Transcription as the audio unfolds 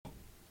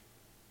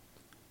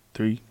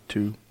3,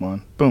 2,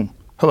 1, boom.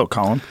 Hello,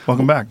 Colin.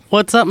 Welcome back.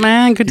 What's up,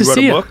 man? Good to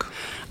see you. You wrote a book?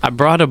 I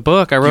brought a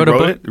book. I wrote a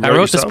book. I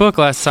wrote this yourself? book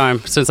last time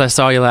since I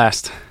saw you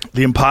last.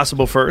 The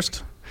Impossible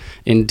First?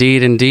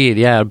 Indeed.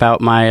 Yeah, about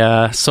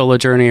my solo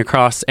journey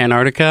across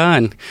Antarctica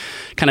and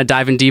kind of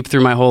diving deep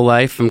through my whole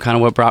life and kind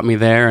of what brought me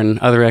there and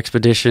other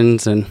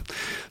expeditions and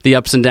the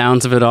ups and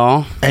downs of it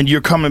all. And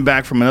you're coming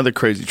back from another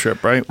crazy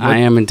trip, right? I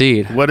am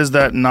indeed. What is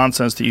that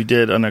nonsense that you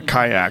did on a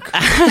kayak?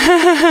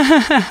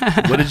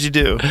 What did you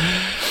do?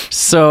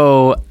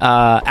 So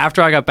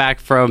after I got back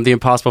from the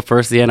Impossible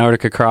First, the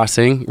Antarctica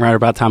crossing, right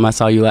about the time I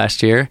saw you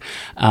last year,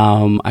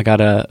 I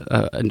got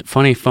a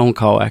funny phone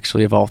call,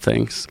 actually, of all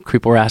things.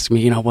 People were asking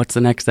me, what's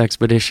the next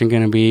expedition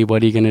going to be?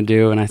 What are you going to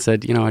do? And I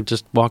said, I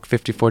just walked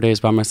 54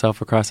 days by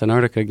myself across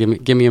Antarctica.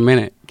 Give me a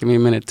minute. Give me a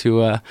minute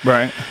to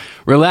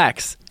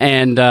relax.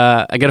 And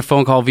I get a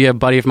phone call via a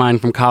buddy of mine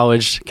from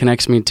college,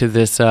 connects me to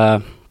this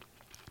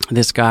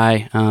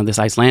guy, this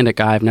Icelandic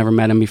guy. I've never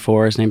met him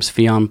before. His name's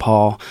Fionn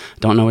Paul.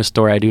 Don't know his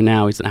story. I do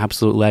now. He's an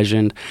absolute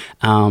legend.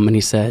 And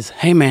he says,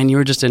 "Hey, man, you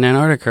were just in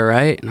Antarctica,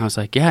 right?" And I was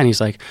like, "Yeah." And he's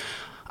like,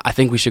 "I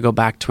think we should go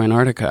back to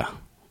Antarctica."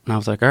 And I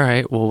was like, "All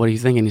right, well, what are you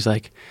thinking?" He's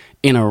like,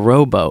 "In a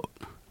rowboat.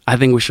 I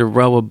think we should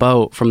row a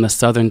boat from the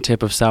southern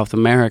tip of South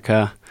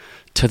America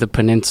to the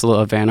peninsula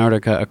of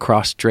Antarctica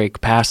across Drake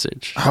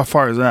Passage." How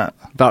far is that?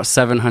 About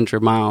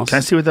 700 miles. Can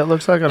I see what that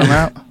looks like on a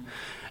map?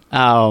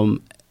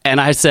 And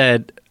I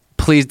said,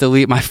 "Please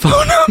delete my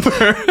phone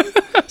number."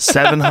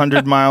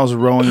 700 miles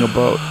rowing a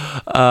boat.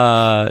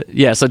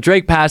 So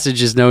Drake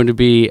Passage is known to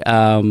be,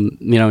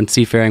 in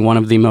seafaring, one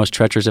of the most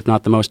treacherous, if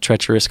not the most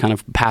treacherous kind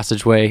of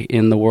passageway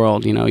in the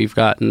world. You've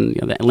got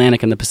the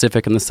Atlantic and the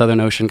Pacific and the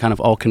Southern Ocean kind of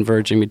all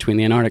converging between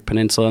the Antarctic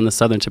Peninsula and the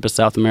southern tip of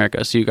South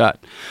America. So you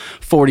got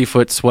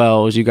 40-foot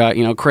swells, you got,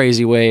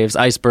 crazy waves,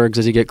 icebergs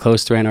as you get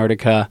close to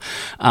Antarctica.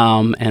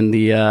 And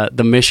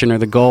the mission or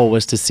the goal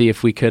was to see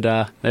if we could,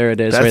 there it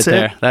is. That's right it?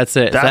 there. That's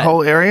it. That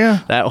whole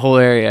area? That whole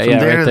area. From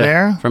there right to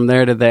there? From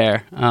there to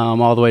there,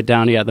 all the way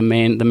down to the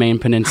main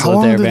peninsula. How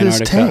long there of did this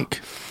Antarctica.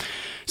 take?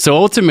 So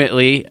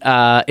ultimately,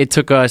 it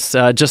took us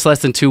just less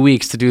than 2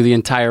 weeks to do the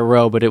entire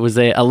row, but it was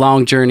a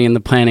long journey in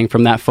the planning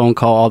from that phone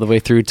call all the way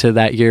through to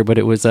that year. But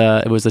it was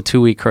a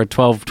 2-week or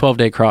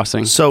 12-day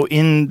crossing. So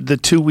in the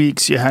 2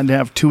 weeks, you had to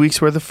have 2 weeks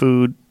worth of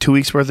food, 2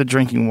 weeks worth of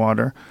drinking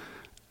water,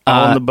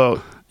 all on the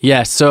boat.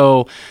 Yeah,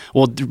 so,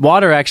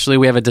 water, actually,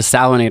 we have a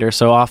desalinator,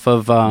 so off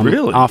of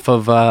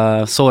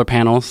solar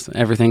panels,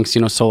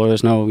 everything's, solar,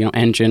 there's no,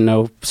 engine,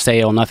 no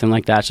sail, nothing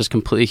like that, it's just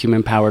completely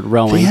human-powered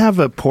rowing. They have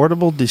a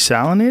portable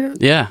desalinator?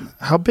 Yeah.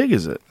 How big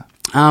is it?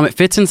 It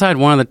fits inside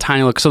one of the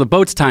tiny so the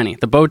boat's tiny.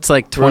 The boat's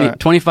like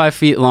 25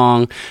 feet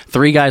long,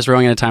 3 guys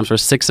rowing at a time, so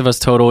there's 6 of us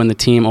total in the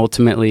team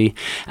ultimately.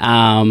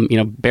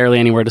 Barely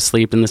anywhere to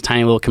sleep in this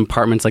tiny little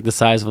compartments like the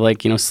size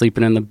of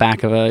sleeping in the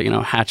back of a,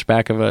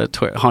 hatchback of a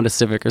Honda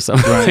Civic or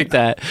something like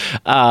that.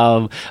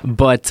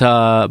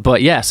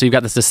 But yeah, so you've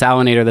got this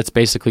desalinator that's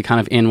basically kind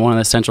of in one of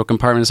the central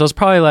compartments. So it's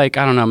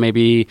probably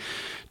maybe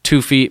 2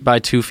 feet by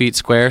 2 feet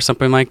square,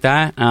 something like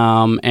that.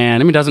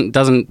 And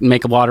doesn't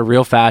make water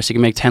real fast. You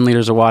can make 10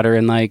 liters of water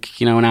in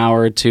an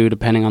hour or two,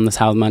 depending on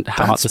how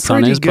hot the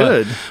sun is.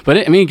 Good. But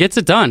it gets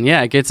it done.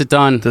 Yeah, it gets it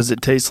done. Does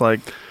it taste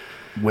like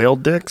whale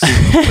dicks?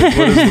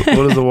 What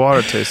does the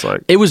water taste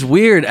like? It was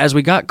weird. As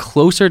we got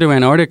closer to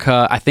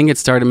Antarctica, I think it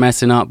started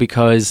messing up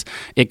because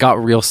it got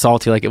real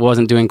salty. It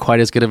wasn't doing quite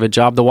as good of a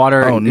job. The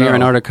water near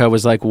Antarctica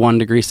was 1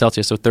 degree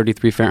Celsius, so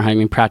 33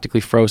 Fahrenheit,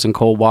 practically frozen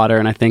cold water.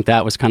 And I think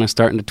that was kind of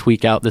starting to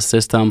tweak out the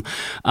system.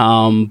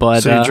 So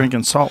you're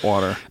drinking salt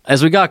water.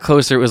 As we got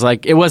closer, it was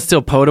it was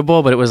still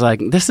potable, but it was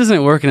this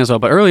isn't working as well.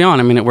 But early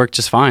on, it worked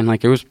just fine.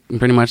 It was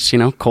pretty much,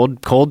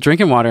 cold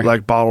drinking water.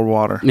 Like bottled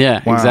water.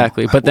 Yeah, wow.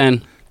 Exactly. But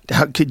then...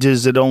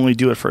 Does it only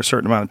do it for a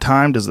certain amount of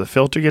time? Does the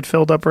filter get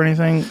filled up or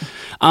anything?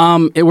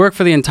 It worked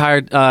for the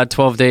entire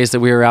 12 days that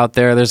we were out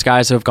there. There's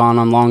guys who have gone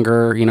on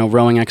longer,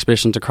 rowing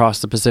expeditions across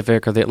the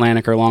Pacific or the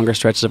Atlantic or longer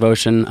stretches of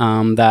ocean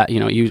that,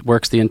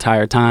 works the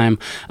entire time.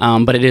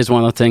 But it is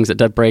one of the things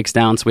that breaks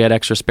down. So we had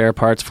extra spare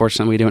parts.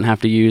 Fortunately, we didn't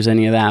have to use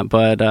any of that.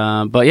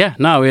 But yeah,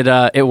 no,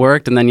 it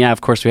worked. And then, yeah, of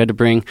course, we had to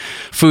bring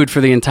food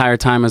for the entire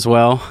time as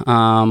well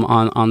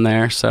on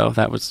there. So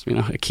that was,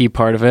 a key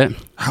part of it.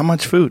 How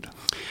much food?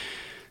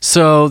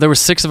 So there were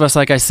 6 of us,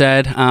 like I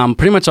said.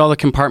 Pretty much all the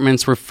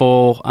compartments were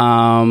full.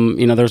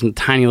 There was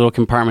tiny little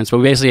compartments, but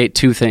we basically ate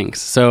 2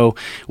 things. So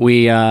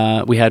we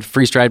had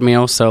freeze-dried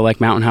meals, so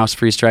Mountain House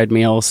freeze-dried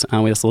meals. We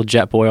had this little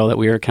jet boil that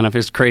we were kind of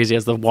as crazy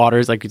as the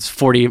waters, it's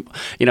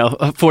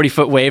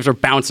 40-foot waves were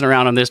bouncing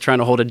around on this, trying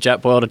to hold a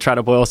jet boil to try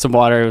to boil some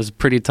water. It was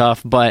pretty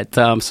tough, but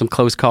some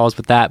close calls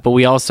with that. But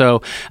we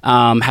also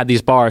had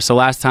these bars. So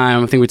last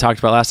time, I think we talked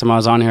about last time I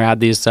was on here, I had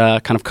these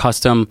kind of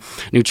custom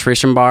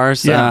nutrition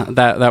bars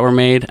that were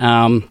made.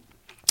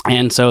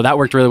 And so that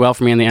worked really well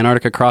for me in the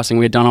Antarctica crossing.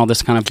 We had done all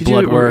this kind of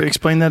blood work.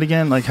 Explain that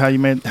again, like how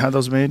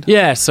those made?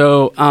 Yeah,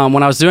 so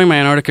when I was doing my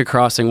Antarctica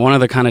crossing, one of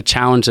the kind of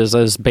challenges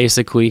is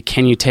basically,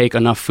 can you take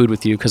enough food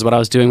with you? Because what I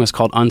was doing was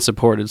called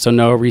unsupported, so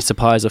no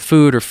resupplies of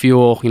food or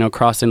fuel,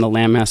 crossing the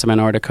landmass of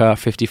Antarctica,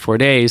 54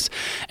 days.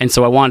 And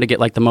so I wanted to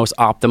get like the most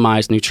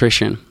optimized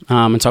nutrition.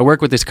 And so I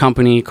work with this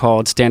company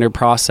called Standard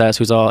Process,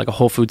 who's like a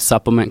whole food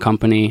supplement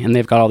company, and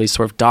they've got all these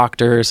sort of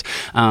doctors,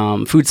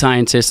 food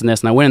scientists and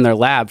this. And I went in their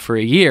lab for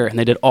a year, and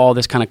they did all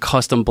this kind of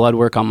custom blood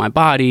work on my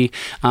body,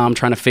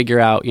 trying to figure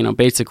out,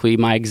 basically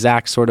my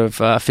exact sort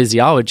of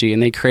physiology.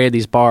 And they created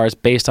these bars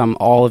based on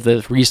all of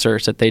the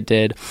research that they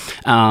did,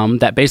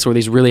 that basically were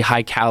these really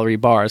high calorie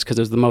bars, because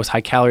it was the most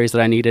high calories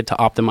that I needed to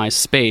optimize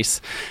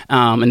space.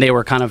 And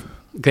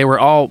they're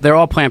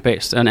all plant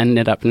based and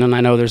ended up. And then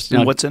I know there's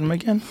what's in them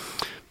again?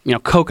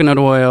 Coconut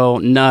oil,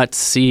 nuts,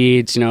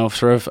 seeds,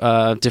 sort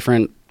of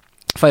different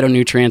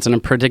phytonutrients and a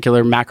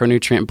particular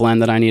macronutrient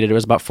blend that I needed. It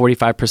was about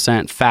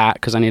 45% fat,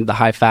 because I needed the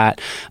high fat,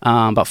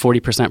 about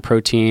 40%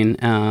 protein,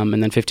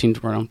 and then 15,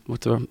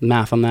 what's the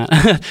math on that?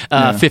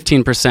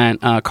 15%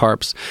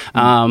 carbs.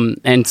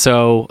 And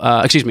so,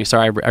 excuse me,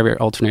 sorry, I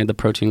alternated the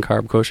protein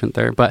carb quotient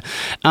there. But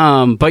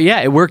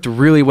yeah, it worked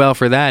really well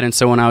for that. And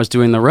so when I was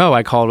doing the row,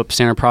 I called up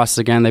Standard Process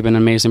again. They've been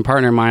an amazing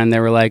partner of mine.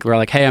 And we're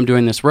like, hey, I'm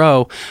doing this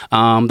row.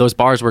 Those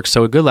bars worked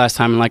so good last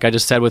time. And like I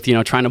just said, with,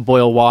 trying to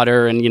boil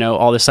water and,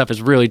 all this stuff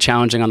is really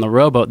challenging on the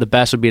rowboat. The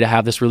best would be to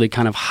have this really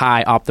kind of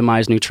high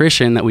optimized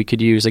nutrition that we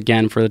could use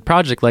again for the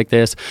project like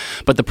this,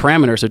 but the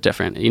parameters are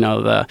different.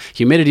 The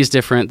humidity is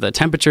different, the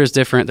temperature is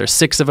different. There's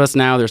 6 of us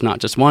now. There's not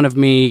just one of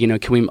me.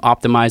 Can we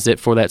optimize it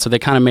for that? So they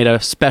kind of made a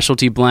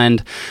specialty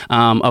blend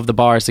of the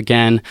bars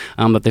again,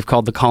 that they've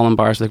called the Colin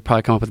bars. They could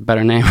probably come up with a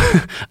better name.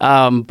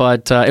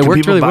 But it worked really well.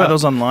 Can people buy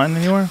those online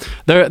anywhere?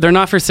 They're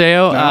not for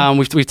sale. No?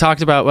 We've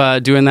talked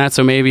about doing that,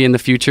 so maybe in the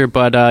future.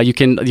 But you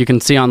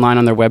can see online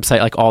on their website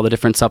like all the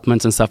different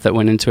supplements and stuff that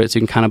went into it, so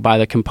you can kind of buy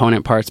the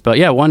component parts. But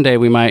yeah, one day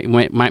we might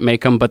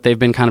make them, but they've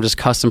been kind of just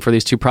custom for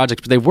these 2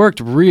 projects. But they've worked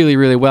really,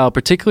 really well,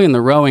 particularly in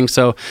the rowing.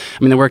 So,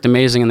 they worked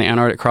amazing in the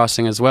Antarctic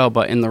crossing as well.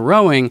 But in the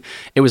rowing,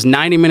 it was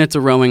 90 minutes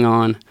of rowing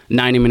on,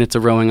 90 minutes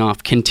of rowing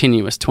off,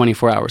 continuous,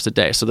 24 hours a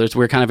day. So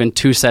we're kind of in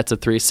 2 sets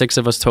of 3, 6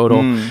 of us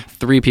total,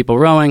 3 people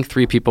rowing,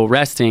 3 people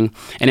resting.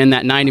 And in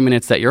that 90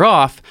 minutes that you're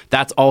off,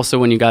 that's also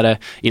when you got to,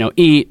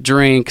 eat,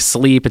 drink,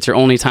 sleep. It's your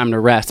only time to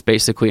rest,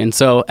 basically. And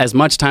so as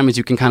much time as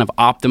you can kind of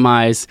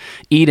optimize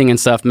eating and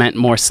stuff meant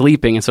more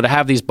sleeping. And so to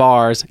have these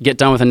bars, get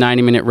done with a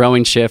 90-minute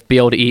rowing shift, be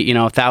able to eat,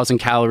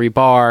 1,000-calorie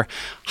bar,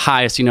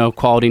 highest,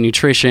 quality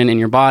nutrition in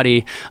your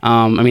body.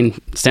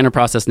 Standard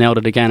Process nailed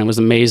it again. It was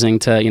amazing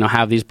to,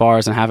 have these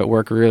bars and have it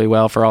work really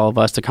well for all of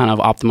us to kind of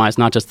optimize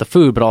not just the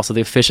food, but also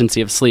the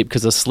efficiency of sleep,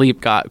 because the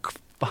sleep got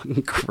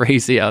fucking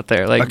crazy out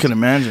there. Like, I can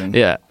imagine.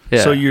 Yeah.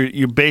 So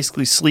you're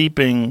basically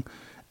sleeping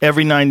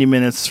every 90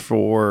 minutes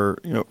for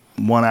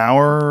 1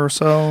 hour or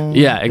so.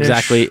 Yeah,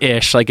 exactly.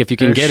 Ish. Like if you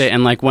can get it,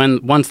 and like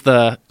once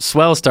the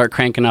swells start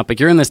cranking up, like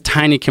you're in this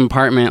tiny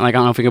compartment. Like I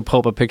don't know if we can pull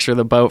up a picture of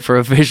the boat for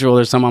a visual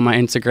or some on my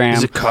Instagram.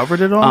 Is it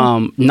covered at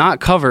all? Not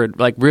covered.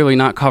 Like really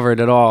not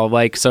covered at all.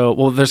 Like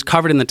there's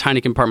covered in the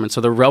tiny compartment.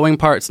 So the rowing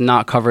part's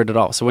not covered at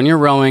all. So when you're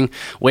rowing,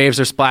 waves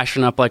are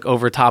splashing up like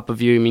over top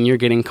of you. You're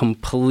getting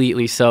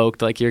completely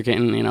soaked. Like you're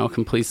getting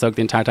completely soaked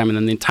the entire time. And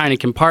then the tiny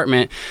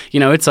compartment,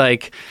 it's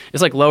like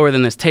lower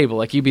than this table.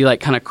 Like you'd be like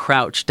kind of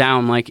crouched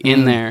down like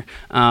in there.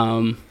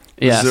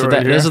 Yeah, so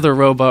this is the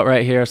rowboat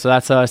right here. So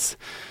that's us.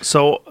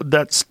 So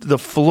that's the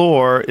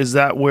floor. Is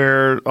that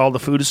where all the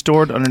food is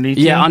stored underneath?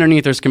 Yeah,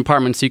 underneath there's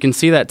compartments. So you can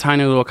see that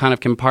tiny little kind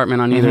of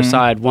compartment on either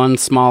side.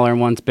 One's smaller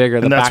and one's bigger.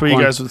 And that's where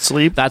you guys would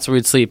sleep? That's where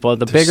we'd sleep. Well,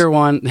 the bigger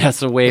one,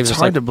 that's the waves. It's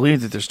hard to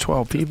believe that there's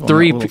 12 people in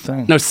that little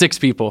thing. No, 6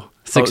 people.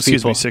 Six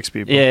people. 6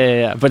 people.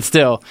 Yeah. But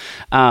still,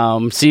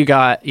 so you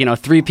got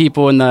 3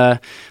 people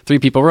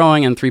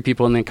rowing and 3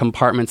 people in the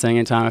compartments at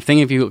any time. I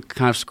think if you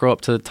kind of scroll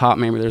up to the top,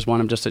 maybe there's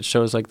one of just it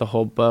shows like the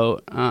whole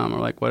boat, or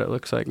like what it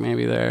looks like.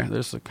 Maybe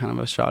there's kind of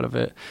a shot of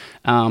it.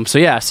 So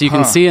you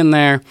can see in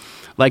there.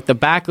 Like the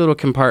back little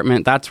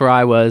compartment, that's where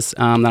I was.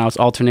 Then I was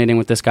alternating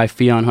with this guy,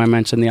 Fionn, who I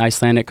mentioned, the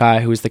Icelandic guy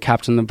who was the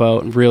captain of the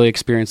boat, really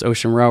experienced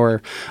ocean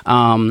rower.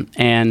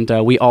 And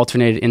we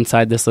alternated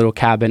inside this little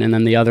cabin. And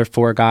then the other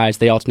 4 guys,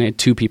 they alternated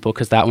 2 people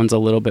because that one's a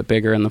little bit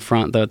bigger in the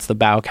front. That's the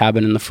bow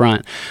cabin in the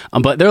front.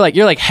 But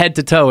you're like head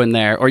to toe in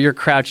there, or you're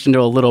crouched into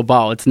a little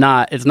ball. It's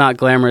not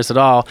glamorous at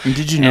all. And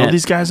did you know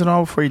these guys at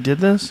all before you did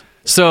this?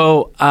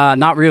 So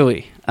not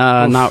really.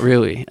 Not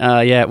really.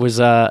 It was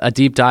a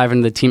deep dive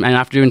into the team. And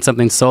after doing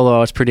something solo, I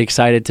was pretty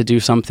excited to do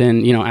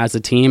something, as a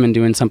team and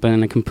doing something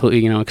in a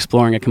completely,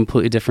 exploring a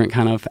completely different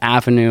kind of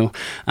avenue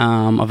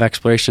of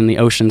exploration in the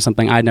ocean,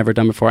 something I'd never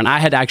done before. And I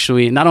had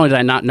actually, not only did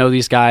I not know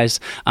these guys,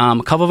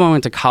 a couple of them I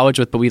went to college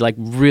with, but we like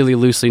really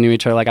loosely knew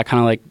each other. Like I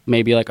kind of like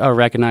maybe like,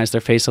 recognized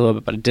their face a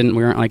little bit, but we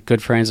weren't like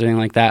good friends or anything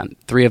like that.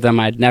 3 of them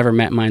I'd never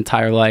met in my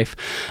entire life.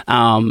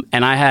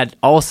 And I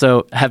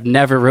have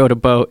never rowed a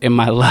boat in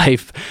my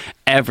life.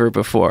 ever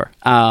before.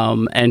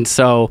 And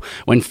so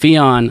when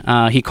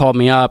Fionn, he called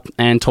me up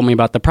and told me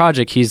about the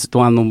project. He's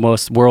one of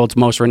the world's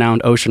most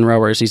renowned ocean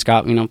rowers. He's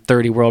got,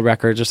 30 world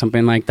records or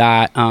something like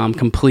that.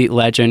 Complete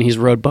legend. He's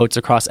rowed boats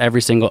across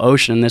every single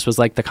ocean. This was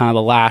like the kind of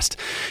the last,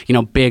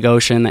 big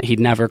ocean that he'd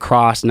never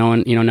crossed. No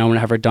one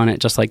had ever done it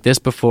just like this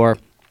before.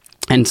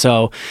 And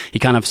so he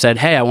kind of said,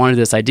 hey, I wanted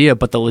this idea,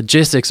 but the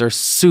logistics are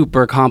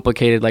super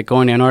complicated. Like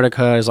going to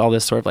Antarctica is all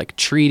this sort of like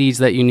treaties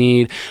that you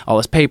need, all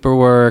this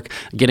paperwork,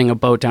 getting a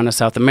boat down to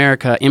South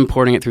America,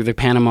 importing it through the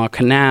Panama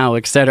Canal,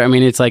 et cetera. I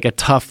mean, it's like a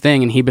tough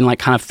thing. And he'd been like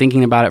kind of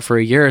thinking about it for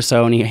a year or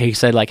so. And he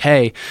said like,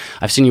 hey,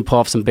 I've seen you pull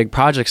off some big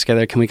projects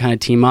together. Can we kind of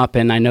team up?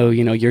 And I know,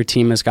 your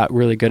team has got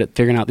really good at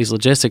figuring out these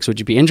logistics. Would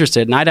you be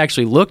interested? And I'd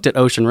actually looked at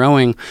ocean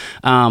rowing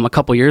a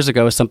couple years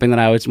ago as something that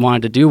I always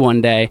wanted to do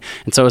one day.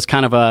 And so it was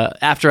kind of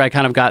after I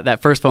kind of got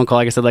that first phone call,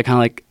 like I said,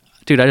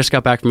 dude, I just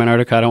got back from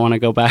Antarctica. I don't want to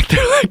go back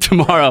there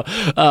tomorrow.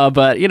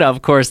 But,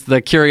 of course, the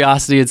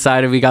curiosity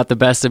inside of me got the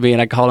best of me.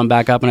 And I called him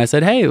back up and I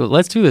said, hey,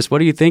 let's do this. What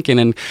are you thinking?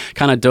 And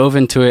kind of dove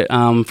into it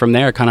from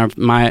there. Kind of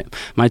my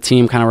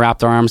team kind of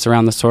wrapped their arms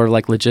around the sort of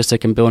like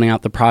logistic and building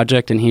out the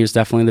project. And he was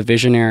definitely the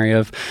visionary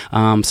of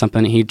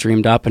something that he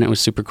dreamed up. And it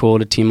was super cool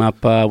to team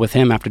up with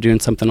him after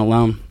doing something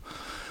alone.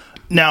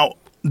 Now,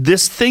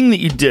 this thing that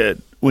you did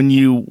when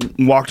you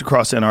walked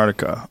across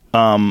Antarctica,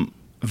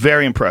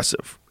 very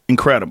impressive,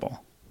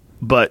 incredible.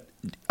 But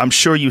I'm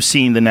sure you've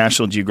seen the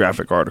National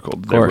Geographic article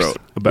they wrote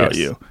about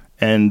you.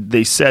 And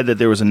they said that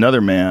there was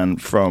another man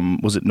from,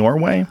 was it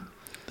Norway,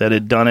 that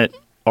had done it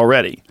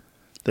already.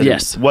 That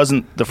it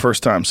wasn't the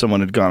first time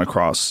someone had gone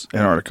across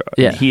Antarctica.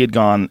 Yeah. And he had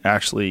gone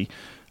actually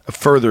a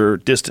further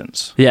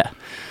distance. Yeah.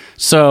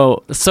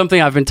 So something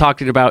I've been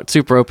talking about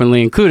super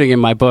openly, including in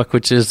my book,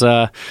 which is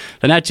the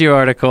Nat Geo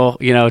article.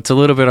 It's a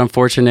little bit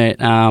unfortunate.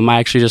 I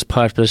actually just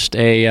published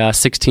a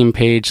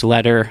 16-page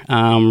letter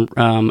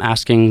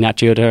asking Nat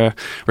Geo to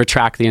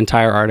retract the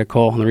entire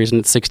article. And the reason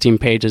it's 16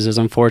 pages is,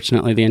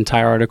 unfortunately, the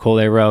entire article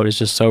they wrote is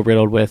just so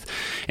riddled with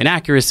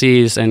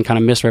inaccuracies and kind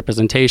of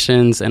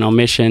misrepresentations and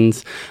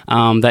omissions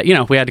that,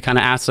 we had to kind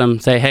of ask them,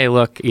 say, hey,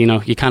 look,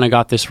 you kind of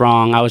got this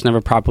wrong. I was never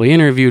properly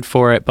interviewed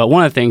for it. But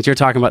one of the things, you're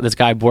talking about this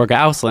guy, Borge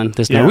Ausland,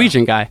 this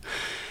Norwegian guy,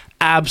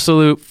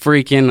 absolute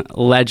freaking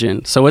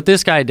legend. So what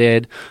this guy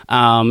did in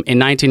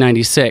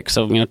 1996,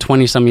 so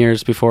 20 some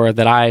years before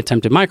that I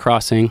attempted my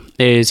crossing,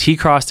 is he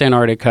crossed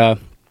Antarctica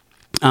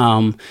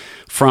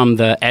from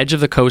the edge of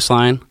the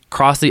coastline,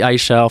 across the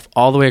ice shelf,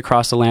 all the way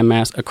across the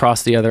landmass,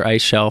 across the other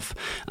ice shelf,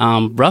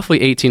 roughly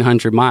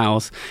 1,800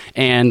 miles.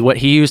 And what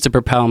he used to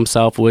propel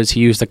himself was he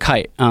used a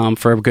kite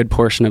for a good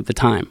portion of the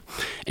time.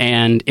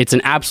 And it's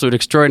an absolute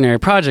extraordinary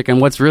project.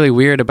 And what's really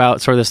weird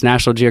about sort of this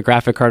National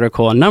Geographic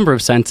article, a number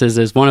of senses,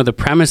 is one of the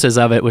premises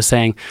of it was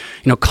saying,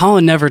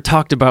 Colin never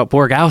talked about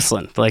Borge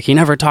Ausland. Like, he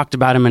never talked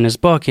about him in his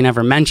book. He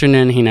never mentioned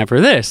him. He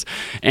never this.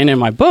 And in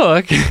my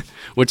book,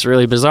 what's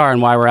really bizarre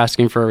and why we're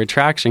asking for a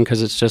retraction,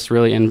 because it's just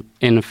really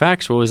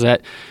ineffectual, is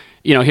that,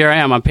 here I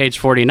am on page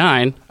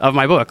 49 of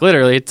my book.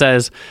 Literally, it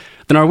says,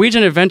 the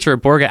Norwegian adventurer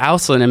Borge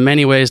Ausland in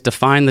many ways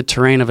defined the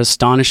terrain of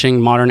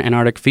astonishing modern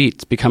Antarctic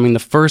feats, becoming the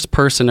first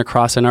person to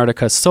cross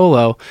Antarctica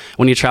solo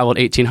when he traveled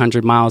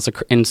 1,800 miles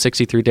in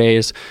 63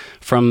 days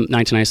from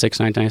 1996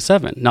 to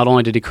 1997. Not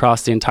only did he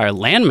cross the entire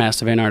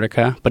landmass of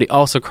Antarctica, but he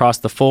also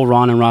crossed the full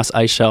Ron and Ross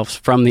ice shelves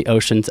from the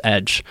ocean's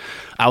edge.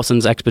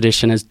 Ausland's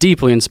expedition has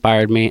deeply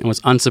inspired me and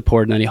was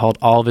unsupported, and he hauled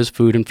all of his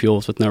food and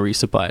fuels with no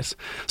resupplies.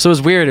 So it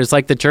was weird. It's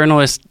like the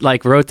journalist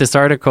wrote this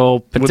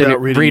article but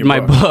didn't read my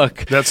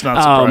book. That's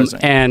not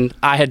surprising. And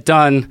I had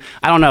done,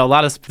 I don't know,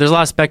 there's a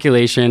lot of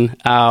speculation.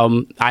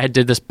 I had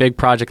did this big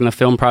project, and the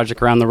film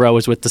project around the row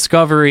was with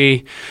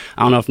Discovery.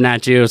 I don't know if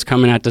Nat Geo is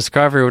coming at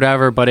Discovery or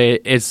whatever, but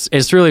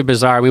it's really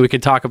bizarre. I mean, we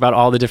could talk about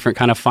all the different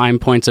kind of fine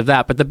points of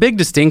that, but the big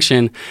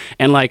distinction,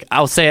 and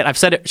I'll say it, I've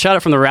said it, shout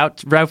it from the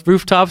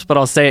rooftops, but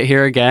I'll say it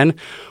here again.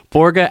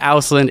 Borge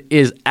Ausland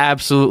is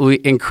absolutely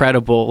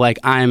incredible.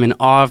 I am in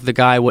awe of the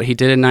guy. What he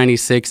did in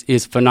 96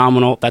 is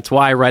phenomenal. That's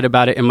why I write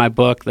about it in my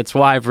book. That's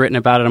why I've written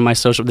about it on my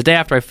social. The day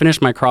after I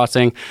finished my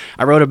crossing,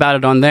 I wrote about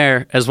it on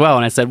there as well.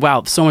 And I said,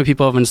 wow, so many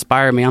people have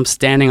inspired me. I'm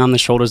standing on the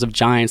shoulders of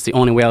giants. The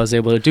only way I was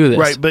able to do this.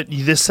 Right, but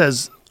this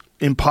says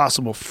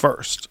impossible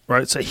first,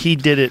 right? So he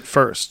did it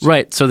first.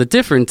 Right. So the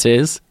difference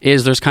is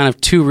there's kind of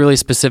two really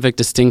specific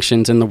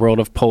distinctions in the world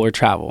of polar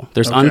travel.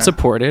 There's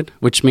unsupported,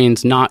 which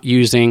means not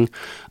getting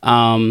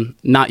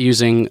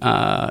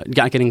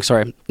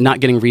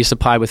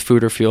resupplied with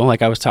food or fuel,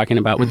 like I was talking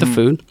about with the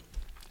food.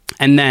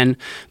 And then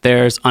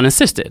there's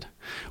unassisted,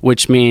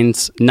 which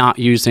means not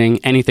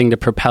using anything to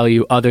propel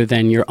you other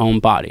than your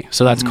own body.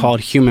 So that's called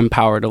human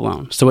powered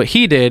alone. So what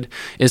he did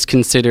is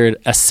considered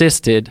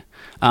assisted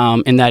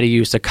in that he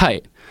used a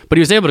kite. But he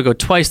was able to go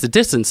twice the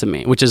distance of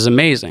me, which is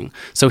amazing.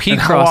 So he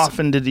crossed. How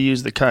often did he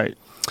use the kite?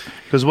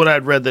 Because what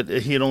I'd read that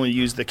he had only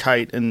used the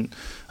kite in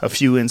a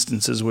few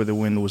instances where the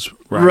wind was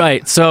right.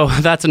 Right. So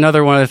that's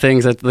another one of the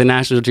things that the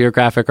National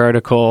Geographic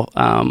article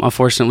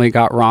unfortunately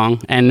got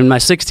wrong. And in my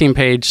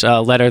 16-page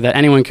letter that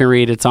anyone can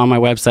read, it's on my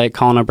website,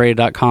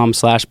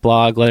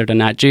 colinobrady.com/blog, letter to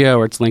Nat Geo,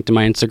 or it's linked to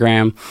my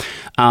Instagram.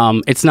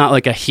 It's not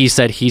like a he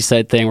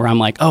said thing where I'm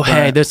like, oh,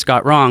 hey, this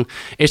got wrong.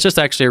 It's just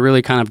actually a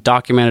really kind of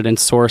documented and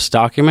sourced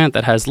document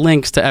that has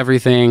links to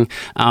everything.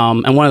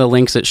 And one of the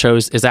links it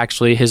shows is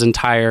actually his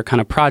entire kind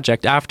of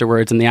project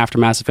afterwards in the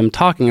aftermath of him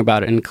talking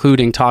about it,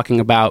 including talking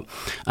about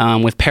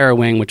with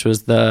Parawing, which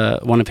was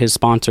one of his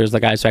sponsors, the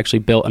guys who actually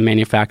built and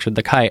manufactured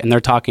the kite. And they're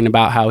talking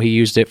about how he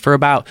used it for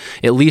about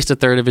at least a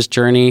third of his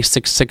journey,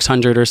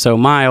 600 or so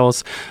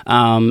miles,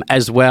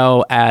 as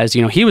well as,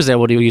 he was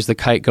able to use the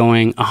kite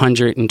going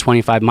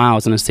 125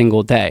 miles in a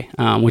single day,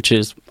 which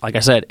is, like I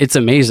said, it's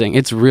amazing.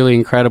 It's really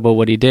incredible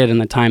what he did in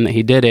the time that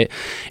he did it.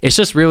 It's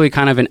just really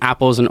kind of an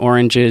apples and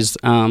oranges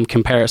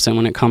comparison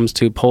when it comes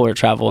to polar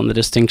travel and the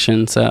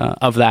distinctions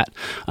of that.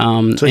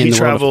 So he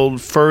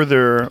traveled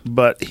further,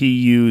 but he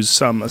used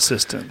some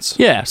assistance.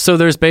 Yeah, so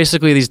there's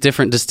basically these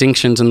different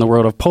distinctions in the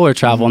world of polar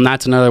travel, and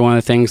that's another one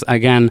of the things,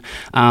 again,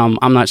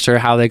 I'm not sure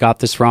how they got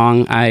this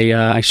wrong.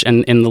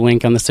 And in the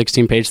link on the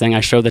 16-page thing, I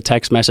show the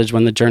text message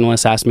when the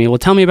journalist asked me, well,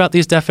 tell me about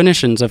these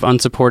definitions of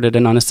unsupported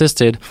and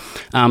unassisted,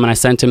 and I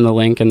sent him the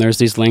link, and there's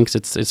these links.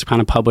 It's a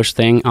kind of published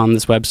thing on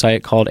this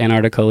website called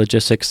Antarctica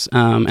Logistics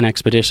and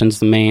Expeditions,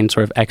 the main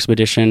sort of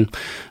expedition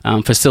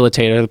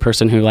facilitator, the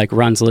person who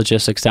runs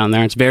logistics down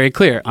there. And it's very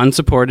clear.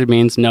 Unsupported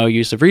means no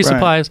use of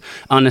resupplies.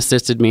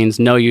 Unassisted means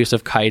no use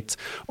of kites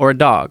or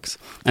dogs.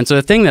 And so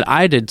the thing that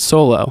I did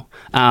solo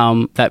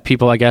that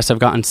people, I guess, have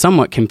gotten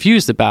somewhat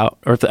confused about,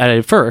 or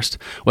at first,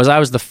 was I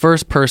was the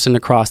first person to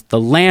cross the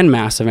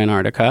landmass of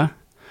Antarctica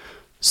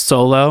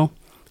solo,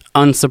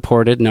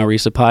 unsupported, no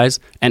resupplies,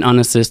 and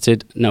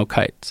unassisted, no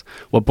kites.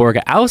 What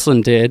Borge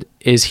Ausland did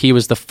is he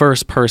was the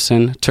first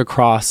person to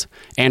cross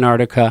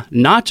Antarctica,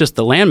 not just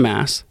the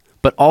landmass,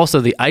 but also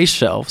the ice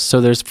shelves.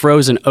 So there's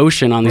frozen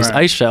ocean on these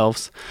ice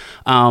shelves.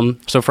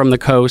 So from the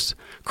coast,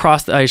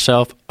 across the ice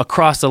shelf,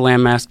 across the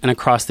landmass, and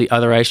across the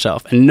other ice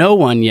shelf. And no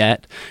one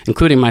yet,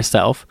 including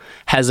myself,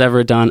 has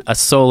ever done a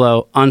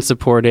solo,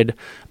 unsupported,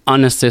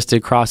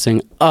 unassisted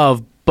crossing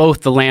of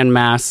both the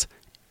landmass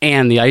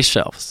and the ice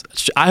shelves.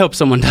 I hope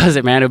someone does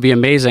it, man. It would be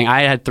amazing.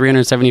 I had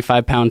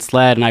 375-pound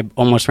sled, and I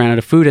almost ran out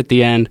of food at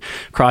the end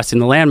crossing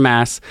the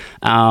landmass.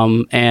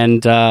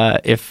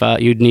 If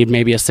you'd need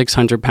maybe a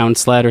 600-pound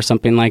sled or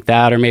something like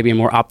that, or maybe a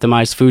more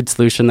optimized food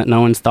solution that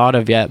no one's thought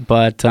of yet,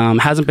 but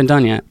hasn't been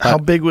done yet. How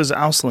big was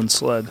Ausland's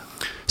sled?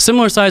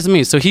 Similar size to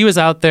me. So he was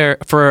out there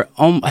for,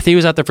 I think he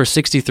was out there for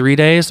 63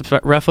 days,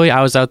 roughly.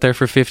 I was out there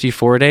for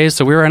 54 days.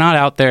 So we were not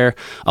out there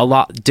a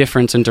lot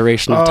difference in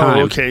duration of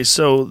time. Okay.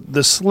 So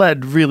the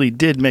sled really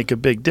did make a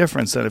big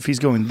difference then if he's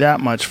going that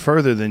much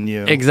further than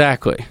you.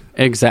 Exactly.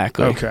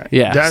 Okay.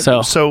 Yeah.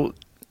 So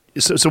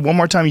one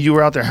more time, you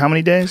were out there how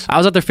many days? I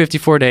was out there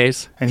 54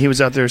 days. And he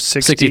was out there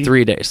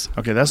 63 days.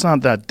 Okay, that's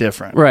not that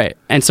different. Right.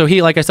 And so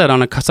he, like I said,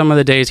 on some of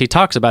the days he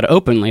talks about it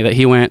openly, that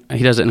he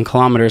does it in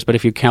kilometers, but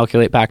if you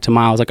calculate back to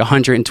miles,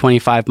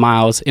 125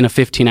 miles in a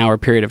 15-hour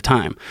period of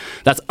time.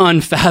 That's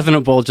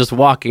unfathomable just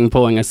walking,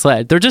 pulling a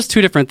sled. They're just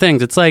two different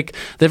things. It's like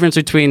the difference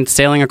between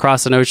sailing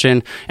across an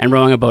ocean and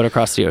rowing a boat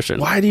across the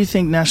ocean. Why do you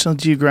think National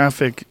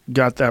Geographic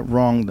got that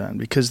wrong then?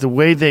 Because the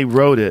way they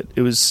wrote it,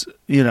 it was,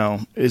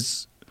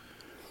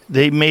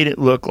 they made it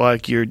look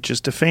like you're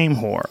just a fame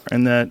whore,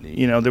 and that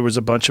there was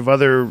a bunch of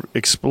other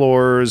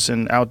explorers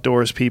and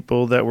outdoors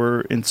people that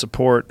were in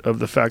support of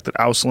the fact that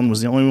Ausland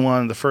was the only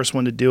one, the first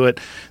one to do it.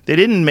 They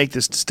didn't make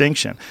this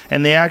distinction,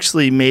 and they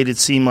actually made it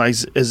seem like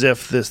as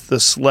if the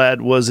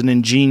sled was an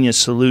ingenious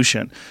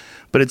solution.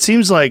 But it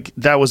seems like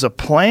that was a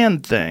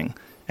planned thing,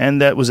 and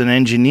that was an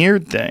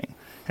engineered thing,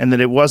 and that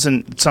it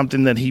wasn't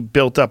something that he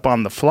built up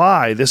on the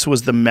fly. This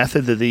was the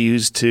method that they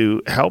used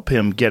to help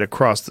him get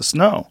across the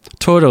snow.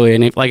 Totally.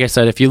 And like I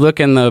said, if you look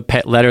in the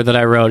letter that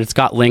I wrote, it's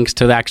got links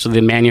to actually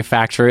the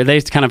manufacturer. They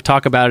kind of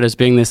talk about it as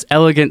being this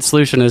elegant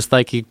solution. It's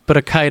like you put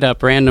a kite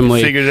up randomly.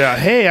 You figured it out.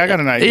 Hey, I got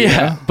an idea.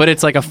 Yeah, but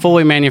it's like a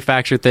fully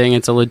manufactured thing.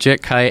 It's a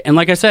legit kite. And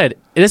like I said,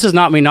 this is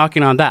not me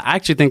knocking on that. I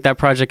actually think that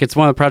project, it's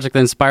one of the projects that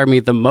inspired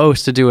me the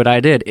most to do what I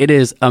did. It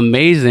is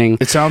amazing.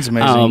 It sounds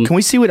amazing. Can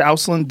we see what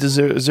Ausland,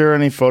 is there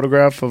any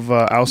photograph of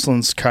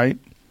Ausland's kite?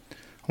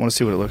 I want to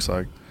see what it looks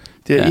like.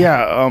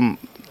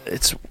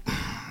 It's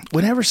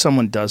whenever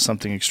someone does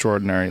something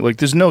extraordinary, like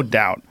there's no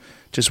doubt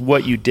just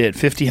what you did.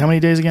 How many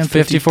days again?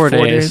 54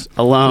 days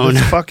alone.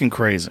 It's fucking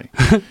crazy.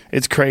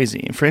 It's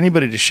crazy. And for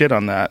anybody to shit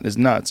on that is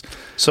nuts.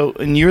 So,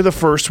 and you're the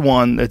first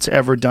one that's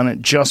ever done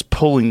it just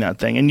pulling that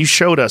thing. And you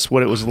showed us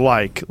what it was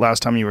like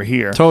last time you were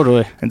here.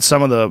 Totally. And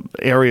some of the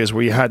areas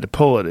where you had to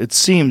pull it. It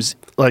seems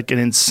like an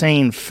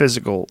insane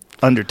physical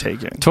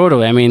undertaking.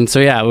 Totally. I mean,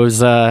 so yeah,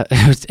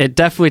 it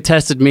definitely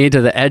tested me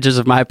to the edges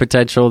of my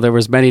potential. There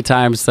was many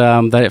times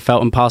that it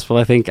felt impossible.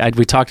 I think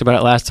we talked about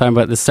it last time,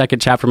 but the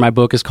second chapter of my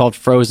book is called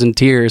Frozen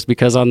Tears,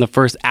 because on the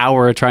first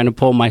hour trying to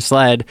pull my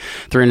sled,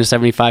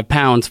 375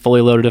 pounds,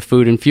 fully loaded of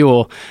food and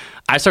fuel,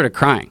 I started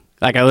crying.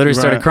 Like, I literally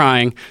started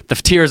crying. The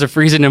tears are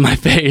freezing in my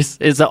face.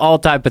 It's an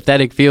all-time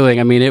pathetic feeling.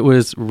 I mean, it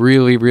was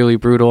really, really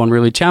brutal and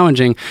really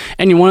challenging.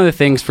 And one of the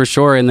things for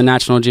sure in the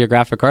National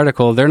Geographic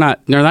article, they're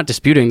not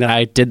disputing that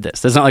I did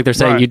this. It's not like they're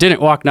saying you didn't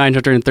walk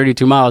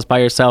 932 miles by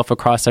yourself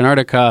across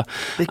Antarctica.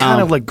 They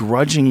kind of like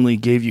grudgingly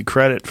gave you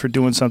credit for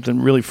doing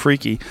something really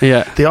freaky.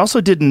 Yeah. They also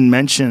didn't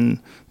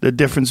mention the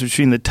difference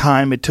between the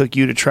time it took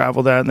you to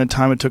travel that and the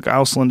time it took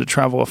Auslan to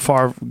travel a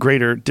far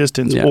greater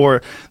distance,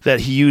 or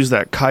that he used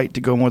that kite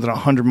to go more than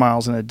 100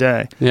 miles in a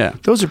day. Yeah.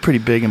 Those are pretty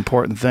big,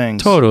 important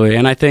things. Totally.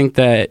 And I think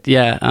that,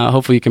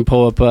 hopefully you can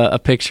pull up a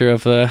picture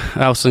of the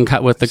Auslan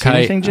cut with the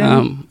kite. Anything,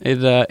 Jamie?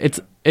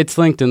 It's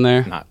linked in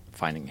there. Not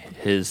finding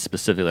his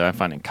specifically. I'm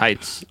finding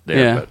kites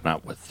there, but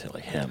not with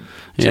him.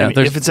 Jamie,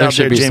 if it's out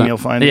there, Jamie will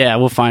find it. Yeah,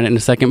 we'll find it in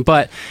a second.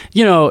 But,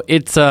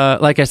 it's,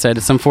 like I said,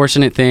 it's an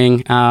unfortunate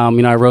thing.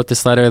 I wrote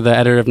this letter. The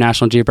editor of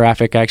National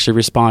Geographic actually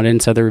responded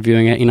and said they're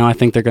reviewing it. I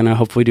think they're going to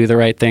hopefully do the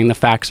right thing. The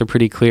facts are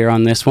pretty clear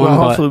on this one.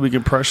 Well, hopefully we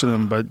can pressure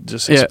them by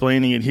just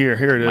explaining it here.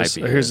 Here it is.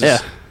 Here's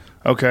this.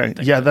 Okay.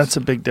 Yeah, that's a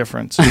big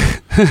difference.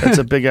 That's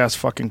a big-ass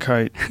fucking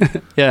kite.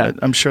 Yeah.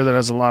 I'm sure that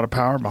has a lot of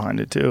power behind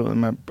it, too.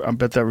 And I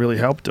bet that really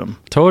helped him.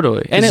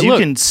 Totally. And you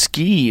can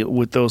ski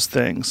with those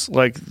things.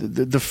 Like,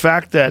 the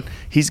fact that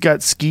he's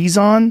got skis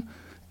on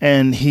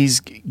and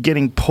he's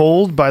getting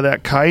pulled by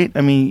that kite,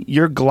 I mean,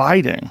 you're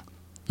gliding.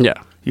 Yeah.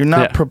 You're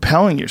not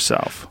propelling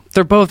yourself.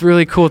 They're both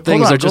really cool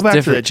things. They're just go back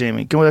different. to that,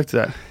 Jamie. Go back to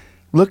that.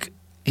 Look,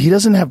 he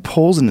doesn't have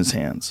poles in his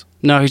hands.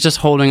 No, he's just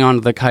holding on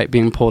to the kite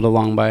being pulled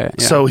along by it.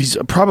 Yeah. So he's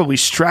probably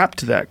strapped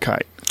to that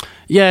kite.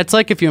 Yeah, it's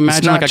like if you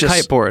imagine like a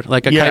kiteboard,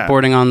 like a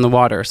kiteboarding on the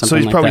water or something like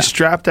that. So he's probably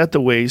strapped at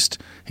the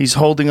waist. He's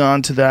holding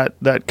on to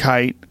that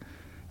kite,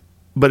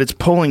 but it's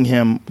pulling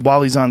him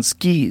while he's on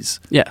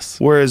skis. Yes.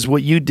 Whereas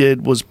what you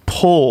did was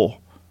pull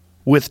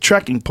with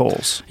trekking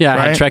poles. Yeah, right?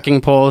 I had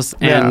trekking poles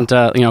and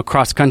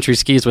cross-country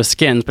skis with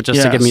skins, but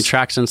just to give me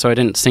traction so I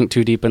didn't sink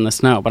too deep in the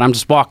snow. But I'm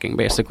just walking,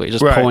 basically,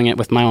 just pulling it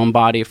with my own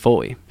body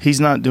fully. He's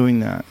not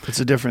doing that.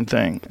 It's a different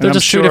thing. They're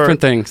just two different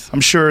things.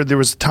 I'm sure there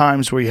was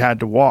times where he had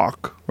to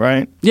walk,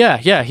 right?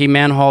 Yeah. He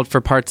man-hauled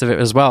for parts of it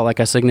as well, like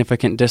a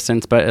significant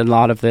distance, but a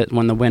lot of it,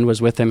 when the wind was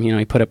with him,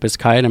 he put up his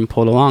kite and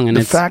pulled along. And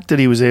the fact that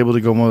he was able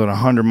to go more than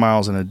 100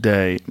 miles in a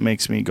day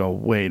makes me go,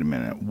 wait a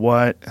minute,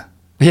 what?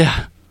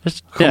 Yeah.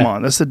 Come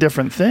on, that's a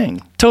different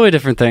thing. Totally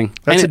different thing.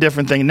 That's a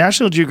different thing.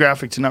 National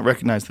Geographic did not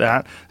recognize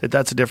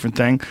that's a different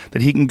thing,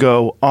 that he can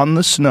go on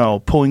the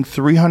snow pulling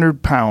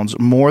 300 pounds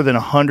more than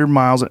 100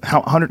 miles.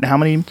 How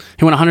many?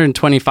 He went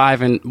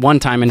 125 in one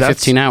time in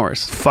 15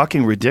 hours.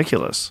 Fucking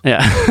ridiculous.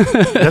 Yeah.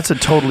 That's a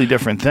totally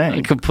different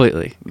thing.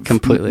 Completely.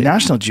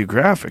 National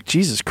Geographic,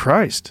 Jesus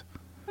Christ.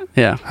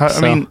 Yeah.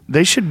 I mean,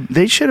 they should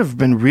have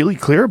been really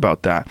clear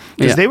about that,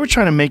 because they were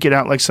trying to make it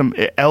out like some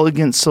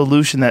elegant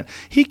solution that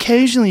he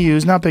occasionally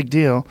used, not big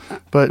deal,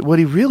 but what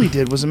he really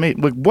did was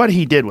amazing. What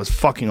he did was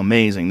fucking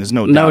amazing. There's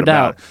no doubt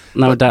about it.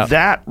 No doubt.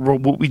 That,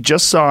 what we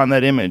just saw in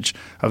that image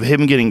of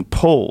him getting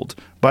pulled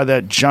by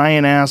that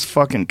giant ass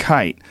fucking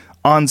kite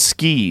on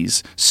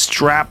skis,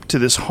 strapped to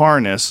this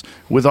harness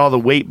with all the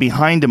weight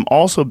behind him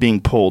also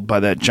being pulled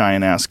by that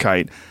giant ass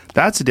kite,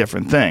 that's a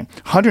different thing.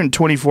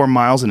 124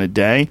 miles in a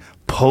day,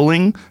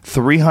 pulling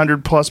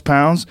 300 plus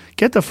pounds,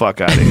 get the fuck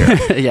out of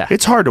here. Yeah.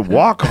 It's hard to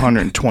walk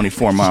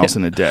 124 miles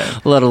in a day.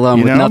 Let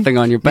alone with nothing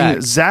on your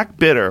back. Zach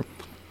Bitter,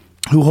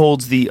 who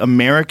holds the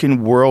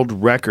American world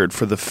record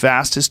for the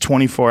fastest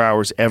 24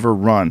 hours ever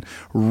run,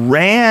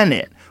 ran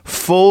it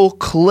full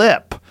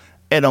clip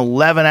in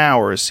 11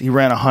 hours. He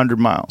ran 100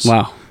 miles.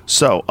 Wow.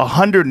 So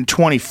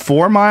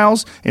 124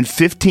 miles in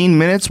 15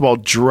 minutes while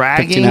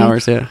dragging 15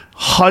 hours,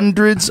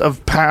 hundreds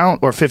of pounds,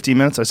 or 15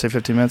 minutes, I say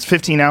 15 minutes,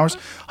 15 hours,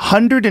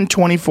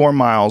 124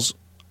 miles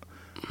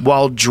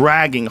while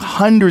dragging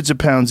hundreds of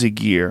pounds of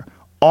gear,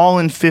 all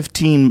in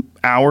 15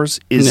 hours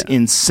is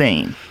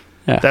insane.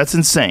 Yeah. That's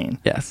insane.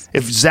 Yes.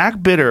 If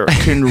Zach Bitter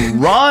can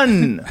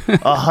run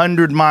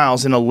 100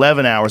 miles in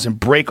 11 hours and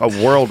break a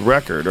world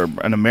record, or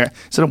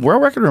is it a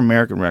world record or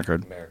American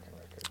record?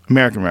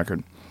 American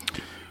record.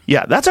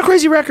 Yeah, that's a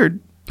crazy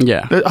record.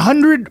 Yeah.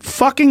 100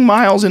 fucking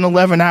miles in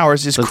 11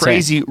 hours is That's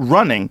crazy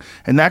running.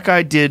 And that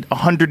guy did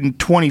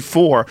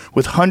 124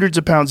 with hundreds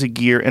of pounds of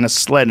gear and a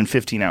sled in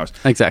 15 hours.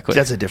 Exactly.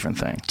 That's a different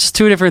thing. Just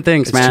two different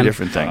things, man. Two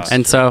different things.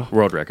 And so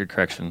world record,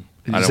 correction.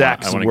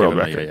 Zach's world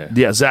record.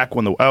 Yeah, Zach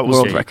won the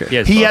world record.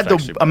 He had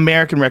the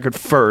American record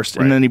first,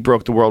 and then he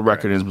broke the world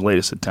record in his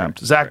latest attempt.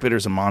 Zach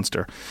Bitter's a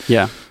monster.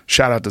 Yeah.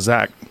 Shout out to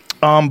Zach.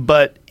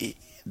 But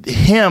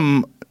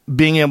him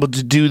being able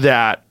to do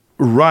that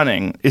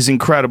running is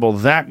incredible.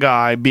 That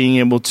guy being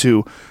able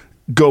to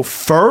go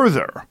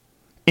further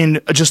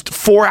in just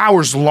 4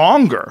 hours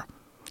longer,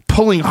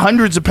 pulling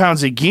hundreds of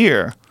pounds of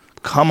gear.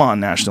 Come on,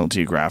 National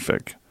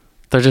Geographic.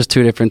 They're just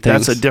two different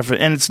things. That's a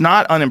different, and it's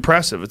not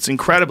unimpressive. It's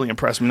incredibly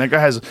impressive. I mean, that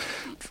guy has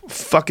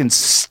fucking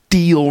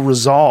steel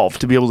resolve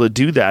to be able to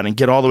do that and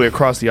get all the way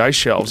across the ice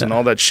shelves and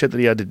all that shit that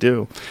he had to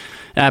do.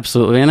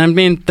 Absolutely. And I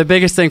mean, the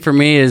biggest thing for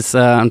me is,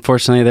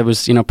 unfortunately, that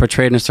was,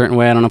 portrayed in a certain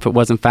way. I don't know if it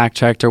wasn't fact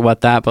checked or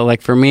what that, but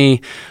like for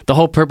me, the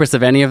whole purpose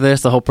of any of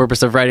this, the whole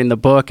purpose of writing the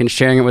book and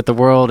sharing it with the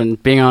world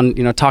and being on,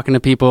 talking to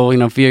people,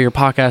 via your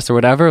podcast or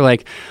whatever,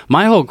 like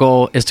my whole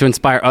goal is to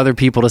inspire other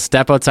people to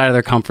step outside of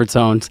their comfort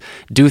zones,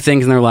 do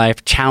things in their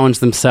life, challenge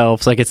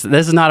themselves. Like this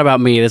is not about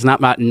me. It's not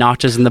about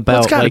notches in the belt.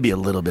 Well, it's got to be a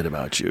little bit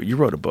about you. You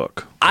wrote a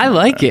book. I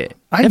like it.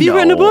 Have you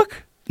written a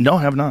book? No,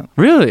 I have not.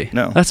 Really?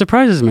 No. That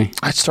surprises me.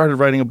 I started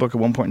writing a book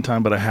at one point in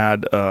time, but I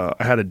had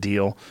a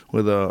deal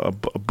with a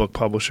book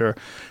publisher,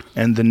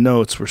 and the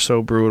notes were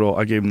so brutal,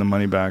 I gave them the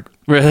money back.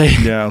 Really?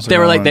 Yeah. I was they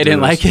were like, they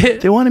didn't like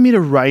it? They wanted me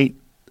to write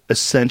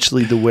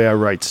essentially the way I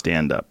write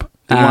stand-up.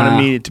 They wanted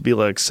me to be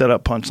like, set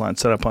up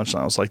punchline.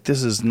 I was like,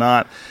 this is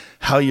not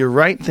how you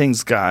write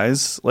things,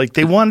 guys. Like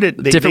they wanted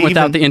it different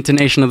without the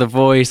intonation of the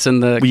voice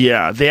and the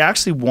they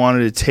actually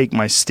wanted to take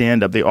my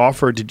stand-up. They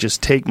offered to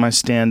just take my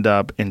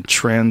stand-up and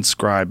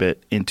transcribe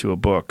it into a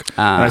book.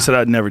 And I said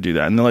I'd never do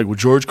that. And they're like, well,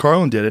 George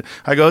Carlin did it.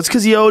 I go, it's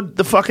because he owed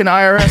the fucking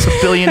IRS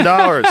 $1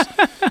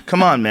 billion.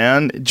 Come on,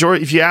 man.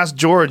 George, if you asked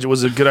George, it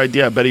was a good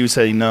idea. I bet he would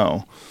say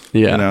no.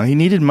 Yeah. He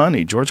needed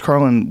money. George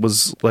Carlin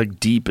was like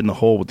deep in the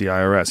hole with the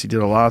IRS. He did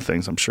a lot of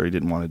things I'm sure he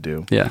didn't want to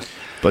do. Yeah.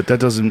 But that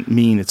doesn't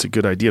mean it's a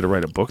good idea to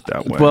write a book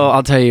that way. Well,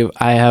 I'll tell you,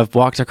 I have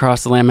walked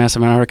across the landmass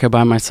of Antarctica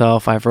by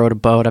myself. I've rowed a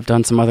boat. I've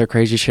done some other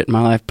crazy shit in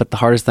my life. But the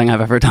hardest thing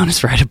I've ever done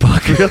is write a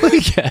book. Really?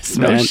 Yes,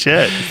 no man.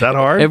 shit. Is that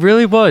hard? It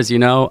really was.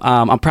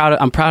 I'm proud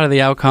of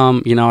the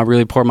outcome. I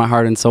really poured my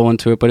heart and soul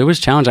into it. But it was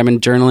challenging. I've been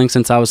journaling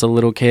since I was a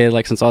little kid,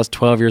 like since I was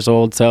 12 years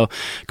old. So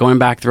going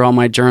back through all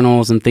my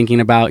journals and thinking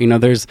about,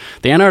 there's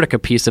the Antarctica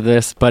piece of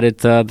this, but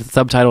the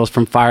subtitle is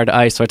From Fire to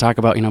Ice. So I talk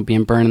about,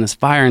 being burned in this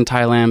fire in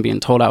Thailand, being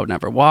told I would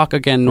never walk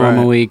again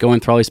normally, going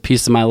through all these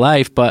pieces of my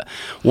life. But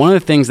one of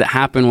the things that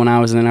happened when I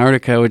was in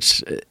Antarctica,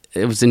 which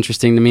it was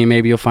interesting to me,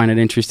 maybe you'll find it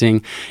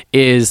interesting,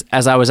 is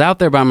as I was out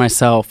there by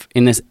myself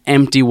in this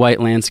empty white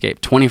landscape,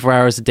 24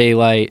 hours of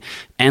daylight,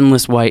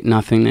 endless white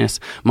nothingness,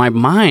 my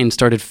mind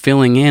started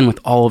filling in with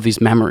all of these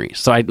memories.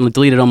 So I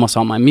deleted almost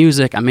all my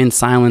music. I'm in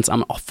silence.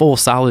 I'm a full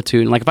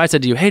solitude. And like if I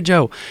said to you, hey,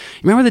 Joe,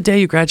 you remember the day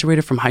you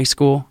graduated from high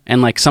school?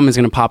 And like something's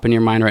going to pop in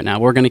your mind right now.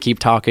 We're going to keep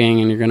talking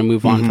and you're going to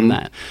move on from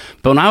that.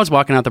 But when I was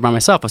walking out there by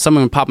myself, if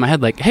someone would pop in my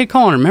head like, hey,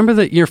 Colin,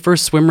 remember your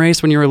first swim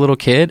race when you were a little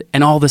kid?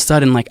 And all of a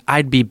sudden, like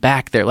I'd be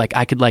back there. Like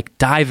I could like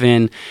dive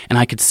in and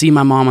I could see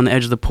my mom on the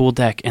edge of the pool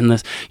deck and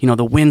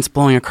the wind's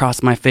blowing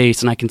across my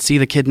face and I can see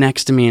the kid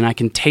next to me and I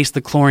can taste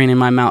the chlorine in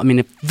my mouth. I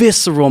mean,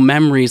 visceral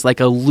memories, like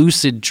a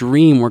lucid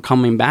dream, were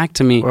coming back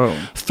to me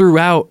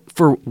throughout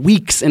for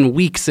weeks and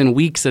weeks and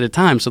weeks at a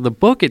time. So the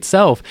book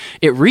itself,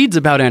 it reads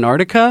about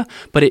Antarctica,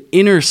 but it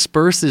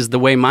intersperses the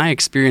way my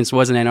experience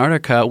was in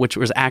Antarctica, which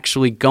was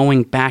actually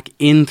going back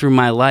in through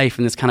my life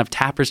in this kind of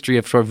tapestry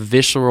of sort of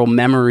visceral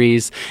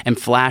memories and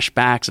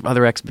flashbacks of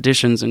other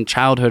expeditions and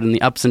childhood and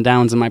the ups and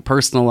downs in my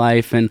personal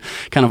life and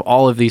kind of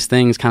all of these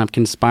things kind of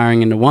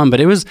conspiring into one.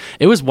 But it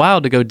was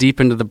wild to go deep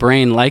into the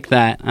brain like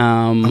that.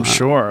 I'm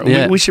sure.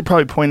 Yeah. We should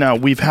probably point out,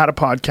 we've had a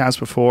podcast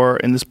before,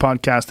 and this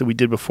podcast that we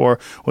did before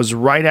was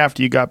right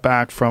after you got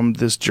back from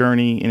this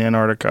journey in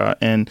Antarctica,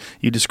 and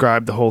you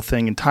described the whole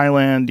thing in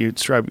Thailand. You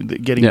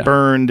described getting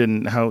burned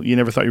and how you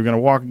never thought you were going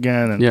to walk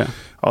again and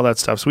all that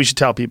stuff. So we should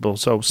tell people.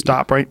 So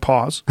stop,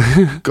 pause,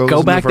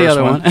 go back the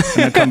other one, and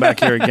then come back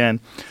here again.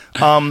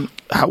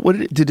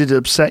 Did it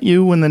upset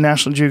you when the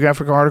National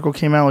Geographic article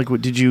came out?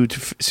 Like, did you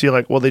feel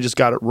like, well, they just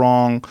got it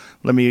wrong?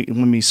 Let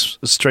me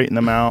straighten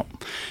them out.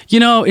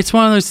 It's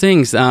one of those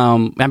things.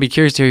 I'd be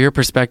curious to hear your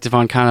perspective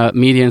on kind of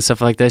media and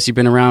stuff like this. You've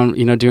been around,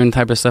 doing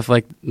type of stuff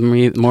like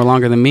me more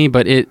longer than me,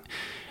 but it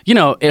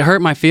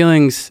hurt my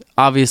feelings,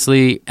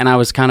 obviously, and I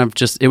was kind of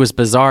it was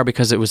bizarre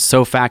because it was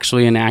so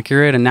factually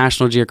inaccurate, and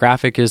National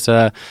Geographic is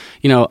a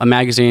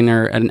magazine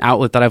or an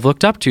outlet that I've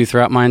looked up to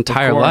throughout my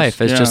entire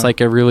life. It's just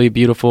like a really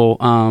beautiful,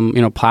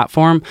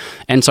 platform,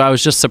 and so I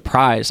was just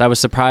surprised. I was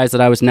surprised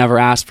that I was never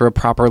asked for a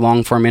proper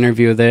long-form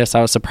interview of this.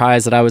 I was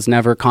surprised that I was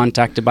never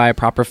contacted by a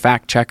proper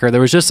fact checker.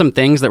 There was just some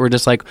things that were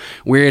just like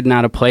weird and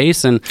out of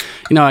place, and,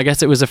 I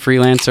guess it was a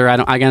freelancer. I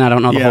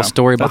don't know the whole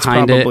story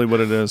behind it. That's probably what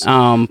it is.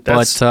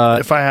 But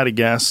if I had to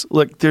guess,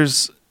 look,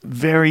 there's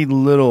very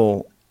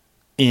little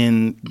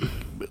in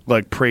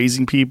like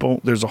praising people.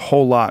 There's a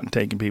whole lot in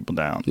taking people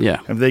down.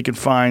 Yeah. If they could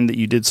find that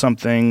you did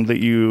something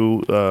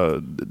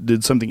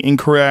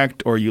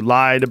incorrect, or you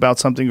lied about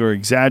something or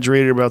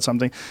exaggerated about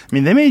something, I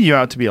mean, they made you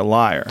out to be a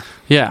liar.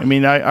 Yeah. I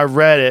mean, I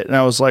read it and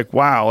I was like,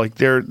 wow, like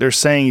they're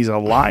saying he's a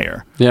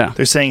liar. Yeah.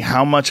 They're saying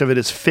how much of it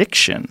is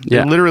fiction.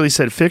 Yeah. They literally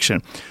said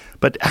fiction.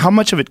 But how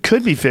much of it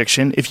could be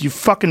fiction if you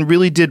fucking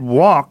really did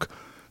walk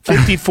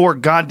 54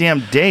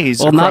 goddamn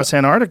days across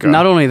Antarctica?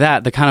 Not only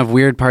that, the kind of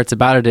weird parts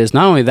about it is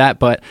not only that,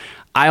 but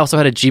I also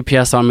had a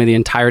GPS on me the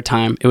entire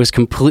time. It was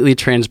completely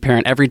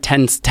transparent. Every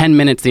 10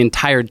 minutes, the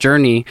entire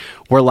journey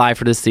were live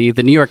for to see.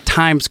 The New York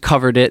Times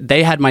covered it.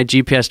 They had my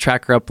GPS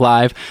tracker up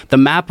live. The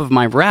map of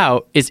my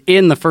route is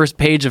in the first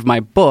page of my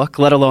book,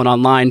 let alone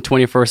online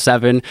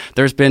 24/7.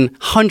 There's been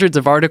hundreds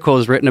of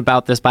articles written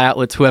about this by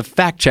outlets who have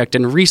fact-checked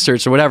and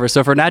researched or whatever.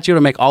 So for Nat Geo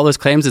to make all those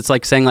claims, it's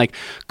like saying like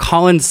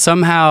Colin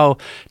somehow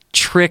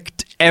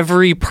tricked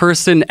every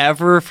person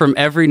ever from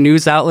every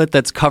news outlet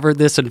that's covered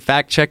this and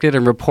fact-checked it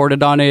and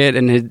reported on it,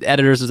 and his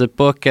editors of the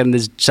book,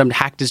 and some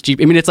hacked his Jeep.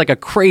 I mean, it's like a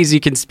crazy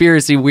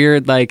conspiracy,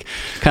 weird, like,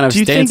 kind of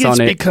stance on it.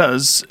 Do you think it's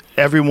because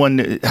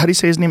everyone, how do you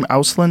say his name?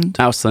 Ausland?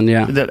 Ausland,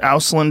 yeah. That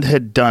Ausland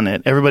had done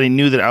it. Everybody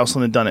knew that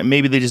Ausland had done it.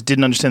 Maybe they just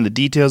didn't understand the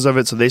details of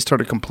it, so they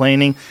started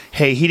complaining,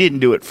 hey, he didn't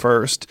do it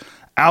first.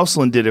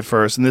 Ausland did it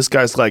first, and this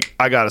guy's like,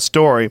 I got a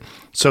story.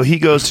 So he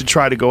goes to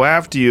try to go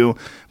after you,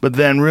 but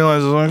then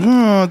realizes, like,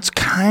 oh,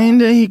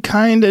 he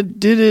kind of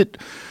did it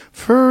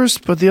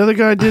first, but the other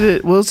guy did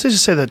it. Well, let's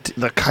just say that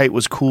the kite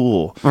was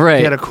cool. Right.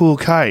 He had a cool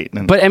kite.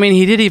 But, I mean,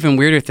 he did even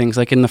weirder things.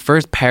 Like in the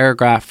first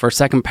paragraph or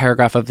second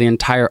paragraph of the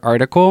entire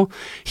article,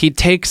 he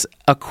takes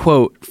a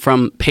quote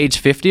from page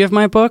 50 of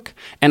my book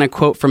and a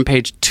quote from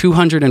page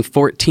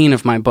 214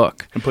 of my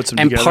book and puts them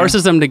and together?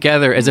 parses them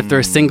together as if they're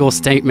a single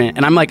statement.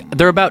 And I'm like,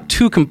 they're about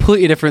two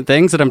completely different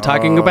things that I'm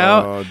talking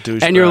about.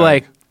 Douchebag. And you're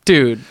like,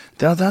 dude.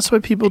 That's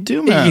what people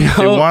do, man. You know,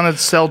 they want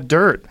to sell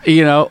dirt.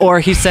 You know,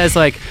 or he says,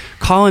 like,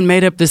 Colin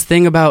made up this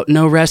thing about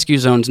no rescue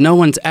zones. No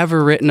one's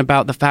ever written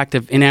about the fact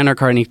of in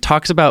Antarctica. And he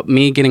talks about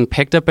me getting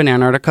picked up in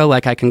Antarctica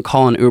like I can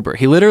call an Uber.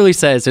 He literally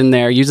says in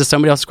there, uses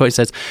somebody else's quote, he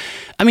says,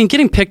 I mean,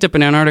 getting picked up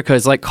in Antarctica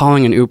is like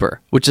calling an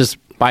Uber, which is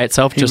by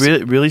itself just...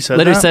 He really said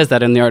literally that? says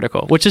that in the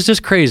article, which is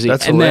just crazy.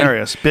 That's and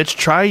hilarious. Bitch,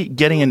 try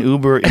getting an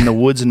Uber in the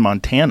woods in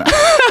Montana.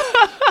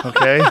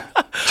 Okay?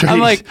 I'm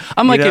like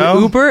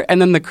an Uber,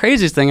 and then the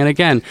craziest thing, and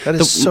again, that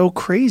is so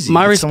crazy.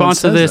 My response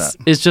to this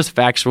is just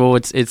factual.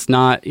 It's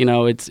not, you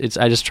know, it's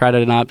I just try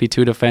to not be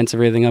too defensive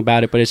or anything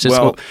about it, but it's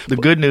just the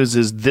good news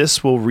is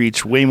this will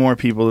reach way more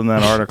people than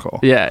that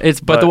article. Yeah,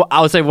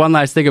 I'll say one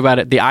last thing about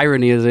it. The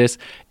irony of this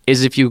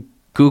is if you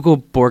Google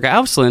Borge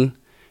Ausland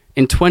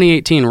in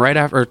 2019, right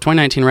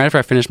after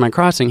I finished my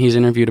crossing, he's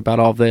interviewed about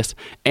all of this,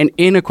 and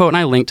in a quote, and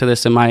I linked to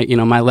this in my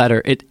my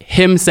letter,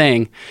 him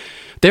saying,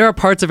 there are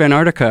parts of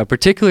Antarctica,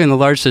 particularly in the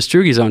large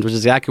sastrugi zones, which is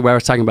exactly what I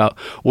was talking about,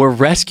 where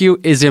rescue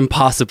is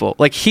impossible.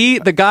 Like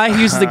the guy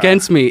who uses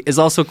against me is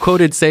also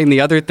quoted saying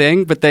the other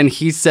thing, but then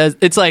he says,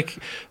 it's like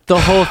the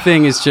whole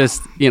thing is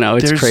just,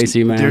 it's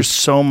crazy, man. There's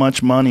so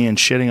much money in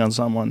shitting on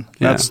someone.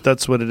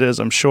 That's what it is,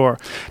 I'm sure.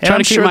 And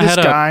I'm sure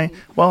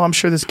I'm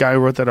sure this guy who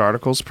wrote that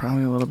article is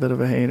probably a little bit of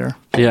a hater.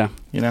 Yeah.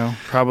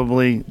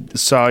 Probably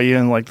saw you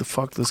and like, the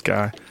fuck this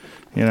guy.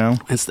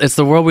 It's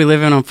the world we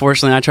live in,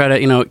 unfortunately. I try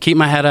to, keep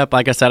my head up.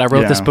 Like I said, I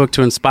wrote this book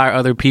to inspire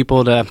other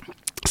people to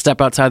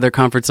step outside their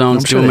comfort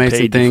zones, do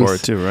amazing things. For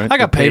it too, right? I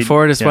got paid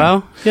for it as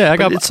well. Yeah,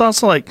 It's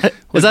also like,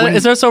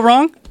 is that so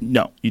wrong?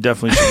 No, you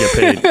definitely should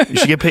get paid. You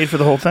should get paid for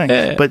the whole thing.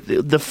 Yeah. But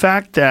the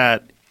fact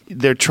that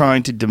they're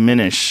trying to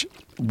diminish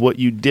what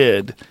you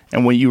did,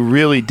 and what you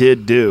really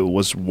did do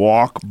was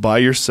walk by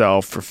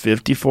yourself for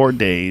 54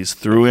 days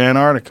through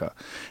Antarctica.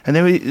 And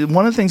then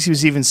one of the things he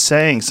was even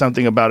saying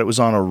something about it was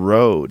on a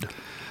road.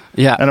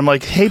 Yeah. And I'm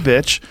like, hey,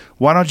 bitch,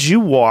 why don't you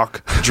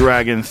walk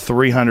dragging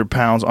 300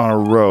 pounds on a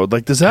road?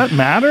 Like, does that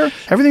matter?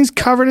 Everything's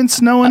covered in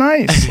snow and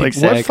ice. Like,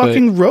 exactly. What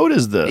fucking road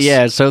is this?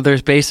 Yeah, so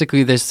there's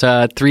basically this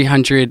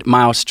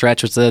 300-mile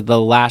stretch, which is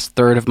the last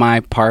third of my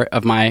part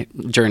of my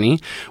journey,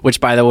 which,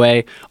 by the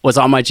way, was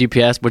on my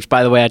GPS, which,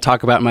 by the way, I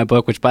talk about in my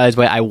book, which, by the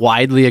way, I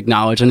widely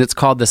acknowledge, and it's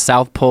called the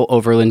South Pole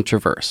Overland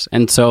Traverse.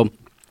 And so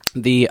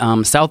the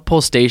South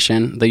Pole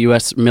Station, the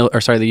U.S.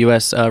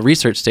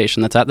 research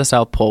station that's at the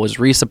South Pole, was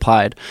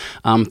resupplied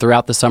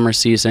throughout the summer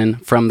season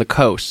from the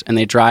coast, and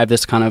they drive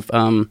this kind of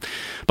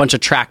bunch of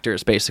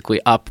tractors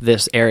basically up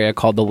this area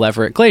called the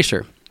Leverett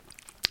Glacier.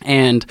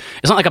 And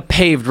it's not like a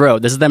paved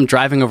road. This is them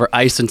driving over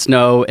ice and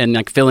snow and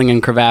like filling in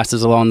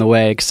crevasses along the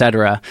way,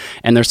 etc.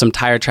 And there's some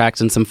tire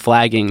tracks and some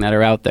flagging that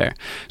are out there.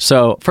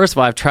 So first of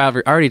all, I've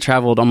already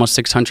traveled almost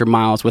 600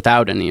 miles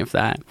without any of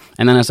that.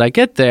 And then as I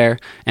get there,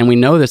 and we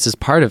know this is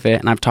part of it,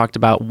 and I've talked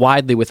about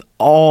widely with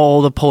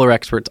all the polar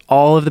experts,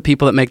 all of the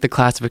people that make the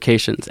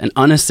classifications, and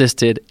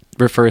unassisted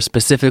refers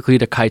specifically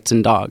to kites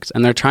and dogs.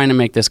 And they're trying to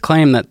make this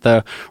claim that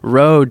the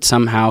road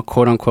somehow,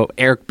 quote unquote,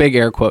 big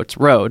air quotes,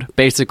 road,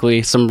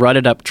 basically some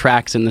rutted up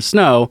tracks in the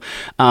snow.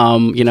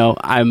 I'm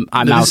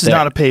out there. This is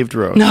not a paved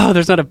road. No,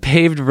 there's not a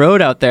paved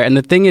road out there. And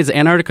the thing is,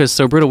 Antarctica is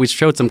so brutal. We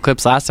showed some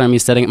clips last time, me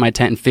setting at my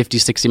tent in 50,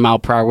 60 mile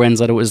per hour winds,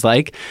 that it was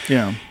like.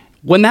 Yeah.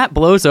 When that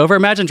blows over,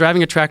 imagine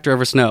driving a tractor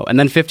over snow and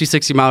then 50,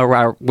 60 mile per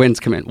hour winds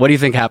come in. What do you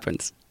think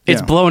happens?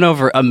 It's blown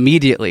over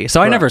immediately.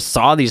 So I never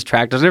saw these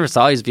tractors. I never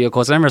saw these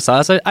vehicles. I never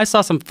saw this. I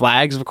saw some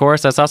flags, of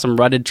course. I saw some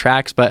rutted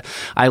tracks, but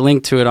I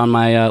linked to it on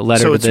my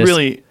letter. So to it's this.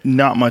 really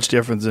not much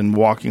difference than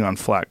walking on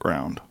flat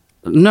ground.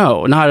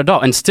 No, not at all.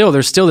 And still,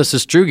 there's still this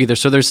Ostrugi there,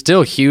 so there's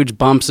still huge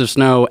bumps of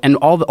snow. And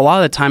a lot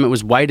of the time, it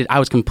was whited. I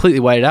was completely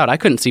whited out. I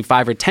couldn't see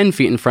 5 or 10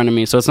 feet in front of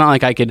me. So it's not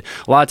like I could.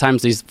 A lot of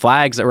times, these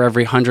flags that were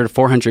every 100 or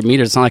 400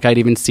 meters. It's not like I'd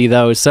even see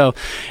those. So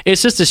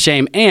it's just a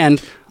shame. And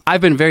I've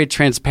been very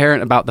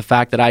transparent about the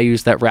fact that I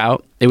used that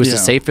route. It was the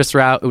safest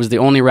route. It was the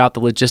only route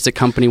the logistic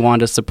company wanted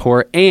to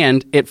support,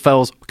 and it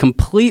falls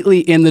completely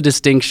in the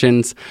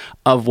distinctions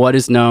of what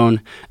is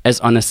known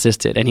as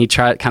unassisted. And he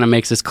kind of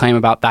makes this claim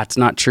about that's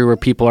not true, where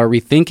people are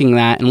rethinking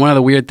that. And one of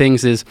the weird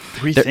things is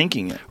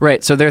rethinking it.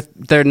 Right. So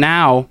they're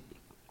now,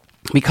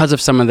 because of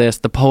some of this,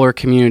 the polar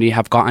community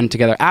have gotten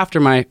together after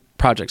my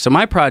project. So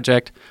my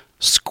project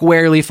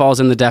squarely falls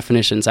in the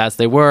definitions as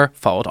they were,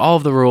 followed all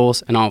of the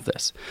rules and all of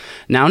this.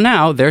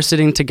 Now they're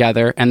sitting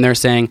together and they're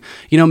saying,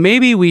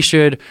 maybe we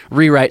should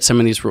rewrite some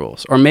of these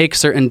rules or make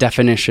certain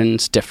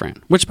definitions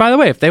different, which, by the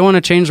way, if they want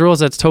to change rules,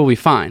 that's totally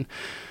fine.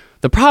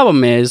 The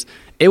problem is,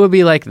 it would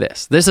be like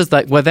this. This is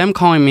like, with them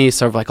calling me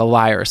sort of like a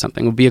liar or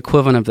something, would be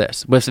equivalent of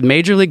this. If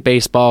Major League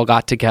Baseball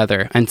got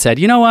together and said,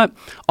 you know what,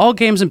 all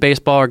games in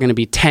baseball are going to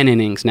be 10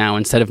 innings now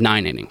instead of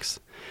 9 innings.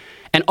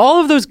 And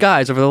all of those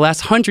guys over the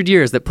last 100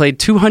 years that played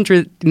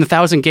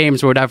 200,000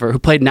 games or whatever, who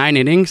played 9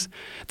 innings,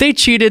 they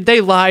cheated,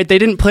 they lied, they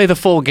didn't play the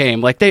full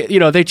game. Like they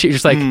cheated.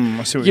 Just like,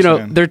 I see what you're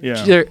saying.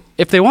 they're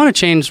if they want to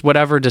change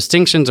whatever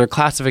distinctions or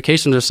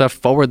classifications or stuff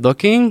forward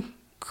looking,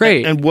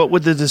 great. And what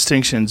would the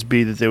distinctions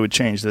be that they would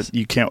change? That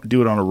you can't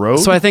do it on a road?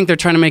 So I think they're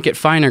trying to make it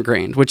finer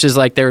grained, which is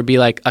like there would be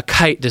like a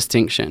kite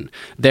distinction.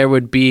 There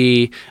would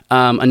be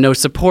a no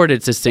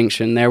supported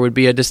distinction. There would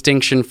be a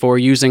distinction for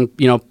using,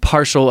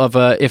 partial of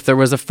if there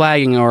was a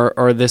flagging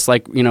or this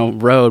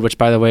road, which,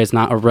 by the way, is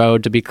not a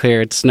road, to be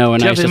clear. It's snow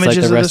and ice just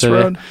like the rest of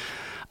it.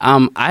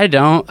 I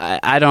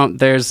don't.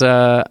 There's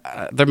there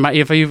might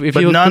if you.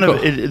 But none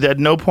of it. At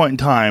no point in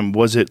time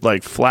was it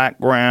like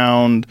flat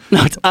ground.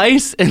 No, it's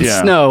ice and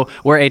snow.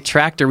 Where a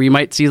tractor, you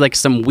might see like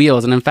some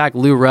wheels. And in fact,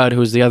 Lou Rudd,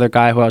 who's the other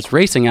guy who I was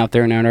racing out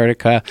there in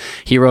Antarctica,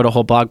 he wrote a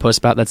whole blog post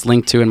about that's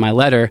linked to in my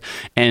letter.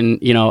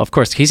 And of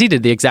course, he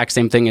did the exact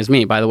same thing as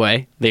me. By the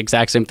way, the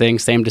exact same thing,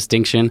 same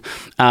distinction.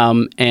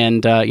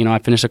 I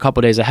finished a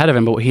couple days ahead of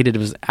him. But what he did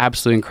was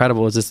absolutely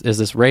incredible. Is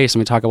this race, and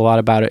we talk a lot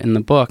about it in the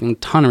book. And a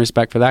ton of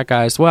respect for that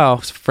guy as well.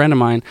 He's a friend of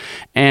mine,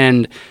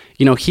 and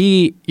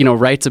he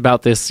writes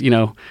about this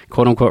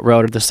quote unquote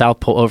road, or the South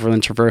Pole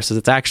Overland Traverse as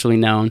it's actually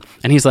known,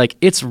 and he's like,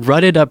 it's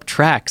rutted up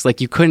tracks. Like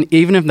you couldn't,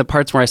 even in the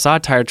parts where I saw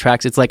tire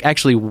tracks, it's like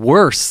actually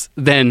worse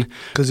than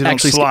because you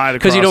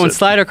don't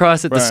slide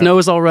across it. Right. The snow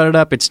is all rutted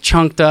up. It's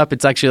chunked up.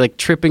 It's actually like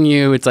tripping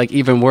you. It's like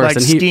even worse. Like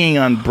and skiing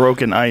on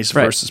broken ice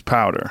versus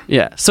powder.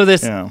 Yeah. So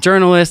this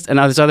journalist and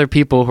there's other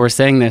people who are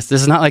saying this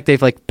is not like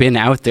they've like been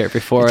out there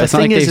before. The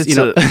thing is,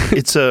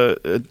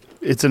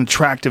 it's an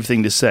attractive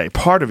thing to say.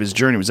 Part of his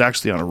journey was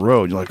actually on a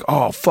road. You're like,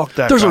 oh, fuck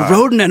that There's guy. a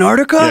road in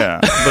Antarctica? Yeah,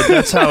 but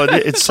that's how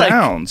it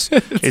sounds.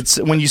 It's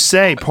when you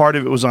say part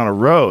of it was on a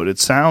road, it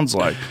sounds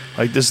like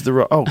this is the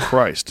road. Oh,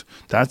 Christ.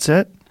 That's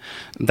it?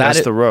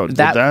 That's the road.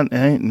 That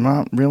ain't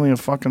not really a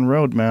fucking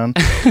road, man.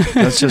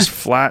 That's just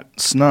flat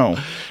snow.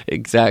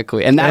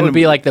 Exactly. And that would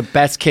be like the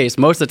best case.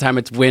 Most of the time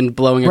it's wind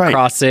blowing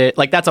across it.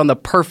 Like that's on the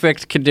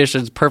perfect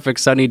conditions, perfect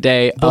sunny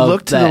day. But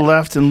look to the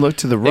left and look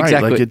to the right.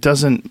 Exactly. Like it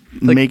doesn't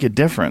make a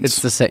difference.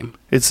 It's the same.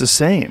 It's the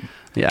same.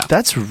 Yeah.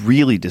 That's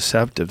really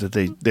deceptive that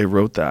they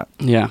wrote that.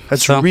 Yeah.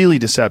 That's really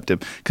deceptive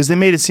because they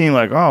made it seem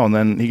like, oh, and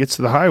then he gets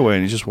to the highway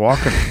and he's just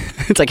walking.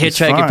 It's like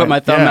hitchhiking, put my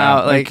thumb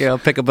out, I'll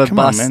pick up a come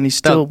bus. On, man. He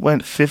still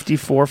went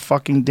 54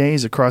 fucking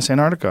days across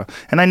Antarctica.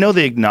 And I know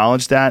they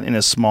acknowledged that in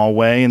a small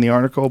way in the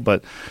article,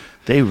 but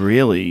they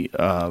really,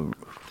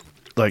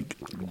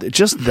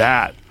 just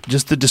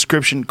the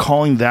description,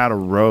 calling that a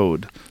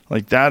road.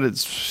 Like that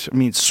is,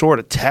 sort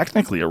of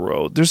technically a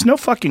road. There's no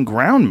fucking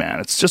ground, man.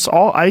 It's just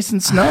all ice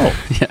and snow.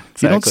 Yeah, exactly.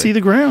 You don't see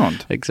the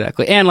ground.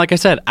 Exactly. And like I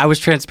said, I was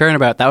transparent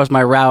about it. That was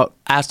my route.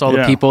 Asked all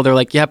the people. They're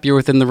like, yep, you're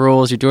within the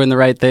rules. You're doing the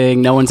right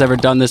thing. No one's ever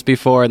done this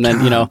before. And then,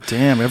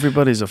 Damn,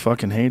 everybody's a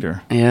fucking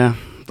hater. Yeah.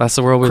 That's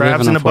the world we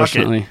live in,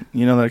 unfortunately. Bucket.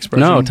 You know that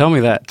expression? No, tell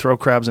me that. Throw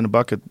crabs in a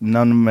bucket.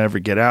 None of them ever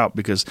get out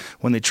because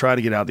when they try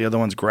to get out, the other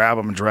ones grab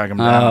them and drag them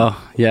down.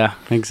 Oh, yeah,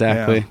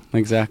 exactly. Yeah.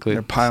 Exactly.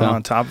 They're piling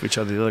on top of each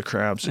other, the other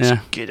crabs.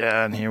 Just get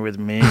out here with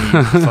me.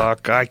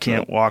 Fuck, I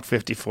can't walk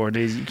 54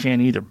 days. You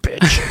can't either,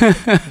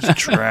 bitch. Just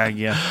drag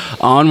you.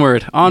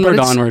 Onward.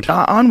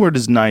 Onward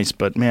is nice,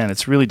 but man,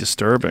 it's really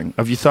disturbing.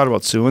 Have you thought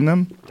about suing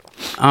them?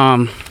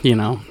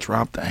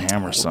 Drop the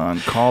hammer, son.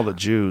 Call the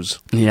Jews.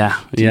 Yeah,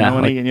 Do you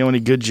know any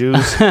good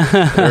Jews?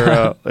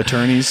 They're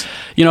attorneys.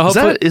 Is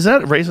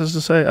that racist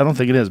to say? I don't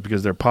think it is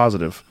because they're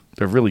positive.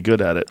 They're really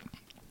good at it.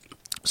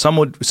 Some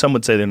would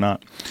say they're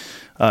not.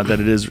 That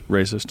it is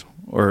racist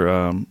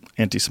or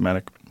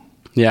anti-Semitic.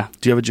 Yeah.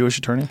 Do you have a Jewish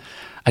attorney?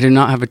 I do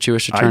not have a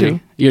Jewish attorney. I do.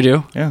 You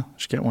do? Yeah,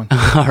 should get one.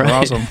 All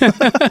right. They're awesome.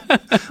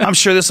 I'm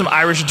sure there's some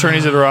Irish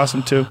attorneys that are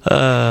awesome too.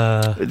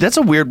 That's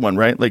a weird one,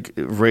 right? Like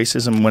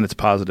racism when it's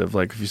positive.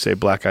 Like if you say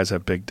black guys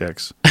have big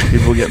dicks,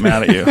 people get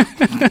mad at you.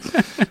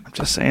 I'm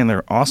just saying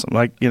they're awesome.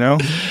 Like, you know,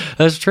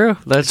 That's true.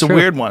 it's a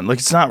weird one. Like,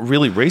 it's not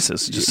really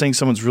racist. It's just saying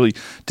someone's really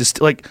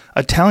like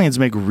Italians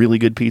make really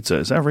good pizza.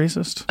 Is that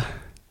racist?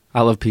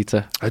 I love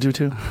pizza. I do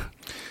too.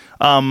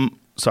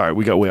 Sorry,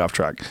 we got way off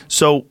track.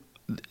 So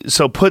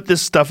put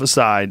this stuff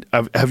aside.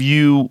 Have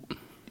you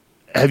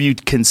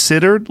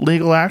considered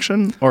legal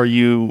action, or are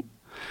you?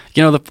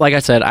 You know, like I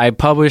said, I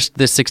published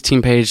this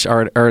 16-page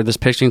or this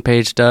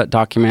 16-page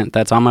document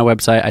that's on my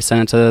website. I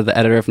sent it to the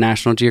editor of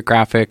National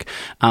Geographic.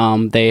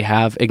 They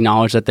have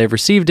acknowledged that they've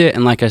received it,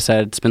 and like I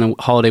said, it's been a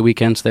holiday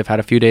weekend, so they've had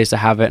a few days to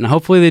have it, and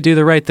hopefully they do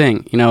the right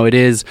thing. You know, it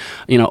is,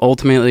 you know,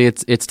 ultimately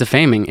it's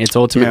defaming. It's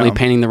ultimately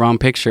painting the wrong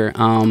picture.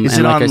 And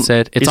like I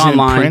said, it's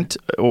online. In print?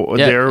 Or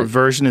their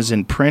version is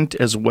in print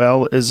as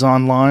well as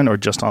online, or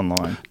just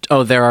online?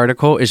 Oh, their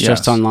article is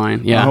just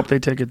online. Yeah, I hope they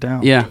take it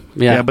down. Yeah.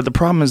 But the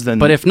problem is then.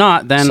 But if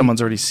not, then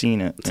someone's already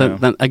seen it. So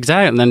then,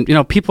 exactly. And then, you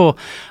know, people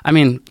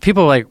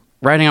like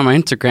writing on my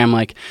Instagram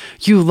like,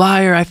 "You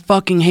liar! I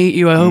fucking hate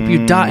you. I hope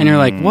you die." And you're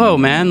like, "Whoa,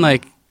 man!"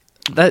 Like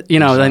that, you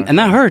know, and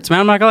that hurts, man.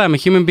 I'm not gonna lie. I'm a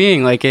human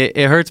being. Like it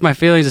hurts my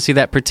feelings to see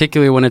that,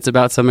 particularly when it's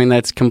about something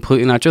that's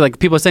completely not true. Like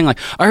people are saying, like,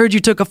 "I heard you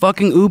took a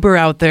fucking Uber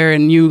out there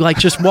and you like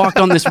just walked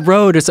on this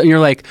road," or something. You're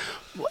like.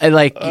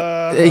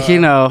 You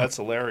know, that's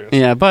hilarious.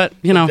 Yeah, but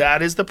you know,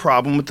 that is the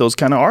problem with those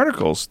kind of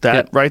articles.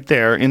 That right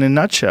there, in a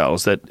nutshell,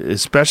 is that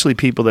especially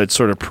people that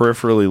sort of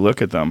peripherally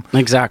look at them.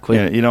 Exactly.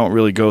 You don't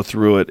really go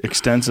through it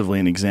extensively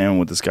and examine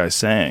what this guy's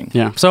saying.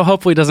 Yeah. So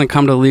hopefully it doesn't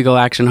come to legal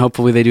action.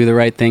 Hopefully they do the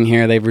right thing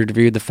here. They've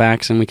reviewed the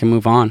facts and we can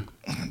move on.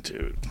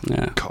 Dude.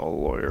 Yeah. Call a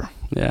lawyer.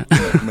 Yeah.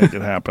 Make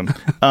it happen.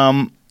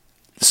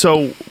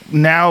 So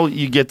now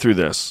you get through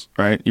this,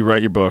 right? You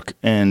write your book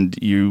and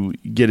you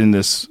get in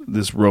this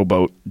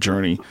rowboat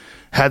journey.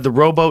 Had the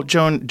rowboat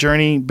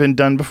journey been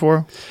done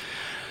before?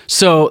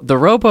 So the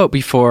rowboat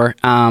before,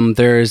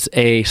 there's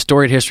a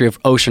storied history of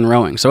ocean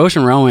rowing. So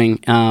ocean rowing,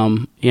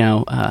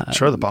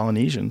 sure, the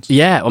Polynesians.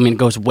 Yeah, I mean, it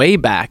goes way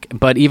back,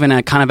 but even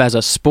kind of as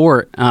a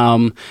sport,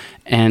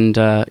 and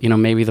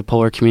maybe the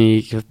polar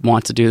community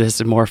wants to do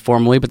this more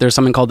formally, but there's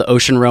something called the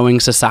Ocean Rowing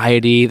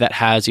Society that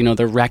has, you know,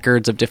 the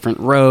records of different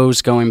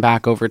rows going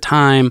back over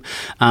time.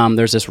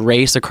 There's this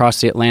race across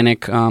the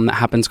Atlantic that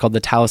happens called the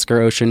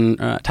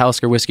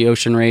Talisker Whiskey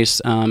Ocean Race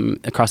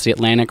across the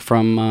Atlantic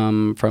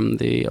from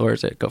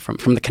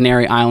the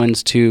Canary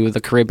Islands to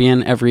the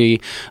Caribbean every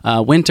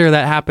winter.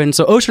 That happens.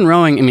 So ocean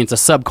rowing, I mean, it's a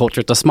subculture.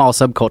 It's a small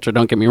subculture.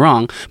 Don't get me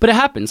wrong, but it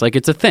happens. Like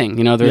it's a thing.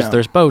 You know,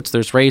 there's boats,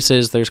 there's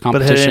races, there's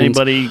competitions.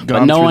 But had anybody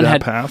gone through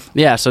that path?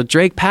 Yeah. So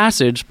Drake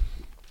Passage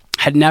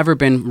had never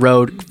been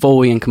rowed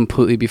fully and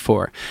completely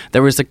before.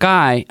 There was a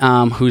guy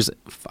who's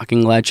a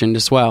fucking legend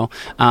as well.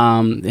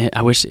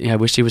 I wish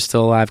he was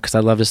still alive because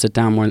I'd love to sit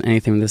down more than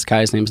anything with this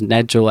guy. His name's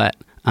Ned Gillette.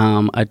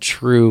 A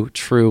true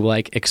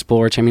like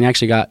explorer. I mean, he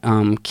actually got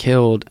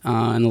killed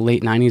in the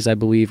late 90s, I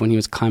believe, when he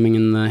was climbing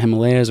in the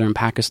Himalayas or in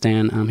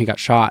Pakistan. He got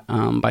shot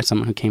by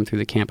someone who came through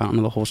the camp. I don't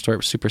know the whole story. It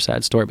was a super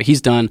sad story. But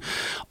he's done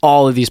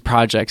all of these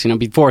projects. You know,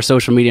 before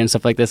social media and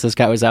stuff like this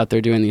guy was out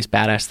there doing these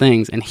badass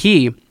things. And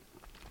he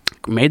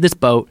made this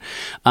boat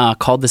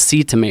called the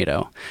Sea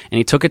Tomato, and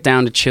he took it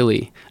down to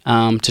Chile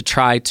to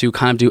try to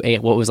kind of do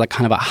what was like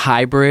kind of a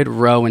hybrid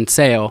row and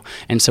sail.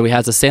 And so he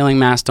has a sailing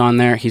mast on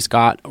there. He's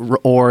got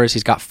oars.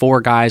 He's got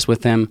 4 guys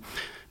with him.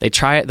 They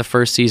try it the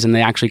first season.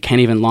 They actually can't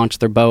even launch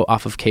their boat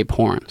off of Cape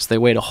Horn. So they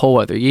wait a whole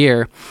other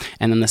year.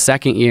 And then the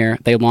second year,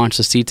 they launch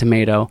the Sea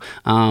Tomato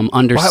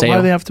under sail. Why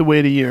do they have to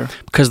wait a year?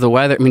 Because the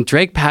weather, I mean,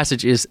 Drake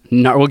Passage is,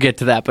 we'll get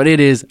to that, but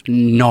it is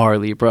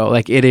gnarly, bro.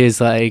 Like, it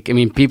is like, I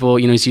mean, people,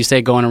 you know, as you say,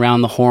 going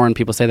around the Horn,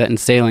 people say that in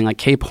sailing, like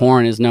Cape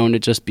Horn is known to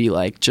just be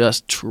like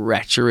just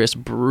treacherous,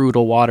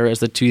 brutal water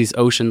as these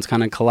oceans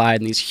kind of collide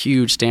and these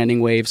huge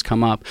standing waves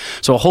come up.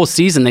 So a whole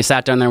season, they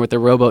sat down there with their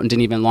rowboat and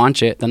didn't even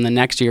launch it. Then the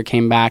next year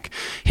came back,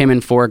 him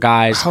and 4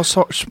 guys. How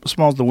small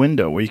is the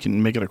window where you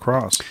can make it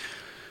across?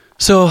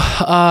 So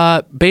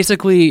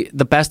basically,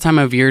 the best time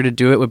of year to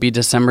do it would be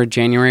December,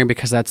 January,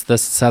 because that's the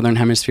southern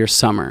hemisphere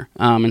summer.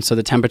 And so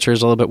the temperature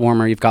is a little bit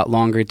warmer. You've got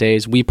longer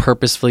days. We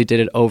purposefully did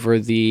it over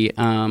the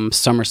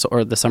summer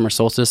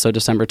solstice, so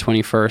December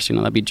 21st. You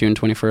know, that'd be June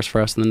 21st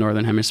for us in the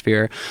northern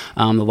hemisphere,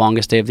 the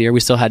longest day of the year.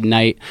 We still had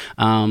night,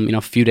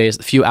 a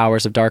few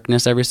hours of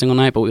darkness every single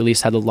night, but we at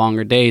least had the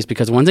longer days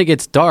because once it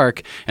gets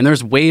dark and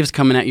there's waves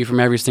coming at you from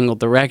every single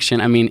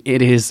direction, I mean,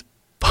 it is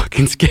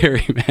fucking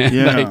scary, man.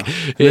 Yeah.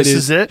 Like, this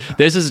is it?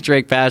 This is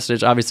Drake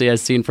Passage, obviously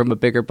as seen from a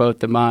bigger boat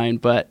than mine,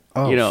 but,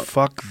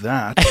 fuck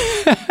that.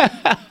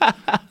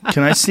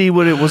 Can I see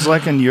what it was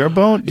like on your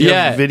boat? Do you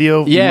have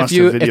video? Yeah,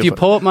 if you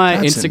pull up my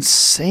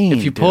Instagram.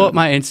 If you pull up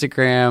my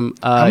Instagram.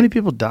 How many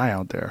people die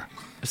out there?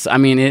 I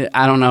mean,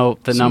 I don't know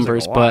the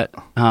numbers, like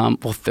but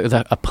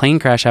a plane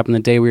crash happened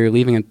the day we were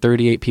leaving, and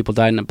 38 people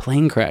died in a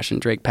plane crash in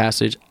Drake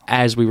Passage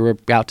as we were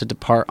about to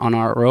depart on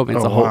our rope. And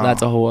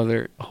that's a whole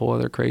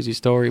other crazy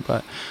story.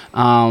 But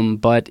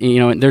you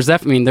know,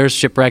 there's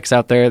shipwrecks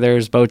out there.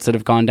 There's boats that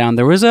have gone down.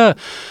 There was a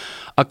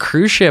a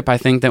cruise ship, I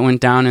think, that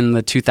went down in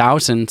the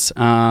 2000s.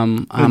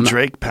 In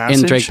Drake Passage?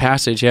 In Drake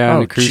Passage, yeah,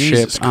 on a cruise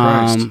Jesus ship.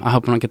 Christ. I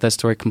hope I don't get that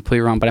story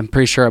completely wrong, but I'm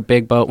pretty sure a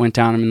big boat went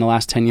down in the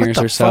last 10 years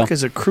or so. What the fuck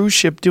is a cruise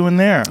ship doing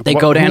there? They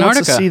go to who Antarctica.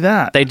 Wants to see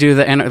that? They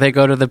They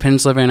go to the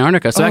peninsula of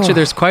Antarctica. So actually,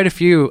 there's quite a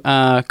few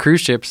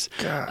cruise ships.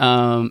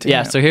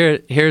 Yeah. So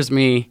here's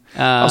me.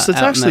 So it's out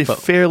in actually that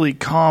boat. fairly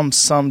calm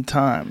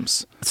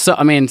sometimes. So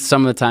I mean,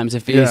 some of the times,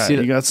 if you see,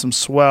 you got some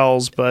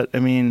swells, but I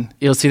mean,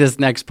 you'll see this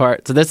next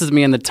part. So this is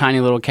me in the tiny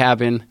little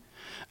cabin.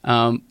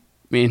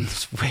 Me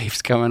and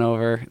waves coming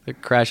over, they're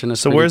crashing us.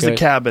 So where's the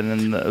cabin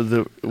and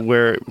the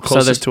where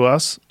closest to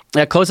us?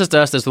 Yeah, closest to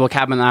us, there's the little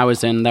cabin that I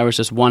was in. There was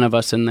just one of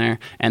us in there,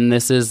 and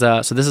this is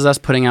us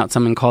putting out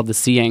something called the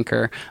sea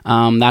anchor.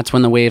 That's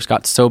when the waves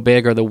got so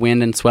big, or the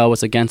wind and swell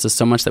was against us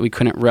so much that we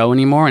couldn't row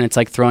anymore, and it's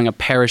like throwing a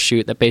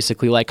parachute that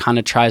basically like kind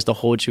of tries to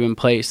hold you in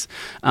place.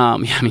 Yeah,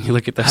 I mean, you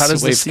look at those How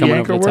does waves the sea coming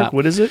anchor over the work? top.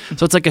 What is it?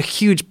 So it's like a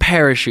huge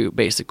parachute,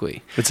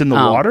 basically. It's in the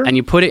water, and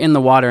you put it in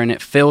the water, and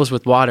it fills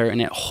with water, and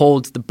it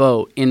holds the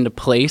boat into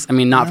place. I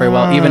mean, not very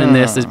well. Even in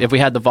this, if we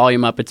had the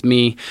volume up, it's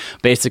me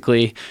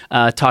basically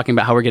talking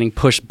about how we're getting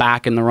pushed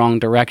back in the wrong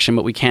direction,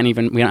 but we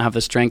don't have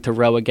the strength to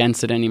row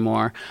against it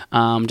anymore.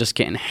 Just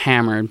getting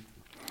hammered.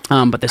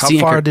 But the how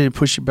sea far anchor, did it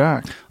push you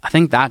back? I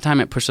think that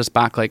time it pushed us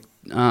back like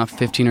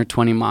 15 or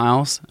 20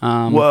 miles.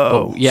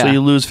 Whoa. Yeah. So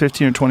you lose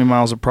 15 or 20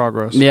 miles of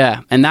progress.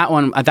 Yeah. And that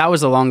one, that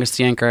was the longest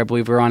sea anchor. I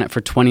believe we were on it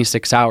for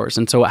 26 hours.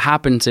 And so what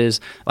happens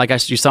is, like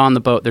you saw on the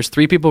boat, there's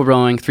 3 people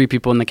rowing, 3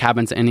 people in the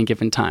cabins at any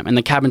given time. And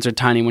the cabins are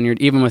tiny. When you're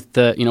even with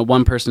the,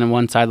 one person on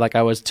one side, like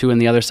I was, 2 on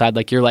the other side,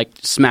 like you're like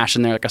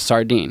smashing there like a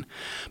sardine.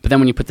 But then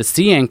when you put the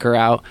sea anchor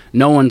out,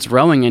 no one's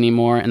rowing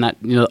anymore. And that,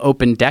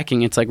 open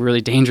decking, it's like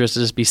really dangerous to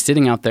just be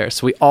sitting out there.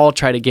 So we all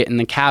try to get in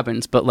the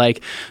cabins. But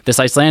like this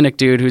Icelandic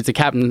dude who's the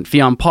captain,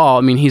 Fionn Paul,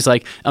 I mean, he's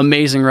like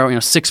amazing row,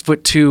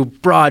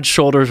 6'2", broad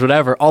shoulders,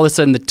 whatever. All of a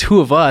sudden, the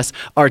 2 of us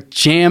are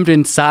jammed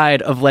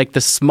inside of like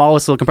the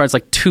smallest little compartment. It's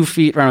like 2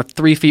 feet, around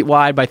 3 feet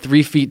wide by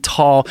 3 feet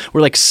tall.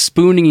 We're like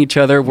spooning each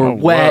other. We're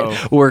wet.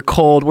 Whoa. We're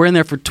cold. We're in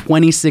there for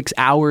 26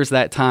 hours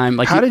that time.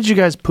 Like, how did you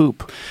guys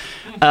poop?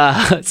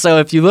 So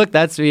if you look,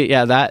 that's me.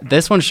 Yeah,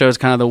 this one shows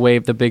kind of the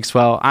wave, the big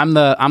swell. I'm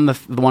the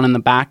one in the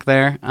back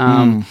there.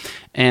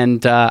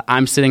 And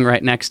I'm sitting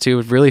right next to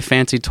a really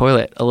fancy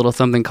toilet, a little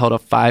something called a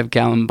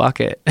 5-gallon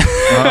bucket.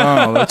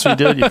 Oh, that's what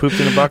you did. You pooped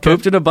in a bucket.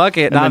 Pooped in a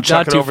bucket, and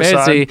not too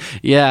fancy.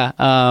 Yeah,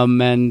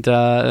 and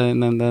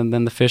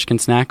then the fish can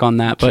snack on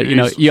that. But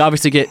you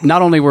obviously get.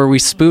 Not only were we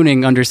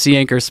spooning under sea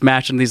anchor,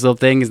 smashing these little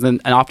things,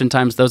 and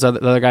oftentimes those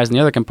other guys in the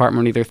other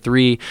compartment, either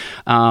three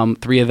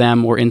of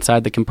them were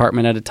inside the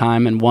compartment at a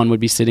time, and one would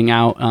be sitting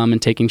out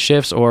and taking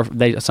shifts, or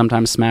they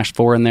sometimes smashed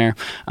 4 in there.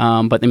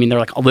 But I mean, they're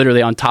like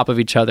literally on top of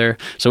each other.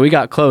 So we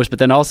got close, but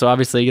then also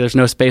obviously there's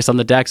no space on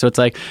the deck, so it's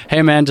like,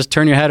 hey man, just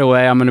turn your head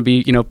away. I'm going to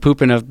be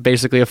pooping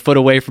basically a foot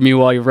away from you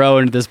while you row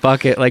into this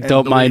bucket. Like,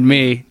 don't mind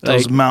me.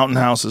 Those mountain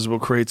houses will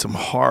create some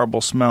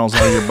horrible smells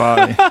out of your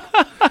body.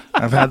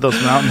 I've had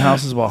those mountain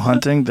houses while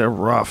hunting. They're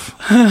rough,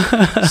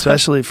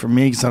 especially for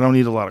me because I don't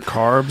eat a lot of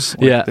carbs.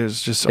 Like,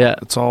 there's just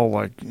it's all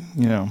like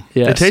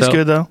They taste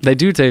good though. They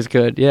do taste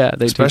good. Yeah,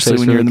 they especially do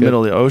taste when you're in the good.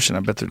 middle of the ocean.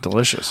 I bet they're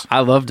delicious. I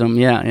loved them.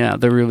 Yeah,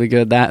 they're really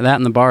good. That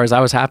and the bars.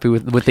 I was happy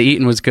with the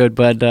eating was good,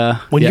 but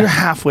when you're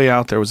halfway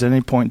out there, was there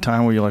any point in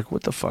time where you're like,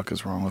 "What the fuck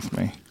is wrong with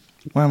me?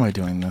 Why am I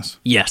doing this?"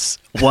 Yes,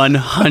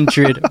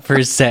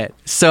 100%.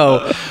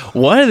 So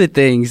one of the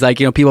things, like,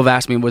 people have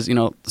asked me was,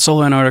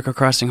 solo Antarctica,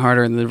 crossing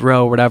harder, and the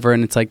row, whatever,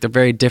 and it's like they're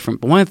very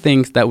different. But one of the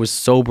things that was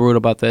so brutal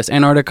about this,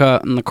 Antarctica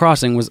and the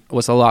crossing was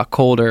a lot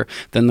colder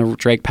than the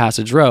Drake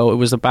Passage row. It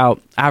was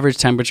about average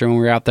temperature when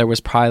we were out there was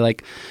probably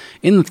like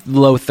in the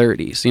low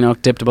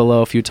 30s, dipped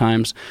below a few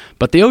times.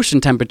 But the ocean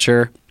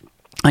temperature,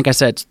 like I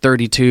said, it's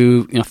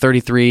 32,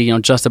 33,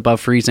 just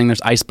above freezing.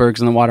 There's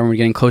icebergs in the water when we're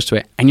getting close to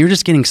it. And you're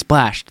just getting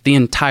splashed the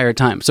entire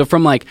time. So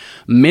from like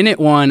minute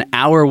 1,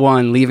 hour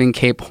 1, leaving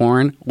Cape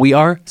Horn, we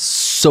are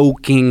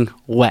soaking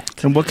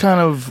wet. And what kind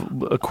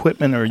of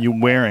equipment are you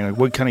wearing? Like,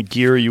 what kind of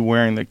gear are you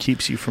wearing that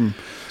keeps you from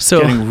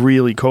getting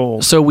really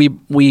cold? So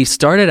we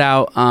started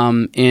out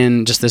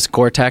in just this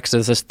Gore-Tex,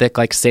 this thick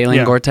like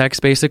sailing Gore-Tex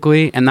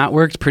basically. And that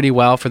worked pretty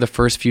well for the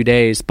first few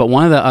days. But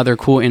one of the other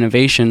cool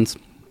innovations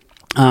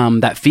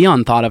that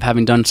Fionn thought of,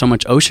 having done so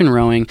much ocean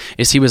rowing,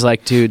 is he was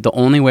like, dude, the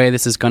only way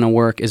this is going to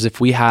work is if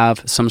we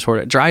have some sort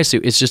of dry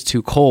suit. It's just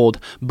too cold.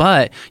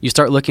 But you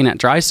start looking at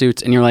dry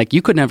suits and you're like,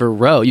 you could never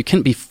row. You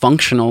couldn't be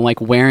functional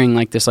like wearing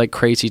like this like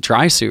crazy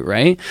dry suit,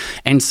 right?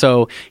 And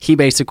so he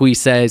basically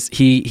says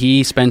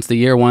he spends the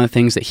year, one of the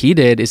things that he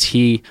did is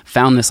he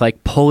found this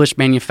like Polish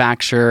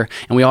manufacturer,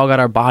 and we all got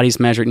our bodies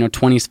measured,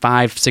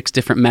 6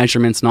 different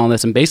measurements and all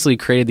this, and basically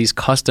created these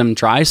custom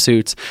dry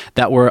suits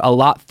that were a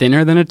lot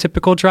thinner than a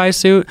typical dry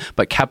suit,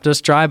 but kept us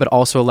dry, but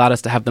also allowed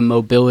us to have the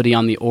mobility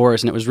on the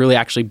oars. And it was really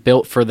actually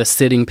built for the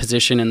sitting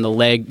position and the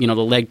leg, the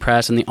leg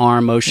press and the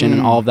arm motion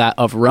and all of that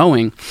of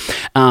rowing.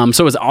 So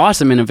it was an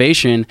awesome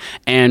innovation,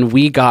 and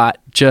we got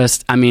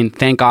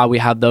thank God we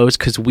had those,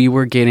 because we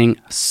were getting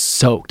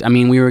soaked. I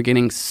mean, we were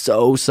getting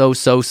so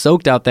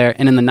soaked out there.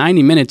 And in the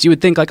 90 minutes, you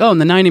would think like, oh, in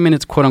the 90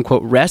 minutes, quote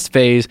unquote, rest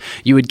phase,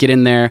 you would get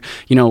in there,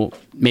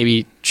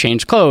 maybe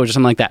change clothes or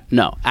something like that.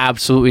 No,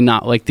 absolutely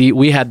not. Like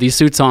we had these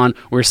suits on,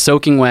 we were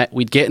soaking wet.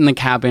 We'd get in the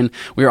cabin.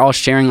 We were all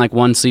sharing like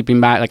one sleeping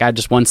bag. Like I had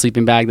just one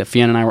sleeping bag that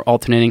Fiona and I were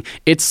alternating.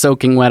 It's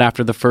soaking wet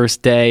after the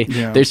first day.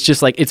 Yeah. There's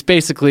just like, it's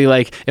basically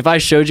like, if I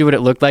showed you what it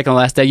looked like on the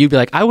last day, you'd be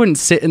like, I wouldn't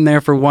sit in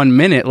there for 1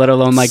 minute, let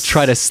alone like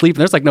try to sleep.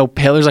 And there's like no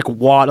pill. There's like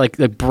water,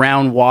 like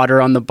brown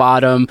water on the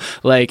bottom.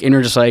 Like, and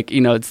you're just like,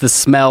 it's the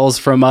smells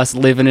from us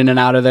living in and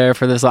out of there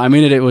for this. I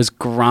mean, it was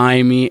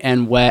grimy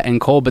and wet and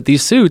cold, but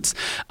these suits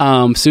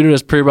suited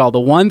us pretty well. The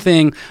one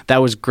thing that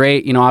was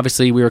great,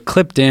 obviously we were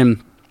clipped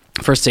in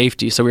for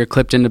safety. So we were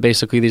clipped into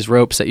basically these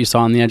ropes that you saw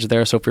on the edge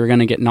there. So if we were going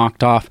to get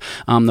knocked off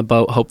the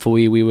boat,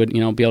 hopefully we would,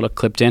 be able to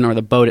clipped in, or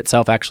the boat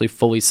itself actually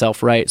fully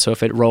self-right. So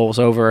if it rolls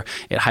over,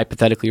 it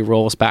hypothetically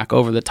rolls back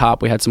over the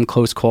top. We had some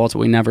close calls, but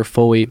we never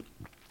fully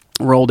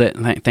rolled it,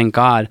 thank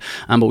God,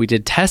 but we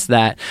did test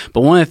that.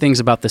 But one of the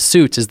things about the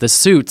suits is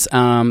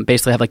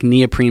basically have like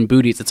neoprene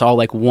booties. It's all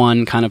like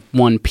one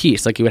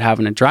piece, like you would have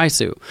in a dry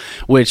suit,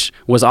 which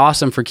was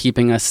awesome for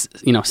keeping us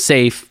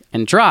safe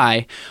and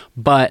dry.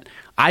 But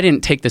I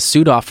didn't take the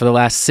suit off for the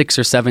last 6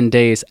 or 7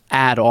 days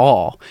at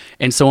all.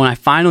 And so when I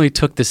finally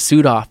took the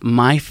suit off,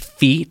 my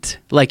feet,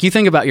 like you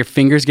think about your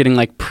fingers getting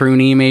like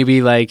pruny,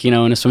 maybe like, in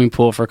a swimming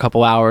pool for a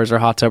couple hours or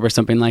hot tub or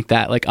something like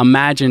that. Like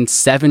imagine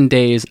 7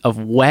 days of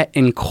wet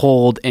and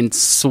cold and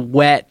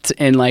sweat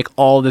and like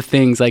all the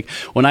things. Like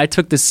when I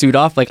took the suit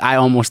off, like I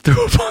almost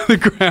threw up on the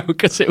ground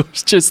because it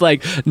was just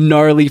like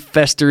gnarly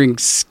festering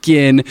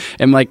skin,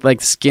 and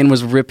like skin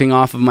was ripping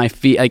off of my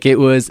feet. Like it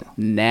was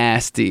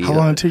nasty. How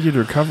long did it take you to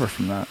recover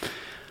from that?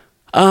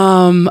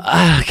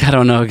 I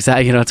don't know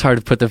exactly. It's hard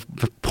to put the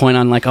point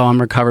on like, oh, I'm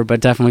recovered, but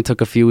it definitely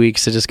took a few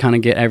weeks to just kind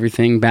of get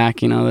everything back.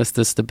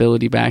 The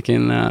stability back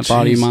in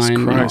body,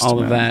 mind, Christ, all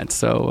man. of that.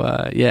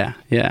 So yeah,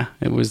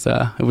 it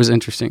was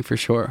interesting for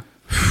sure.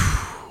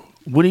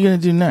 What are you gonna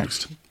do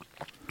next?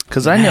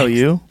 Because I know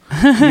you.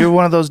 You're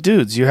one of those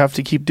dudes. You have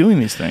to keep doing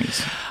these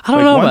things. I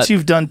don't know. Once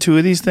you've done 2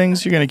 of these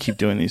things, you're gonna keep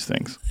doing these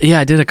things. Yeah,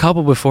 I did a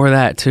couple before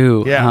that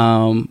too.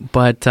 Yeah.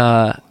 But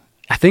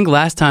I think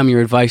last time your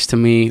advice to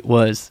me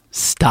was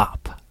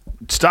stop.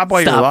 Stop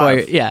while you're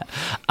alive. Yeah.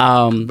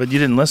 But you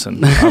didn't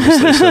listen,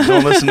 obviously, so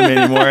don't listen to me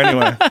anymore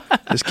anyway.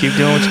 Just keep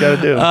doing what you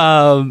got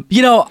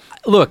to do.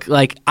 Look,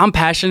 like I'm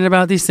passionate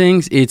about these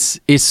things. It's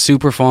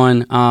super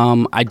fun.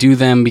 I do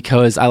them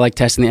because I like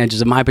testing the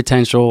edges of my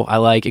potential. I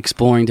like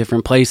exploring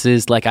different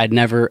places. Like I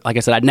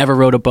said, I'd never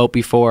rowed a boat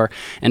before,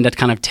 and to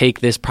kind of take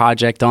this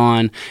project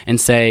on and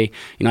say,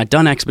 I've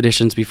done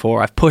expeditions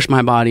before. I've pushed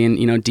my body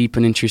in, deep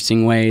and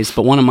interesting ways.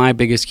 But one of my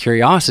biggest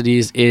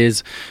curiosities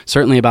is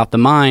certainly about the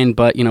mind,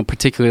 but,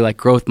 particularly like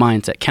growth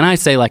mindset. Can I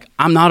say like,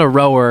 I'm not a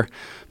rower,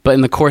 but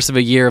in the course of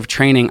a year of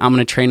training, I'm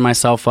going to train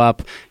myself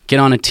up, get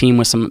on a team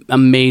with some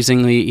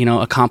amazingly,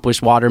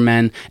 accomplished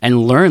watermen, and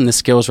learn the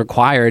skills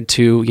required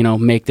to,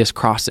 make this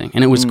crossing.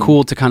 And it was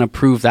cool to kind of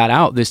prove that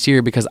out this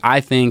year, because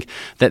I think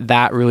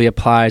that really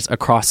applies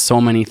across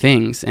so many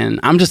things. And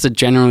I'm just a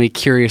generally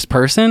curious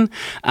person.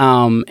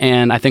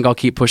 And I think I'll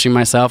keep pushing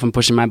myself and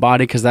pushing my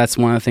body, because that's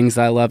one of the things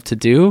that I love to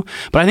do.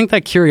 But I think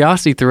that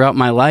curiosity throughout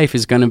my life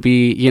is going to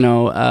be,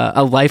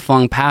 a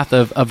lifelong path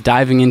of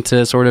diving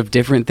into sort of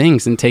different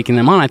things and taking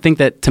them on. I think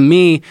that to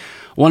me,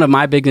 one of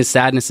my biggest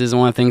sadnesses, and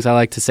one of the things I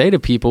like to say to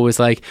people is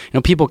like,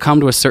 people come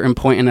to a certain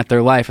point in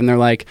their life and they're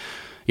like,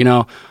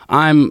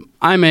 I'm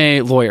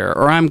a lawyer,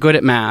 or I'm good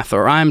at math,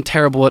 or I'm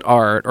terrible at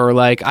art, or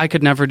like I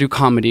could never do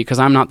comedy because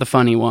I'm not the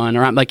funny one,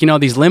 or I'm like,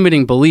 these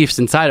limiting beliefs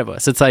inside of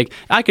us. It's like,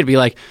 I could be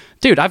like,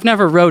 dude, I've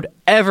never rowed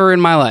ever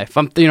in my life.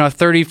 I'm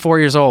 34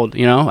 years old,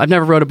 I've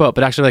never rowed a boat,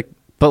 but actually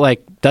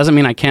doesn't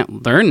mean I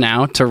can't learn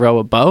now to row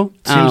a boat.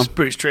 Seems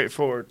pretty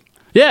straightforward.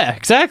 Yeah,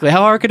 exactly. How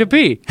hard could it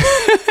be?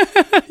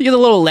 You get a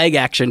little leg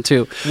action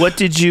too. What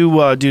did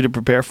you do to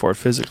prepare for it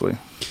physically?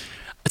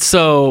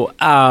 So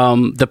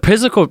the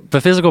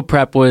physical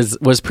prep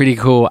was pretty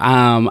cool.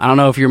 I don't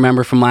know if you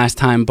remember from last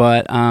time,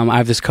 but I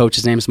have this coach.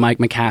 His name's Mike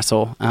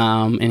McCassell,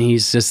 and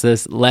he's just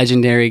this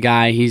legendary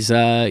guy. He's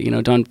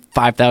done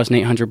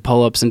 5,800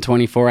 pull-ups in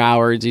 24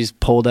 hours. He's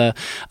pulled a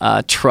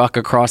truck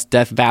across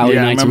Death Valley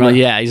nights.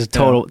 Yeah, he's a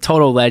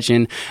total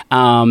legend.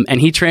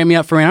 And he trained me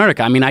up for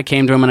Antarctica. I mean, I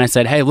came to him and I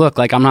said, "Hey, look,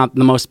 like I'm not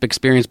the most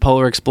experienced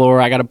polar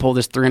explorer. I got to pull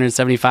this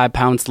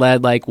 375-pound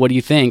sled. Like, what do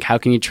you think? How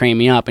can you train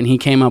me up?" And he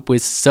came up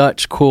with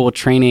such cool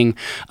training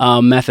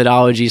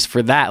methodologies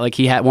for that. Like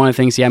one of the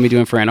things he had me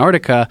doing for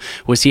Antarctica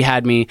was he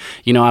had me,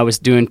 I was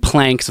doing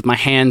planks with my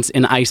hands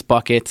in ice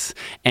buckets,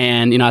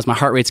 and as my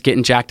heart rate's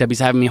getting jacked up, he's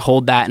having me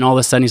hold that, and all of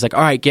a sudden he's like,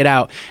 "All right, get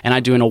out," and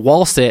I'm doing a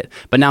wall sit,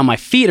 but now my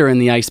feet are in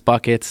the ice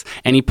buckets,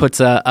 and he puts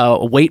a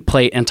weight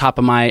plate on top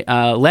of my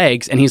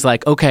legs, and he's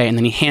like, "Okay," and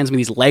then he hands me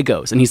these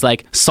Legos, and he's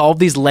like, "Solve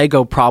these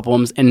Lego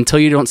problems, and until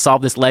you don't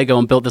solve this Lego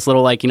and build this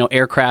little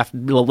aircraft,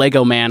 little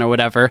Lego man or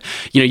whatever,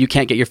 you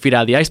can't get your feet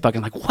out of the ice bucket."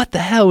 I'm like, what the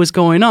hell is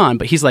going on?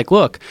 But he's like,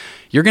 look,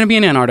 you're going to be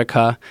in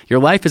Antarctica. Your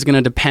life is going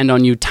to depend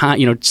on you,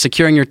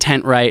 securing your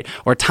tent right,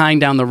 or tying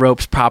down the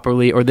ropes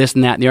properly, or this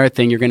and that and the other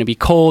thing. You're going to be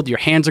cold. Your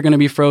hands are going to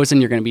be frozen.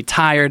 You're going to be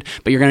tired,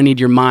 but you're going to need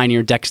your mind,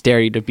 your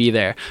dexterity to be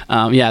there.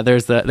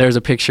 There's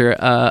a picture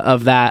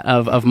of that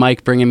of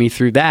Mike bringing me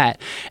through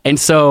that. And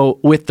so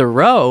with the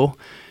row,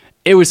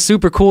 it was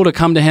super cool to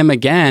come to him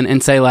again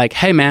and say like,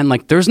 hey man,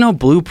 like there's no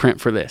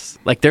blueprint for this.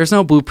 There's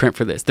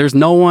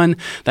no one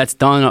that's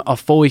done a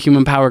fully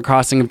human powered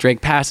crossing of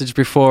Drake Passage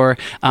before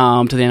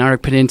to the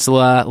Antarctic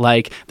Peninsula.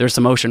 Like there's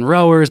some ocean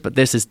rowers, but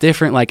this is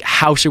different. Like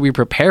how should we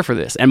prepare for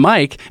this? And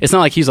Mike, it's not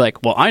like he's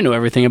like, well, I know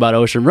everything about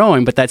ocean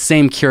rowing, but that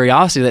same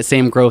curiosity, that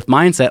same growth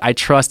mindset, I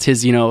trust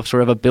his,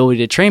 sort of ability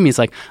to train me. He's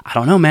like, I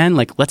don't know, man,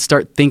 like let's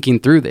start thinking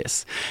through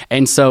this.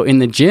 And so in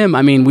the gym,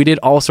 I mean, we did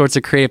all sorts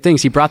of creative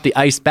things. He brought the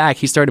ice back.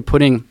 He started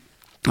putting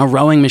a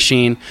rowing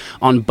machine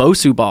on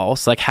Bosu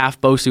balls, like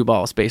half Bosu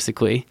balls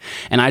basically.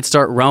 And I'd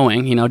start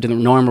rowing, do the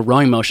normal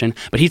rowing motion,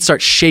 but he'd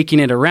start shaking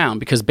it around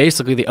because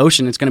basically the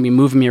ocean is going to be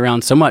moving me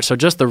around so much. So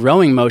just the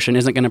rowing motion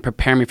isn't going to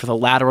prepare me for the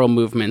lateral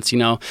movements, the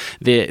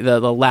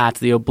lats,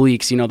 the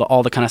obliques,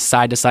 all the kind of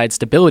side to side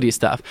stability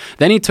stuff.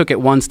 Then he took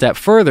it one step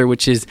further,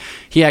 which is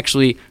he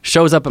actually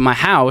shows up at my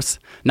house,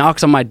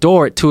 knocks on my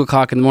door at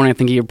 2:00 in the morning. I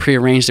think he had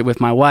prearranged it with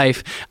my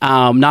wife,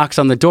 knocks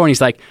on the door and he's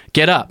like,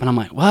 get up. And I'm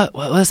like,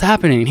 what's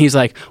happening? And he's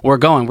like,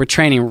 we're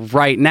training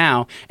right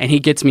now. And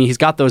he's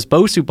got those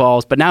Bosu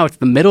balls, but now it's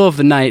the middle of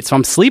the night. So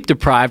I'm sleep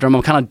deprived, or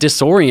I'm kind of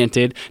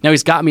disoriented. Now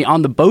he's got me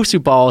on the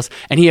Bosu balls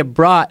and he had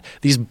brought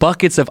these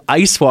buckets of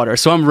ice water.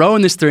 So I'm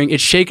rowing this thing,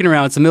 it's shaking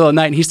around, it's the middle of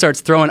the night, and he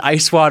starts throwing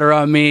ice water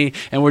on me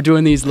and we're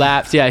doing these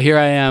laps. Yeah, here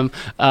I am,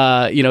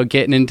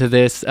 getting into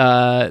this.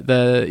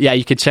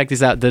 You could check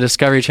these out. The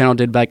Discovery Channel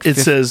did it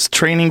says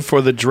Training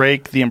for the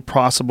Drake, The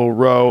Impossible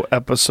Row,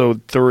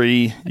 Episode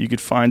 3. You could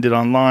find it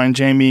online.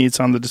 Jamie, it's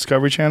on the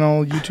Discovery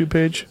Channel YouTube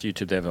page?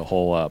 YouTube, they have a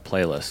whole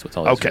playlist with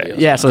all these videos.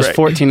 Yeah, so there's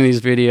 14 of these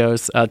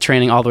videos,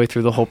 training all the way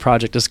through the whole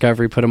Project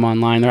Discovery, put them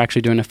online. They're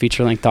actually doing a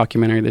feature-length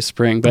documentary this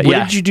spring. But what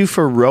did you do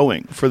for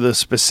rowing, for the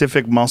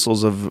specific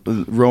muscles of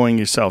rowing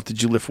yourself?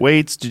 Did you lift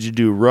weights? Did you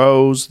do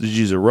rows? Did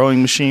you use a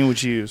rowing machine?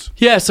 What'd you use?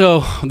 Yeah,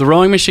 so the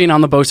rowing machine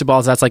on the Bosu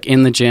balls, that's like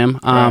in the gym.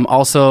 Right.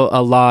 Also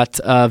a lot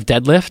of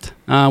deadlift.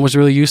 Was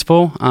really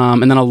useful.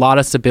 And then a lot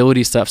of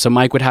stability stuff. So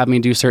Mike would have me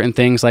do certain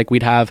things, like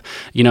we'd have,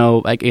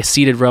 like a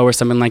seated row or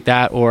something like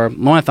that. Or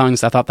one of the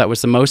things I thought that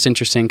was the most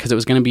interesting because it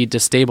was going to be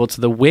distable.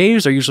 So the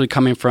waves are usually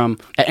coming from,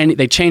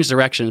 they change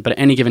directions, but at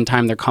any given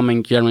time they're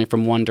coming generally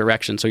from one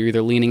direction. So you're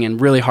either leaning in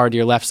really hard to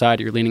your left side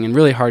or you're leaning in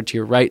really hard to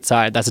your right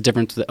side. That's a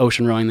difference to the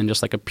ocean rowing than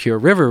just like a pure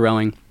river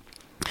rowing.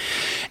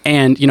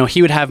 And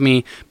he would have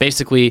me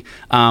basically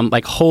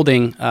like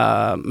holding,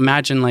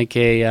 imagine like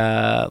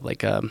a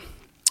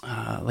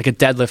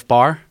deadlift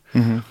bar.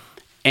 Mm-hmm.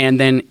 And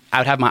then I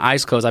would have my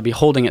eyes closed. I'd be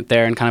holding it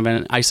there in kind of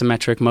an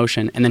isometric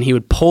motion. And then he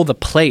would pull the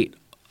plate,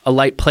 a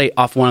light plate,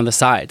 off one of the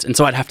sides. And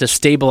so I'd have to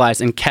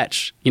stabilize and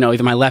catch,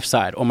 either my left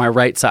side or my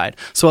right side.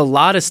 So a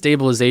lot of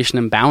stabilization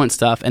and balance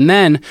stuff. And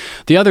then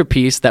the other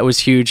piece that was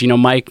huge,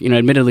 Mike,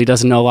 admittedly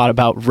doesn't know a lot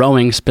about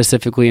rowing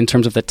specifically in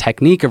terms of the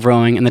technique of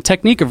rowing. And the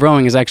technique of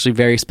rowing is actually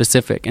very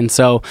specific. And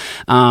so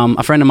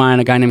a friend of mine,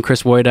 a guy named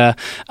Chris Wojda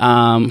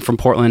from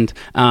Portland,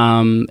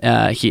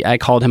 I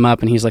called him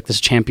up and he's like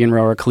this champion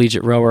rower,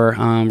 collegiate rower,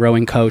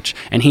 rowing coach.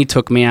 And he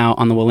took me out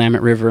on the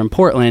Willamette River in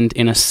Portland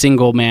in a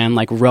single man,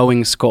 like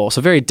rowing scull.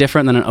 So very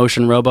different than an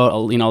ocean rowboat.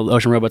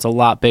 Ocean rowboat's a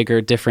lot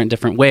bigger, different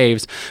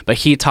waves, but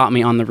he taught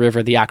me on the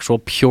river the actual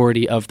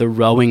purity of the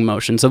rowing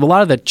motion. So a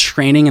lot of the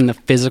training and the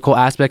physical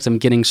aspects of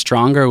getting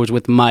stronger was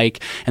with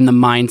Mike, and the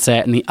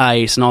mindset and the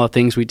ice and all the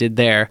things we did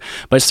there.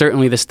 But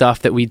certainly the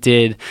stuff that we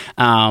did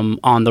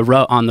on the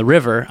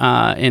river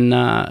in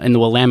the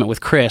Willamette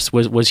with Chris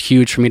was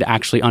huge for me to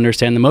actually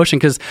understand the motion,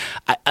 because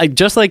I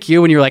just like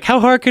you, when you're like, how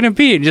hard can it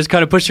be? And you just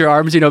kind of push your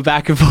arms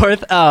back and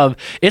forth.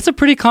 It's a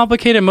pretty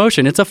complicated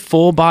motion. It's a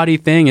full body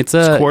thing. It's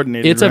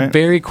coordinated. It's right? A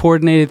very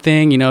coordinated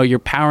thing. You're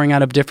powering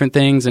out of different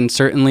things, and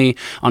certainly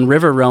on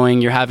river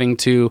rowing, you're having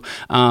to,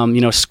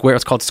 square.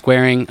 It's called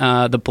squaring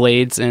the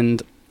blades,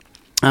 and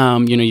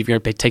you've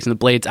got to take the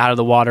blades out of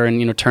the water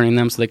and, turning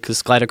them so they can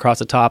slide across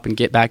the top and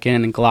get back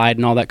in and glide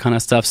and all that kind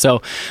of stuff.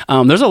 So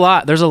there's a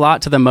lot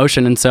to the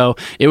motion. And so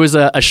it was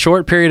a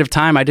short period of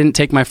time. I didn't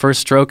take my first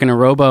stroke in a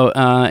rowboat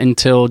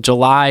until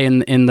July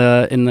in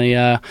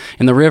the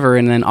river,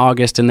 and then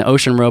August in the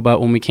ocean rowboat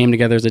when we came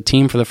together as a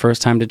team for the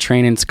first time to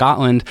train in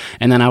Scotland.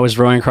 And then I was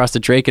rowing across the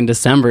Drake in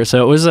December.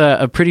 So it was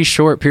a pretty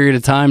short period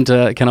of time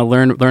to kind of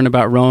learn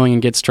about rowing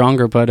and get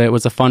stronger, but it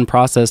was a fun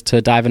process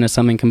to dive into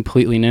something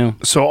completely new.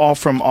 So all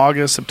from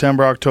August,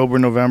 September, October,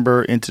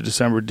 November into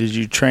December, did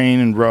you train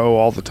and row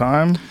all the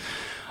time?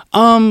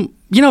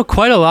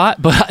 Quite a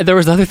lot, but there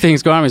was other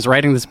things going on. I was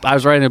writing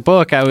a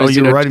book.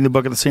 You were writing the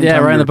book at the same time? Yeah,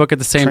 writing the book at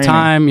the same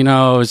time.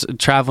 I was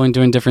traveling,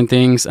 doing different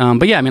things.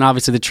 But yeah,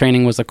 obviously the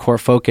training was a core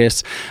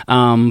focus.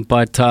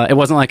 But it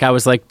wasn't like I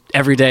was like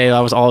every day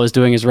all I was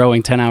doing is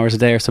rowing 10 hours a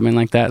day or something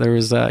like that. There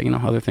was,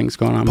 other things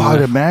going on. But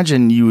I'd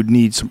imagine you would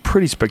need some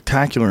pretty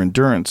spectacular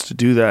endurance to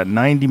do that.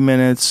 90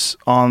 minutes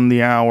on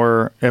the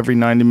hour every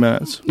 90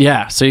 minutes.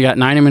 Yeah, so you got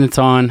 90 minutes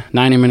on,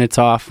 90 minutes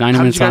off, 90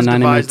 minutes on,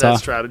 90 minutes off. How did you guys devise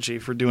that strategy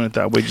for doing it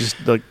that way? Just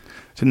like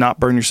to not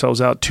burn yourselves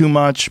out too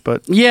much,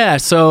 but yeah.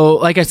 So,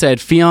 like I said,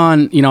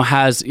 Fionn,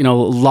 has a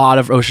lot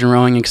of ocean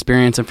rowing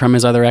experience, and from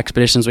his other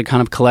expeditions, we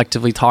kind of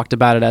collectively talked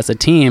about it as a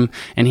team,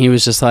 and he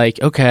was just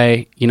like,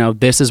 okay,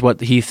 this is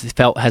what he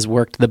felt has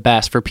worked the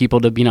best for people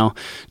to,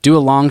 do a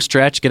long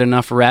stretch, get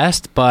enough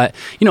rest, but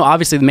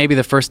obviously, maybe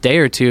the first day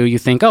or two, you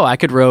think, oh, I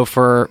could row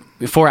for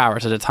 4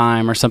 hours at a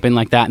time or something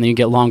like that, and then you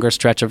get longer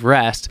stretch of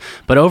rest.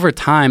 But over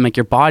time, like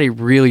your body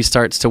really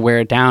starts to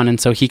wear down, and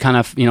so he kind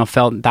of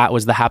felt that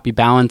was the happy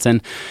balance.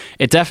 And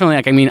it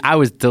definitely, I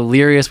was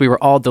delirious. We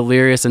were all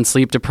delirious and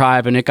sleep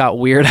deprived, and it got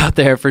weird out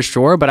there for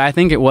sure. But I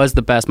think it was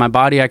the best. My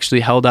body actually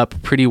held up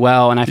pretty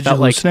well, and I felt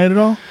like. Did you hallucinate at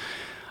all?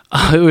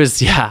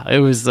 It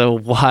was a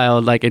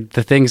wild,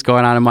 the things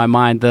going on in my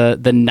mind.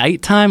 The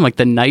nighttime,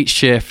 the night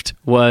shift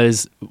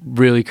was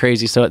really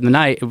crazy. So at the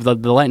night, the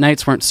light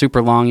nights weren't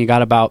super long. You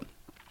got about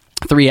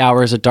 3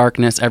 hours of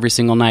darkness every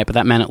single night, but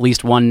that meant at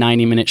least one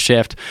 90-minute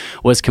shift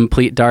was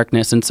complete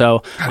darkness. And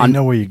so I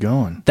know where you're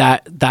going.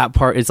 That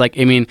part is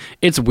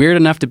it's weird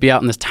enough to be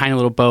out in this tiny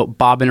little boat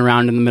bobbing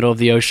around in the middle of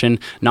the ocean,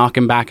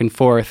 knocking back and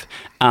forth.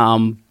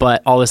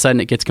 But all of a sudden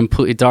it gets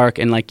completely dark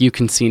and you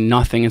can see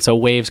nothing. And so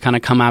waves kind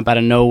of come up out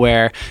of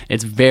nowhere.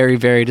 It's very,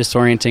 very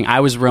disorienting. I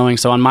was rowing.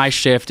 So on my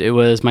shift, it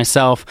was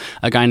myself,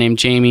 a guy named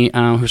Jamie,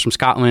 who's from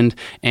Scotland,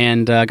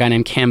 and a guy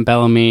named Cam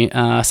Bellamy,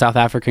 a South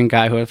African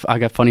guy I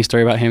got a funny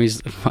story about him.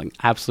 He's an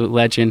absolute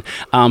legend.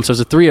 So it was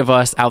the three of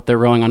us out there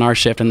rowing on our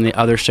shift, and the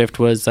other shift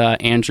was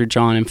Andrew,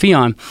 John, and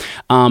Fionn.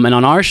 And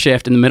on our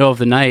shift in the middle of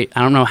the night,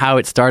 I don't know how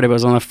it started, but it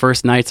was one of the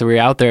first nights that we were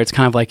out there. It's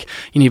kind of like,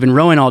 you've been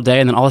rowing all day,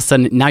 and then all of a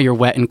sudden now you're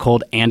wet and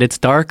cold and it's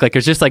dark.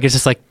 It's just like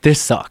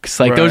this sucks.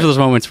 Right. Those are those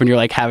moments when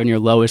you're having your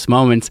lowest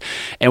moments.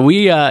 And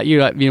we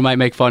you might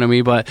make fun of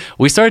me, but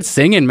we started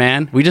singing,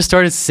 man. We just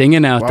started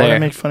singing out there. Why would I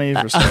make fun of you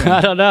for singing?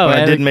 I don't know.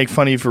 I didn't make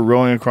fun of you for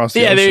rowing across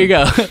the ocean. There you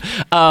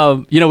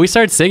go. We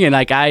started singing.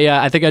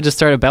 I think I just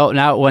started belting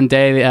out one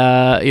day.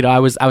 I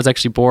was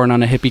actually born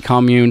on a hippie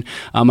commune.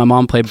 My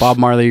mom played Bob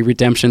Marley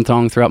Redemption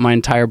song throughout my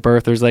entire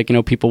birth. There's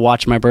people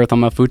watching my birth on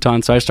my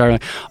futon. So I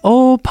started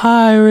oh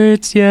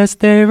pirates, yes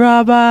they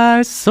rob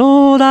us,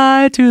 sold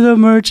I to the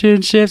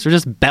merchant ships. We're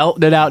just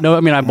belting it out. No,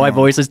 my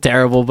voice is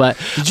terrible, but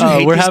did you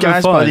hate we're these having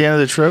guys fun by the end of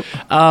the trip?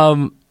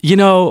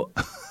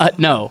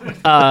 No.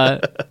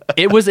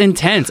 It was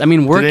intense.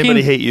 Working. Did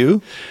anybody hate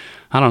you?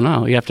 I don't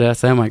know. You have to ask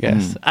them, I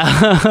guess.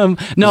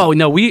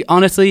 No. We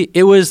honestly,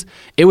 it was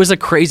a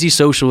crazy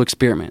social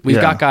experiment. We've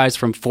got guys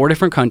from 4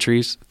 different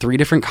countries, 3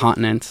 different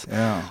continents.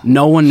 Yeah.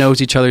 No one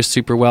knows each other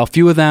super well.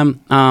 Few of them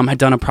had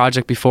done a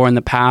project before in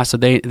the past, so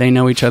they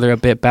know each other a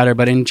bit better.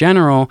 But in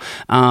general,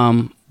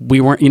 we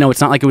weren't,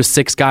 it's not like it was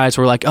 6 guys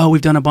who were like, oh,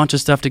 we've done a bunch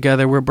of stuff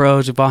together. We're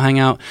bros. We've all hang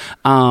out.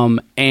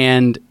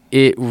 And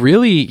it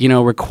really,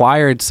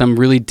 required some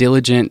really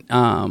diligent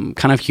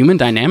kind of human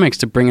dynamics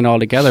to bring it all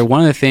together. One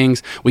of the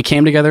things, we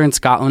came together in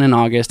Scotland in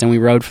August, and we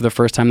rowed for the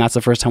first time. That's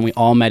the first time we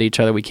all met each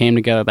other. We came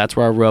together. That's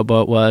where our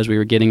rowboat was. We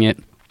were getting it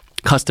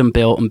custom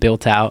built and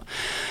built out.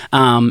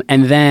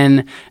 And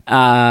then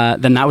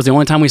that was the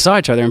only time we saw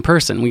each other in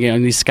person. We get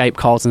these Skype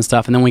calls and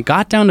stuff. And then we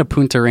got down to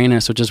Punta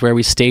Arenas, which is where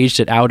we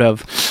staged it out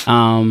of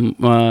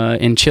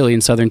in Chile,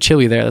 in southern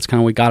Chile there. That's kind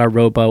of, we got our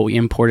rowboat, we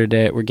imported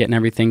it, we're getting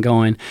everything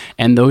going.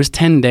 And those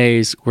 10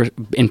 days were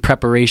in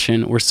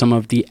preparation were some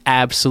of the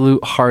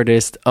absolute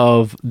hardest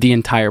of the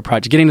entire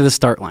project, getting to the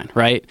start line,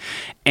 right?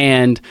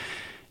 And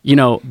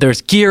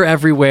there's gear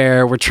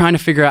everywhere. We're trying to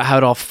figure out how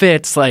it all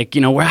fits. How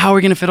are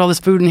we going to fit all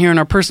this food in here in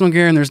our personal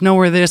gear? And there's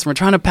nowhere this. And we're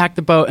trying to pack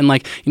the boat.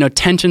 And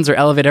tensions are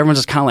elevated. Everyone's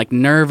just kind of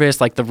nervous.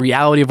 The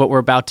reality of what we're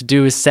about to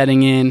do is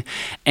setting in.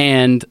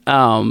 And,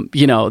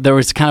 there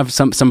was kind of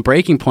some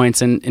breaking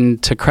points.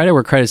 And to credit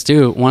where credit's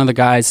due, one of the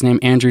guys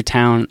named Andrew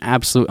Town,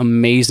 absolute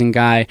amazing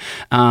guy.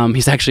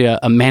 He's actually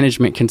a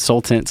management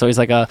consultant. So he's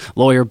a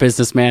lawyer,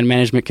 businessman,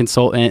 management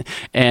consultant.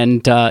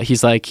 And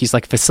he's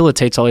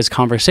facilitates all these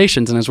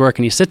conversations in his work.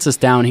 And he sits us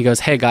down and he goes,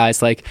 hey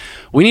guys,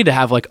 we need to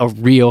have a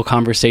real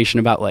conversation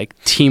about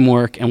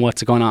teamwork and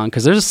what's going on,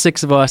 because there's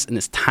 6 of us in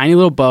this tiny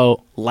little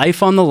boat,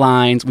 life on the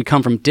lines. We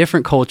come from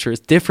different cultures,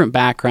 different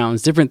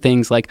backgrounds, different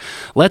things.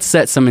 Let's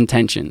set some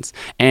intentions.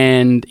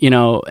 And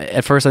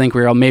at first I think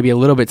we were all maybe a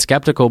little bit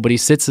skeptical, but he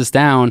sits us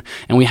down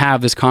and we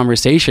have this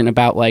conversation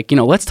about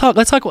let's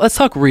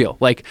talk real.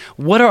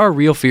 What are our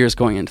real fears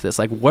going into this?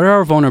 What are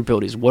our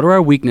vulnerabilities? What are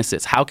our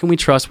weaknesses? How can we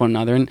trust one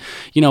another? And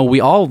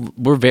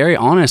we're very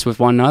honest with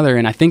one another,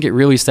 and I think it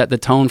really set the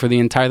tone for the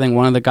entire thing.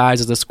 One of the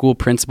guys is a school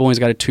principal. He's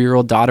got a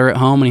 2-year-old daughter at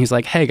home, and he's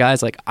like, hey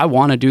guys, I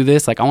want to do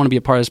this. I want to be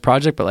a part of this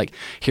project, but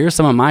here's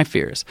some of my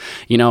fears,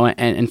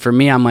 and for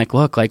me, I'm like,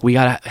 look, like we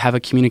got to have a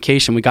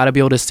communication. We got to be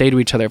able to say to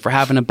each other, if we're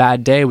having a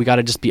bad day, we got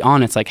to just be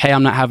honest. Like, hey,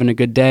 I'm not having a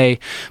good day,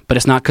 but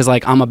it's not because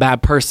like I'm a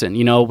bad person.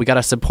 We got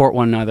to support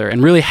one another,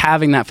 and really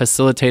having that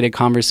facilitated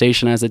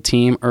conversation as a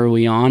team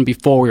early on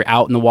before we were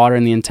out in the water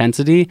and the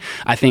intensity,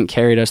 I think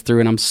carried us through.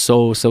 And I'm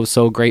so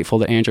grateful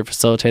that Andrew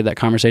facilitated that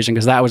conversation,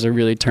 because that was a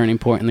really turning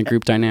point in the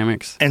group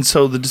dynamics. And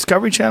so the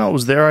Discovery Channel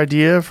was their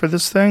idea for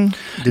this thing?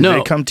 Did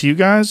they come to you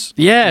guys?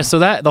 Yeah, so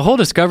that the whole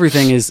Discovery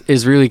thing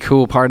is really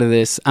cool part of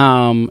this.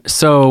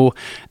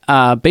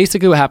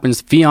 Basically what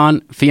happens,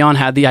 Fionn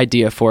had the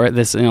idea for it,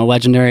 this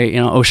legendary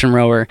ocean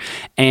rower,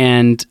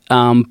 and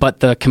but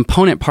the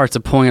component parts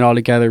of pulling it all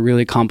together are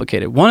really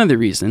complicated. One of the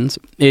reasons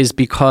is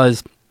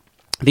because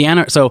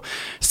so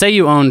say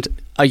you owned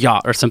a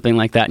yacht or something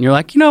like that, and you're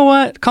like, you know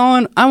what,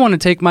 Colin, I want to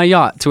take my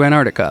yacht to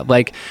Antarctica.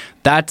 Like,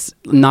 that's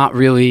not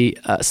really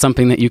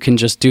something that you can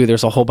just do.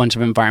 There's a whole bunch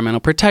of environmental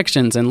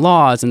protections and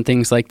laws and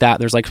things like that.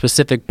 There's like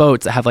specific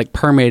boats that have like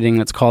permitting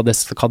that's called the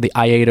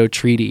IATO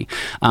Treaty,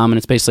 and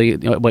it's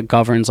basically what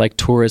governs like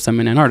tourism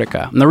in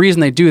Antarctica. And the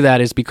reason they do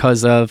that is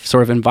because of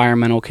sort of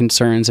environmental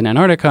concerns in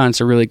Antarctica, and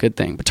it's a really good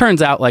thing. But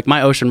turns out like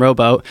my ocean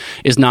rowboat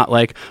is not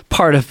like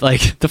part of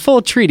like the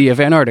full treaty of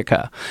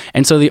Antarctica,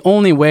 and so the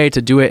only way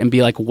to do it and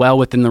be like well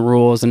within the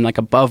rules and like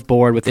above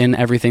board within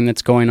everything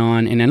that's going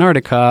on in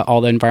Antarctica,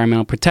 all the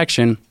environmental protection,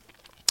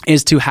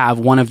 is to have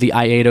one of the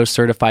IATO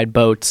certified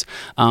boats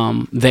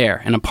there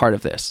and a part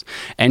of this.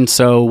 And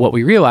so what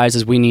we realized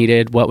is we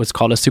needed what was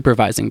called a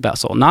supervising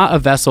vessel, not a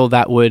vessel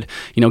that would,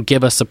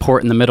 give us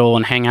support in the middle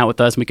and hang out with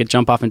us and we could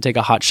jump off and take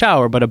a hot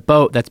shower, but a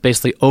boat that's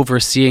basically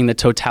overseeing the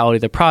totality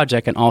of the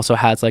project and also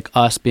has like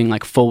us being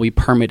like fully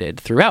permitted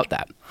throughout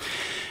that.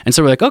 And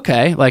so we're like,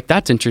 okay, like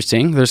that's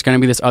interesting. There's going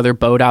to be this other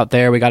boat out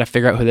there. We got to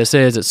figure out who this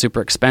is. It's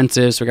super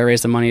expensive. So we got to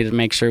raise the money to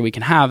make sure we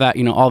can have that,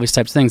 all these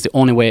types of things. The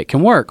only way it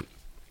can work.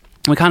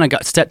 We kind of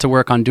got set to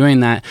work on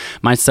doing that.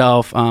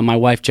 Myself, my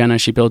wife, Jenna,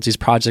 she builds these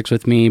projects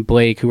with me,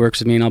 Blake, who works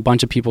with me, and a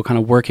bunch of people kind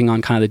of working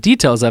on kind of the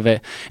details of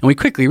it. And we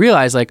quickly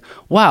realized like,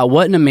 wow,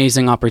 what an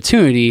amazing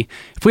opportunity.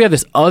 If we have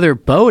this other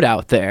boat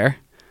out there,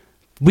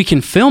 we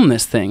can film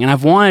this thing. And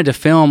I've wanted to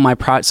film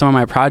some of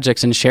my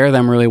projects and share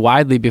them really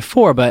widely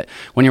before, but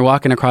when you're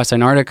walking across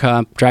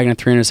Antarctica, dragging a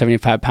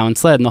 375-pound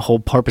sled, and the whole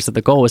purpose of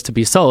the goal is to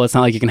be solo, it's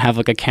not like you can have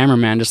like a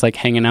cameraman just like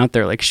hanging out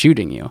there like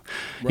shooting you.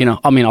 Right.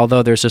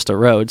 Although there's just a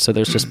road, so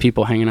there's just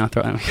people hanging out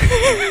there.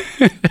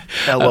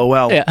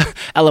 LOL. Yeah,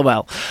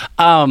 LOL.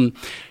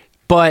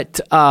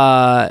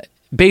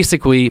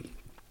 Basically,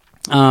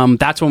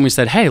 that's when we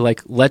said, hey,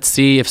 like, let's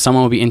see if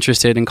someone will be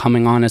interested in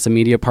coming on as a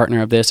media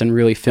partner of this and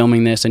really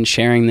filming this and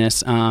sharing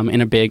this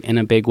in a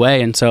big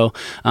way. And so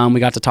we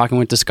got to talking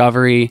with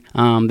Discovery.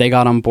 They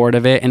got on board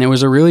of it, and it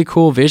was a really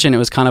cool vision. It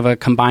was kind of a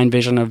combined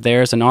vision of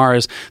theirs and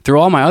ours. Through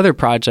all my other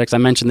projects, I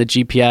mentioned the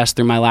GPS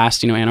through my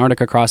last,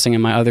 Antarctica crossing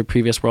and my other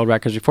previous world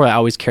records before that. I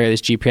always carry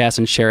this GPS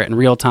and share it in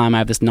real time. I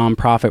have this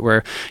nonprofit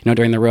where,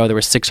 during the row, there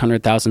were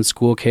 600,000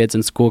 school kids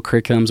and school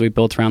curriculums we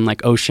built around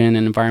like ocean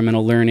and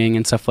environmental learning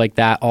and stuff like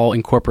that, all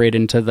incorporated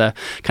into the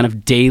kind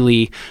of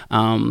daily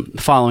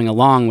following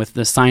along with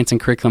the science and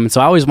curriculum. And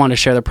so I always wanted to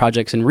share the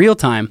projects in real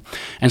time.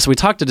 And so we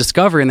talked to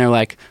Discovery, and they're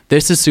like,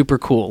 this is super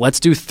cool. Let's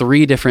do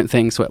 3 different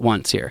things at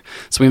once here.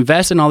 So we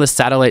invest in all this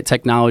satellite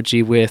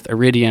technology with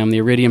Iridium, the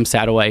Iridium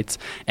satellites,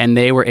 and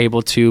they were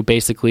able to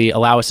basically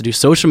allow us to do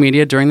social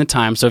media during the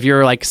time. So if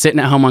you're like sitting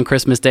at home on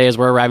Christmas Day as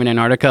we're arriving in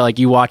Antarctica, like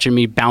you watching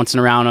me bouncing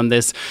around on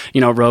this,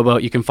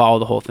 rowboat, you can follow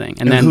the whole thing.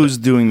 And then who's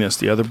doing this?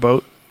 The other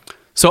boat?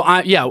 So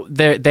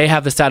they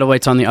have the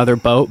satellites on the other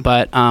boat,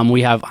 but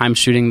I'm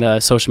shooting the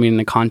social media and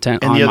the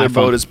content. And on the other my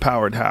phone. boat is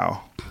powered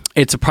how?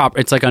 It's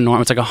like a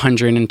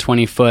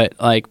 120-foot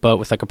like boat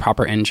with like a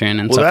proper engine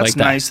and stuff like that. Well, that's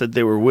nice that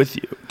they were with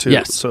you too.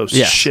 Yes. So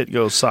shit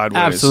goes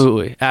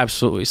sideways.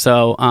 Absolutely.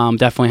 So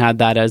definitely had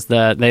that as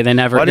they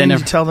never. Why didn't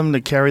you tell them to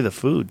carry the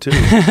food too?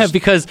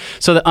 Because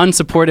the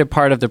unsupported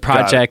part of the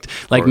project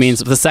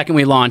means the second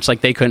we launched,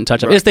 like they couldn't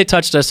touch us. If they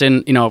touched us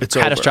in it's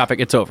catastrophic,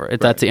 over. It's over.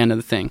 That's the end of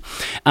the thing.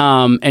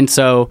 And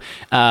so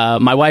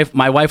my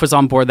wife was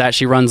on board that.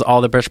 She runs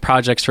all the British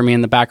projects for me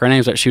in the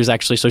background. But she was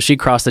actually she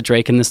crossed the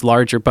Drake in this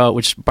larger boat,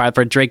 which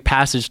for Drake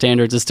Passage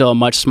standards is still a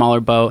much smaller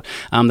boat.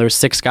 There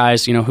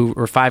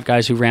were 5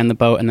 guys who ran the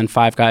boat, and then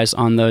 5 guys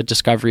on the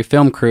Discovery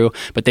film crew.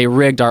 But they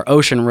rigged our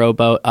ocean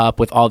rowboat up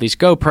with all these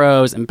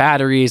GoPros and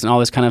batteries and all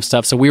this kind of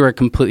stuff. So we were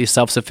completely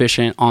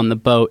self-sufficient on the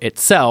boat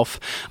itself,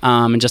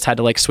 and just had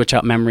to like switch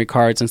out memory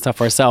cards and stuff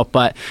ourselves.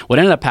 But what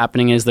ended up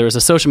happening is there was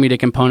a social media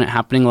component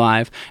happening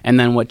live, and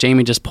then what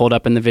Jamie just pulled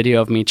up in the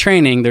video of me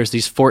training, there's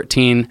these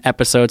 14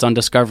 episodes on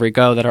Discovery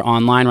Go that are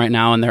online right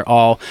now, and they're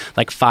all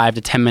like 5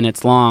 to 10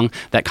 minutes long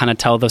that that kind of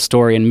tell the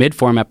story in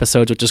mid-form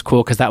episodes, which is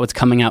cool because that was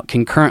coming out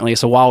concurrently.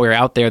 So while we were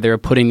out there, they were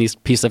putting these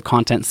pieces of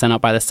content sent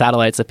out by the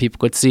satellites that people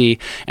could see.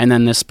 And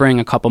then this spring,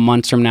 a couple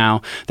months from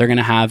now, they're going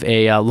to have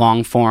a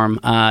long-form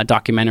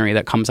documentary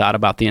that comes out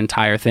about the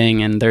entire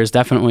thing. And there's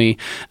definitely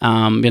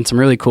been some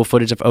really cool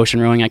footage of ocean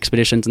rowing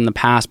expeditions in the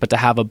past, but to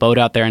have a boat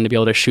out there and to be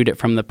able to shoot it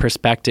from the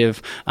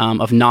perspective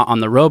of not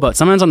on the rowboat.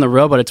 Sometimes on the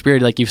rowboat, it's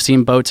weird. Like you've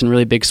seen boats in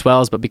really big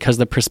swells, but because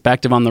the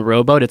perspective on the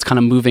rowboat, it's kind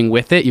of moving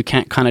with it. You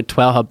can't kind of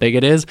tell how big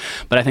it is.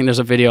 But I think there's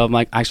a video of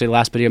actually the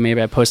last video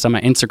maybe I posted on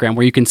my Instagram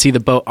where you can see the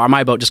boat, or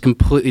my boat, just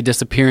completely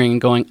disappearing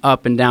and going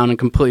up and down and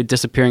completely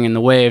disappearing in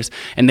the waves.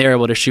 And they're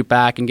able to shoot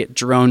back and get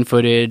drone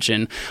footage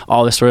and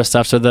all this sort of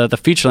stuff. So the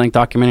feature-length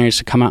documentary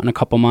should come out in a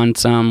couple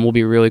months. Will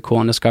be really cool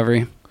on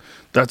Discovery.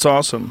 That's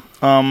awesome.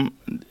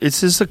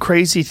 It's just a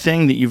crazy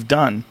thing that you've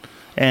done.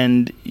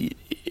 And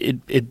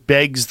it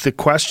begs the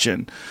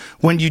question,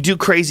 when you do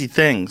crazy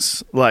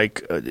things,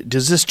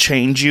 does this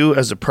change you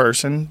as a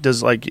person?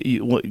 Does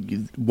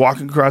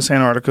walking across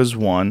Antarctica is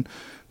one,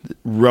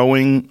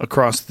 rowing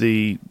across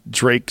the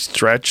Drake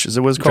Stretch, is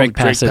it what's called?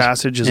 Drake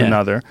Passage is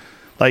another.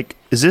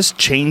 Is this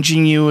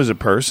changing you as a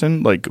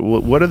person?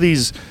 What are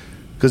these?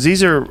 Because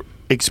these are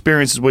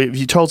experiences where if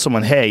you told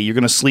someone, hey, you're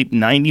going to sleep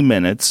 90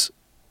 minutes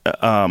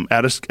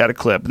at a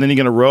clip, and then you're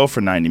going to row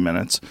for 90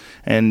 minutes,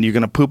 and you're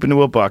going to poop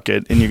into a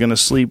bucket, and you're going to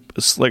sleep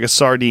like a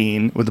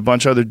sardine with a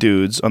bunch of other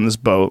dudes on this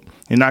boat.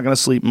 You're not going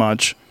to sleep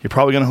much. You're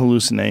probably going to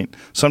hallucinate.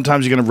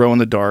 Sometimes you're going to row in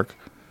the dark.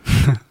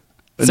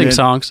 Sing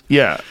songs.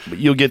 Yeah,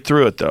 you'll get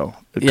through it though.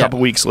 A couple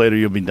weeks later,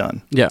 you'll be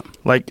done. Yeah,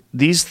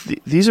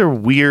 these are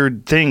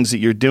weird things that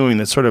you're doing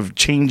that's sort of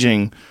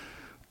changing.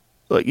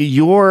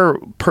 Your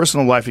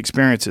personal life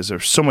experiences are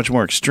so much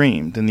more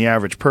extreme than the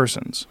average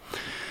person's.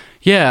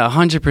 Yeah,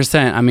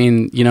 100%. I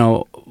mean,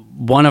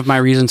 one of my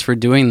reasons for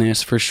doing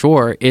this, for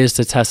sure, is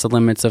to test the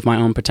limits of my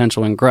own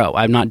potential and grow.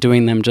 I'm not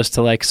doing them just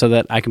to so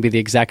that I can be the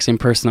exact same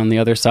person on the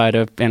other side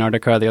of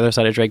Antarctica, the other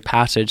side of Drake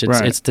Passage.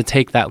 It's to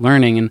take that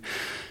learning.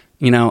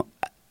 And,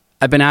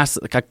 I've been asked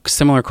a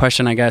similar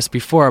question, I guess,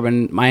 before, but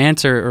my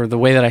answer, or the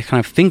way that I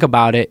kind of think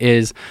about it,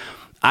 is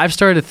I've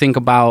started to think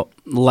about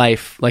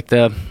life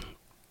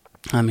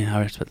how do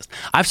I put this?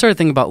 I've started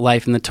thinking about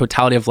life and the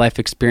totality of life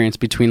experience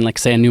between,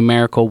 say, a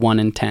numerical 1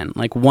 and 10.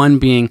 1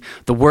 being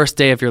the worst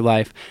day of your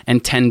life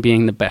and 10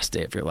 being the best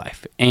day of your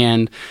life.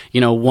 And,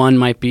 1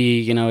 might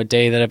be, a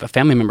day that a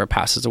family member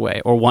passes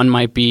away, or 1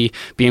 might be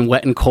being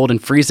wet and cold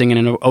and freezing in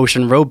an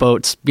ocean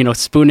rowboat,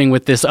 spooning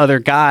with this other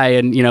guy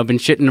and, been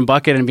shit in a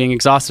bucket and being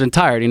exhausted and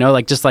tired,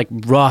 just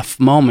rough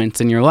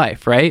moments in your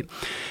life, right?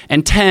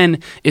 And 10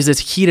 is this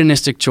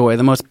hedonistic joy,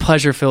 the most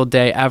pleasure-filled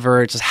day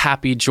ever, just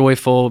happy,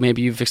 joyful,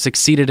 maybe you've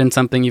succeeded in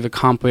something, you've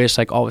accomplished,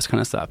 all this kind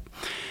of stuff.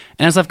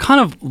 And as I've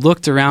kind of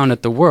looked around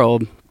at the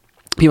world,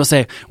 people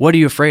say, what are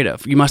you afraid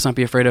of? You must not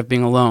be afraid of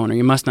being alone, or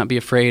you must not be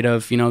afraid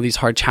of, these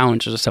hard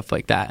challenges or stuff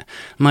like that.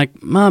 I'm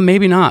like,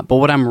 maybe not. But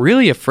what I'm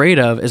really afraid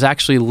of is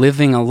actually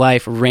living a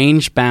life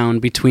range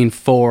bound between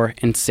 4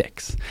 and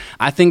 6.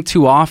 I think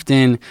too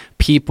often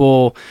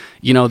people,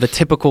 the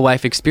typical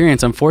life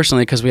experience,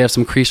 unfortunately, because we have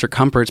some creature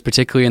comforts,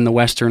 particularly in the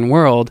Western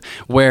world,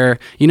 where,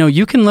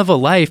 you can live a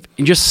life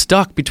and just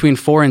stuck between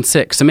 4 and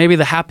 6. So maybe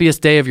the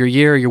happiest day of your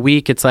year or your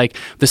week, it's like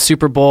the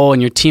Super Bowl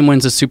and your team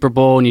wins the Super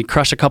Bowl and you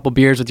crush a couple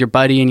beers with your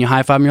buddy and you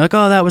high five and you're like,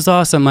 oh, that was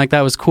awesome.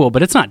 That was cool.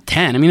 But it's not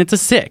 10. I mean, it's a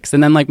 6.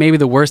 And then maybe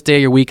the worst day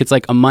of your week, it's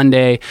a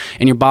Monday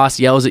and your boss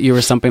yells at you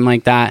or something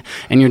like that.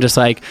 And you're just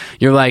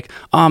you're like,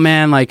 oh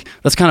man,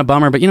 that's kind of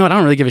bummer. But you know what? I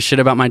don't really give a shit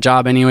about my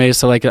job anyway.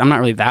 So I'm not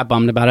really that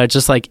bummed about it. It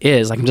just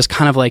is. I'm just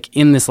kind of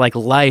in this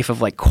life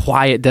of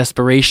quiet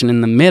desperation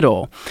in the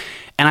middle.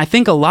 And I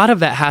think a lot of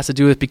that has to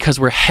do with because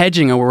we're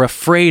hedging or we're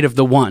afraid of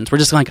the ones. We're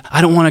just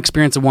I don't want to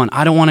experience a 1.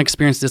 I don't want to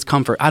experience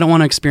discomfort. I don't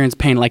want to experience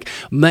pain.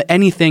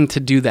 Anything to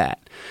do that.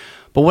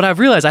 But what I've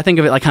realized, I think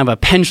of it kind of a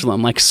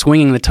pendulum,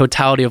 swinging the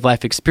totality of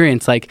life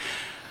experience.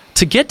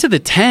 To get to the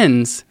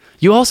 10s,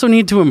 you also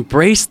need to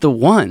embrace the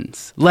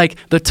 1s.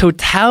 The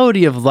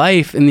totality of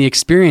life and the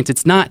experience.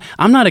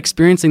 I'm not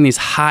experiencing these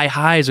high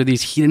highs or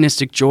these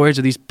hedonistic joys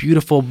or these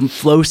beautiful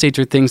flow states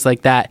or things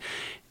like that,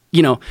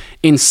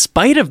 in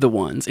spite of the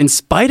 1s, in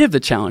spite of the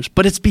challenge,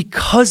 but it's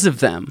because of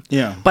them.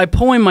 Yeah. By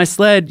pulling my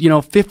sled,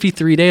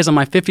 53 days, on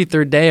my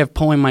 53rd day of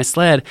pulling my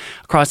sled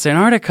across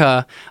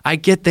Antarctica, I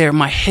get there,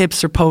 my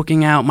hips are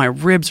poking out, my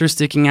ribs are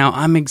sticking out,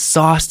 I'm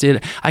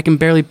exhausted, I can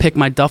barely pick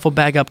my duffel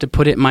bag up to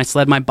put it in my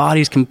sled, my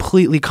body's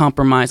completely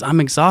compromised,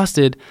 I'm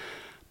exhausted.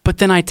 But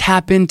then I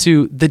tap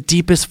into the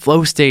deepest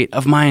flow state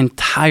of my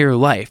entire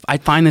life. I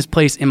find this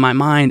place in my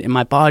mind, in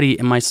my body,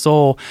 in my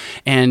soul.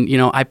 And,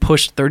 I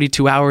pushed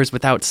 32 hours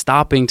without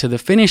stopping to the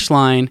finish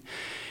line.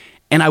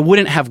 And I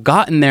wouldn't have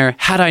gotten there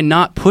had I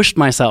not pushed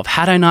myself,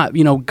 had I not,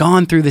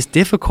 gone through this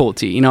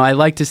difficulty. I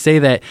like to say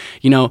that,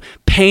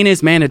 pain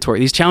is mandatory.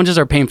 These challenges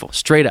are painful,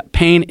 straight up.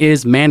 Pain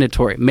is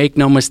mandatory. Make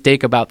no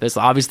mistake about this. The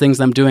obvious things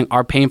I'm doing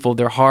are painful,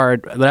 they're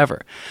hard,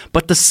 whatever.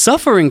 But the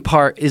suffering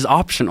part is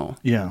optional.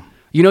 Yeah.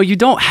 You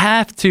don't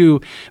have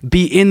to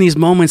be in these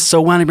moments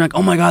so wound up, be like,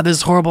 oh my God, this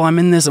is horrible. I'm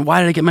in this. And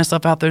why did I get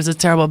myself out there? This is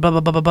terrible, blah, blah,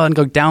 blah, blah, blah, and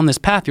go down this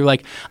path. You're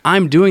like,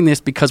 I'm doing this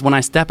because when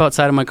I step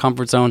outside of my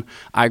comfort zone,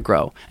 I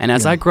grow. And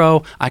as I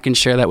grow, I can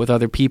share that with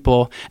other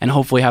people and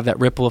hopefully have that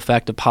ripple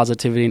effect of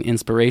positivity and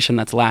inspiration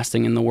that's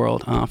lasting in the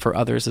world for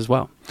others as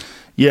well.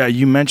 Yeah,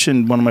 you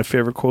mentioned one of my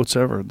favorite quotes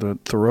ever, the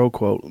Thoreau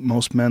quote,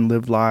 most men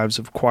live lives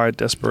of quiet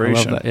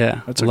desperation. I love that,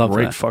 yeah. That's a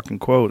great fucking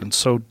quote and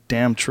so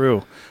damn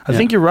true. I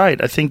think you're right.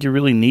 I think you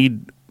really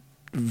need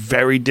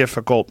very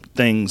difficult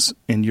things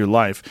in your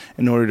life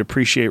in order to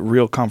appreciate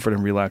real comfort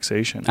and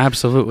relaxation.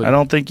 Absolutely. I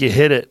don't think you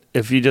hit it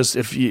if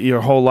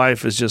your whole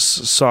life is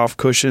just soft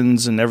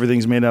cushions and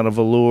everything's made out of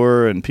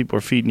velour and people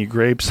are feeding you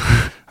grapes.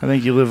 I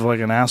think you live like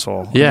an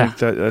asshole. Yeah.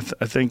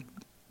 I think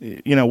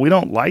we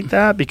don't like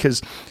that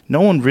because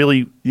no one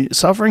really –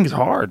 suffering is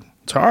hard.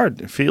 It's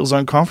hard. It feels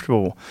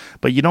uncomfortable.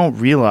 But you don't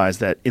realize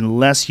that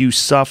unless you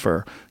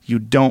suffer, you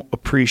don't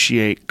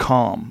appreciate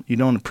calm. You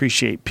don't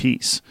appreciate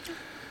peace.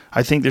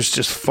 I think there's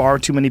just far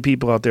too many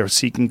people out there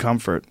seeking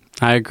comfort.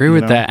 I agree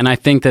with that. And I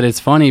think that it's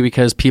funny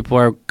because people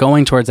are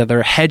going towards that.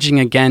 They're hedging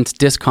against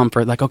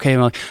discomfort. Like, okay,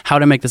 well, how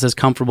to make this as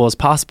comfortable as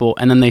possible.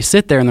 And then they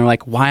sit there and they're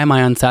like, why am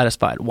I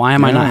unsatisfied? Why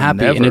am I not happy?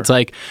 Never. And it's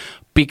like,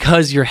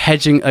 because you're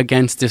hedging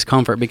against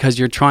discomfort, because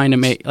you're trying to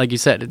make, like you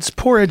said, it's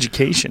poor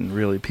education,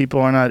 really. People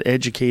are not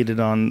educated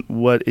on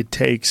what it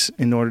takes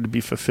in order to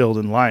be fulfilled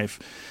in life.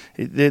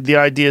 The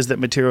idea is that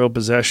material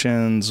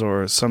possessions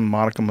or some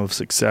modicum of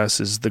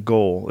success is the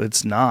goal.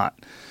 It's not.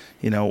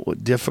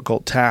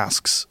 Difficult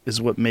tasks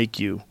is what make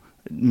you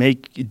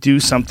do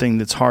something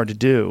that's hard to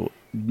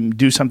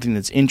do something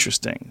that's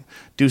interesting,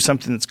 do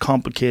something that's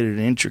complicated and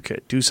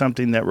intricate, do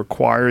something that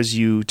requires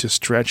you to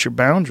stretch your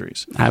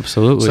boundaries.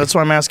 Absolutely. So that's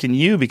why I'm asking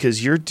you,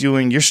 because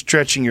you're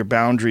stretching your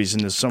boundaries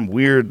into some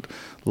weird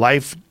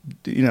life,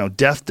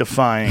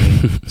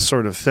 death-defying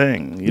sort of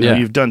thing.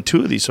 You've done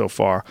 2 of these so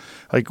far.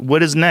 Like,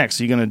 what is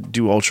next? Are you going to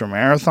do ultra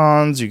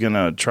marathons? Are you going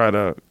to try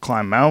to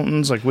climb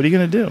mountains? Like, what are you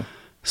going to do?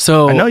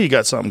 So I know you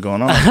got something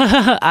going on.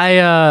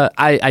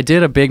 I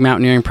did a big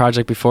mountaineering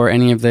project before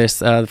any of this.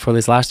 For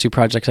these last 2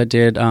 projects, I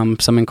did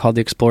something called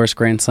the Explorers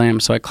Grand Slam.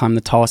 So I climbed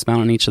the tallest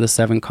mountain on each of the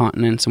 7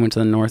 continents and went to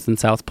the North and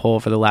South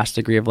Pole for the last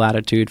degree of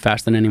latitude,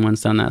 faster than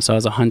anyone's done that. So I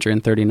was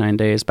 139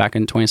 days back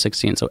in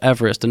 2016. So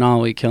Everest,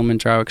 Denali,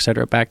 Kilimanjaro,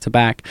 etc., back to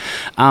back.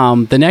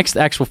 The next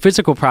actual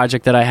physical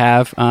project that I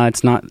have,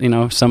 it's not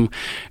some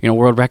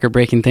world record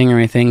breaking thing or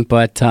anything,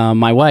 but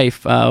my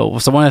wife. So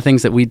one of the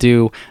things that we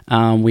do,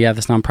 we have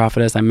this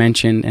nonprofit, as I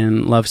mentioned,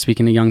 and love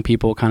speaking to young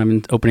people,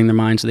 kind of opening their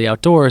minds to the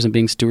outdoors and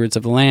being stewards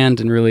of the land,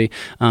 and really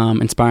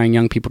inspiring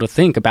young people to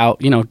think about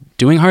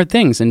doing hard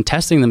things and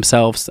testing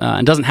themselves.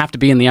 It doesn't have to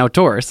be in the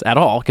outdoors at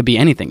all. It could be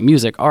anything: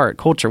 music, art,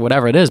 culture,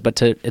 whatever it is, but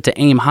to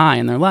aim high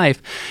in their life.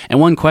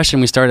 And one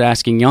question we started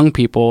asking young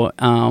people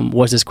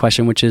was this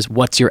question, which is,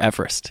 what's your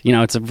Everest?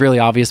 It's a really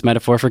obvious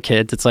metaphor for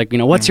kids. It's like,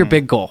 what's your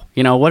big goal?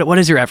 What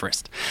is your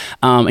Everest?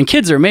 And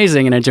kids are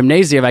amazing. In a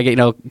gymnasium, I get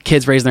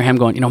kids raising their hand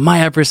going,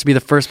 my Everest would be the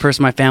first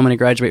person in my family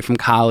to graduate from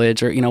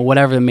college, or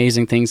whatever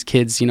amazing things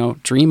kids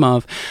dream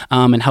of,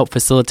 and help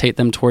facilitate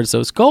them towards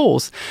those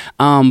goals.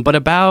 But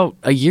about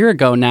a year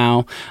ago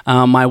now,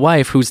 my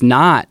wife, who's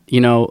not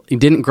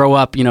didn't grow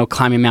up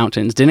climbing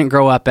mountains, didn't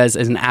grow up as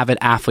an avid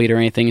athlete or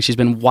anything, and she's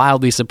been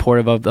wildly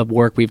supportive of the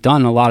work we've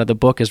done. A lot of the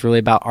book is really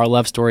about our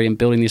love story and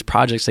building these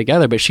projects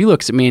together. But she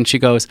looks at me and she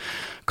goes,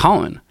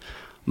 Colin,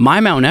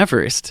 my Mount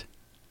Everest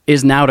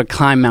is now to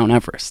climb Mount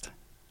Everest.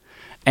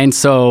 And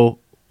so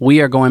we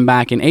are going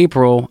back in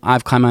April.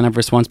 I've climbed Mount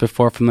Everest once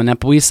before from the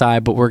Nepalese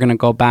side, but we're going to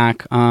go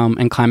back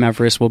and climb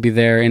Everest. We'll be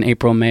there in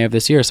April, May of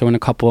this year, so in a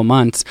couple of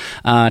months,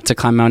 to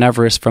climb Mount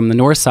Everest from the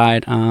north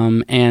side.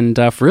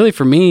 Really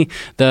for me,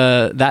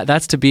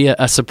 that's to be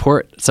a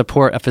support, a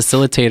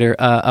facilitator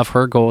of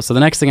her goals. So the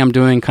next thing I'm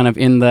doing kind of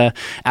in the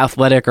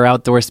athletic or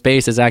outdoor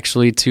space is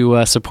actually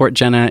to support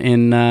Jenna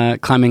in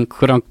climbing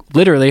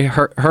literally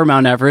her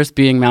Mount Everest,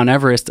 being Mount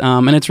Everest.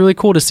 And it's really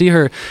cool to see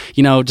her,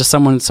 just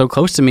someone so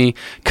close to me,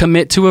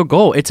 commit to a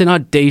goal. It's an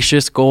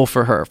audacious goal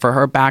for her. For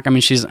her back,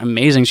 she's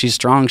amazing. She's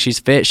strong. She's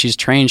fit. She's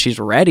trained. She's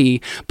ready.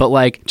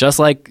 But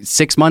just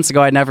 6 months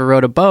ago, I never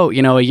rode a boat.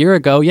 A year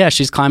ago, yeah,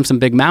 she's climbed some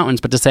big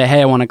mountains. But to say,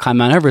 hey, I want to climb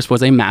Mount Everest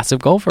was a massive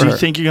goal for her. Do you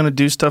think you're going to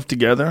do stuff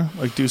together?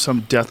 Like do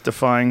some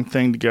death-defying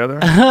thing together?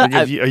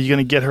 Are you going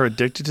to get her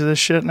addicted to this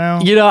shit now?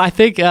 I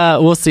think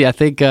we'll see. I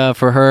think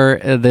for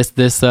her, this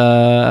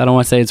I don't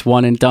want to say it's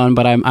one and done,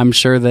 but I'm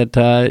sure that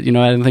I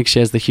don't think she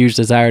has the huge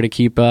desire to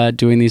keep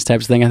doing these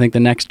types of things. I think the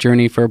next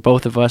journey for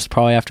both of us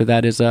probably after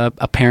that is a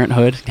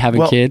parenthood,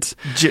 having kids.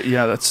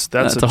 Yeah, that's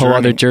a whole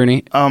other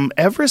journey.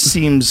 Everest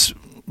seems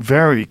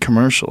very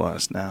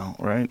commercialized now,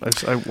 right?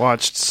 I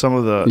watched some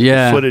of the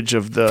footage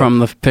of from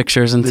the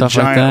pictures and stuff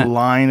like that. The giant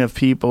line of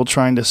people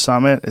trying to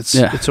summit.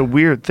 It's a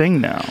weird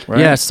thing now, right?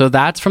 Yeah, so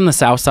that's from the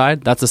south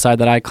side. That's the side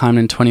that I climbed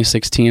in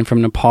 2016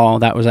 from Nepal.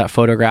 That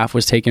photograph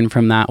was taken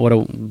from that. What a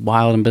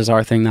wild and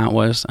bizarre thing that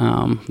was,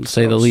 to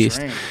say the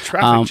least.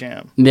 Traffic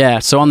jam. Yeah,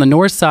 so on the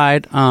north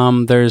side,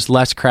 there's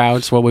less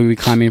crowds where we'll be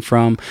climbing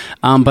from.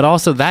 But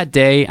also that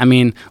day,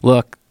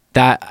 look,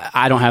 that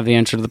I don't have the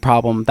answer to the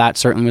problem. That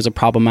certainly was a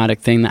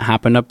problematic thing that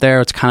happened up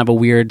there. It's kind of a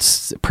weird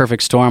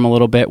perfect storm a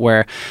little bit,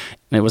 where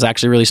it was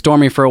actually really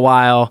stormy for a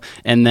while,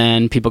 and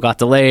then people got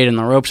delayed, and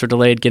the ropes were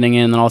delayed getting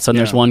in, and then all of a sudden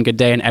there's one good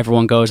day, and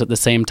everyone goes at the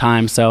same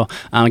time. So,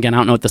 again, I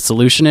don't know what the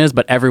solution is,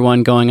 but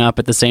everyone going up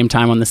at the same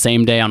time on the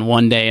same day on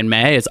one day in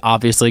May is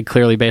obviously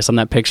clearly based on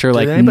that picture,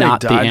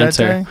 not the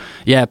answer.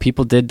 Yeah,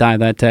 people did die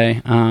that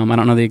day. I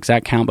don't know the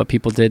exact count, but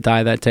people did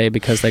die that day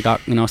because they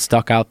got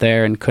stuck out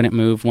there and couldn't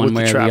move one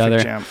way or the other.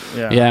 Jam.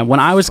 Yeah, when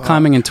I was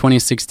climbing in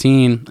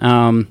 2016,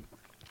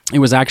 it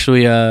was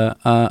actually a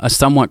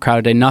somewhat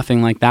crowded day,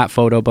 nothing like that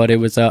photo, but it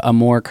was a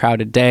more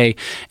crowded day.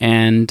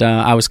 And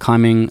I was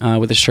climbing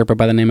with a Sherpa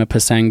by the name of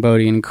Pasang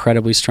Bodhi, an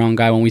incredibly strong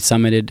guy. When we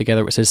summited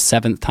together, it was his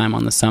 7th time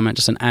on the summit,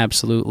 just an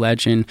absolute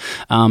legend.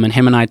 And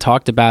him and I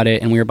talked about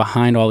it, and we were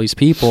behind all these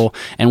people.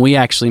 And we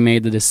actually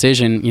made the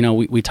decision,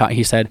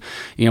 he said,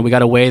 we got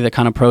to weigh the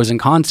kind of pros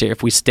and cons here.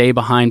 If we stay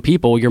behind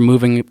people, you're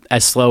moving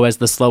as slow as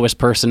the slowest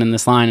person in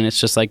this line. And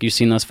it's just like you've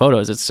seen those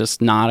photos. It's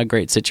just not a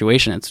great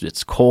situation.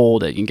 It's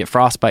cold. You can get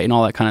frostbite and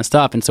all that kind of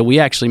stuff. And so we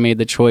actually made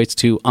the choice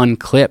to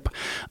unclip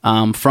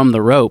from the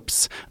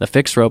ropes, the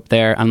fixed rope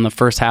there on the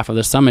first half of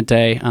the summit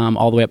day,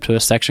 all the way up to a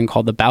section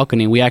called the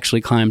balcony. We actually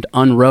climbed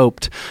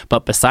unroped,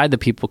 but beside the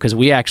people, because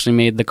we actually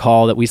made the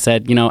call that we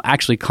said,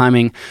 actually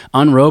climbing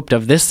unroped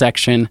of this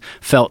section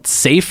felt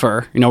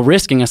safer,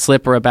 risking a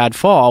slip or a bad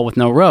fall with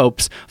no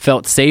ropes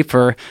felt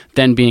safer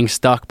than being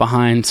stuck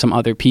behind some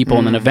other people.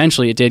 And then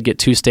eventually it did get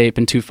 2 steep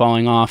and 2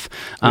 falling off.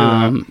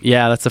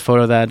 That's the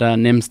photo that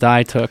Nims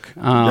Dai took.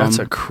 That's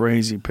a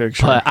crazy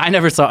picture. But I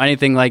never saw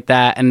anything like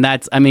that, and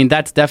that's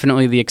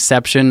definitely the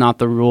exception, not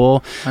the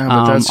rule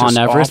on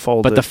Everest.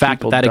 But the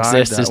fact that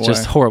exists is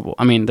just horrible.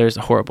 There's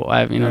horrible.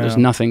 There's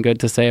nothing good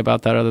to say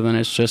about that other than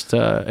it's just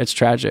it's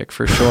tragic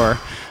for sure.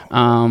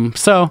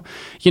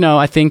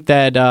 I think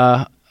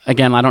that.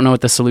 Again, I don't know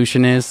what the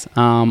solution is.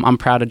 I'm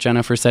proud of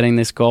Jenna for setting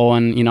this goal,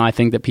 and I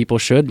think that people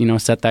should,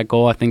 set that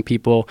goal. I think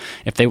people,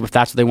 if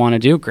that's what they want to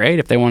do, great.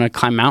 If they want to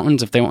climb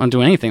mountains, if they want to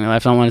do anything, I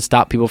don't want to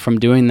stop people from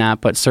doing that.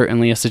 But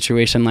certainly, a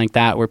situation like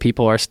that where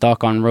people are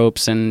stuck on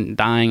ropes and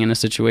dying in a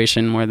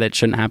situation where that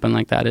shouldn't happen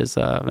like that is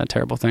a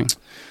terrible thing.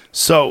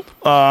 So,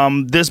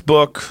 this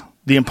book,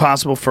 The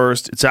Impossible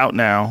First, it's out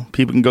now.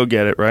 People can go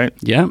get it, right?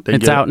 Yeah,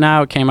 it's out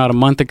now. It came out a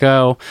month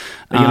ago.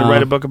 Are you going to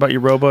write a book about your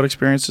rowboat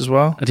experience as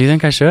well? Do you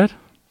think I should?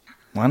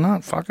 Why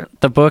not? Fuck it.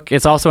 The book,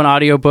 it's also an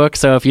audio book,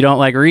 so if you don't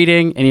like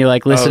reading and you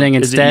like listening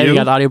instead, you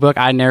got the audio book.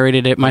 I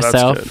narrated it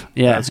myself.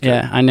 That's good.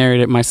 Yeah, I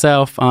narrated it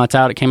myself. It's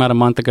out. It came out a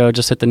month ago,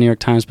 just hit the New York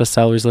Times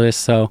bestsellers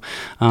list. So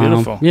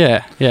beautiful.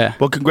 Yeah.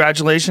 Well,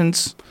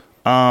 congratulations.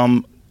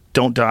 Don't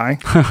die.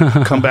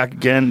 Come back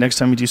again next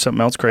time you do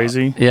something else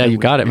crazy. Yeah, you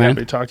got it, man.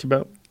 Happy to talk to you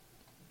about?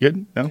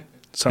 Good? No?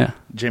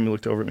 Jamie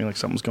looked over at me like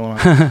something was going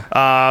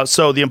on.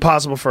 So The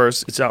Impossible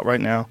First, it's out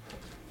right now.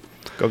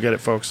 Go get it,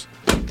 folks.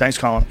 Thanks,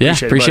 Colin. Yeah,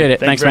 appreciate it.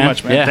 Thanks very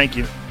much, man. Yeah. Thank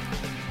you.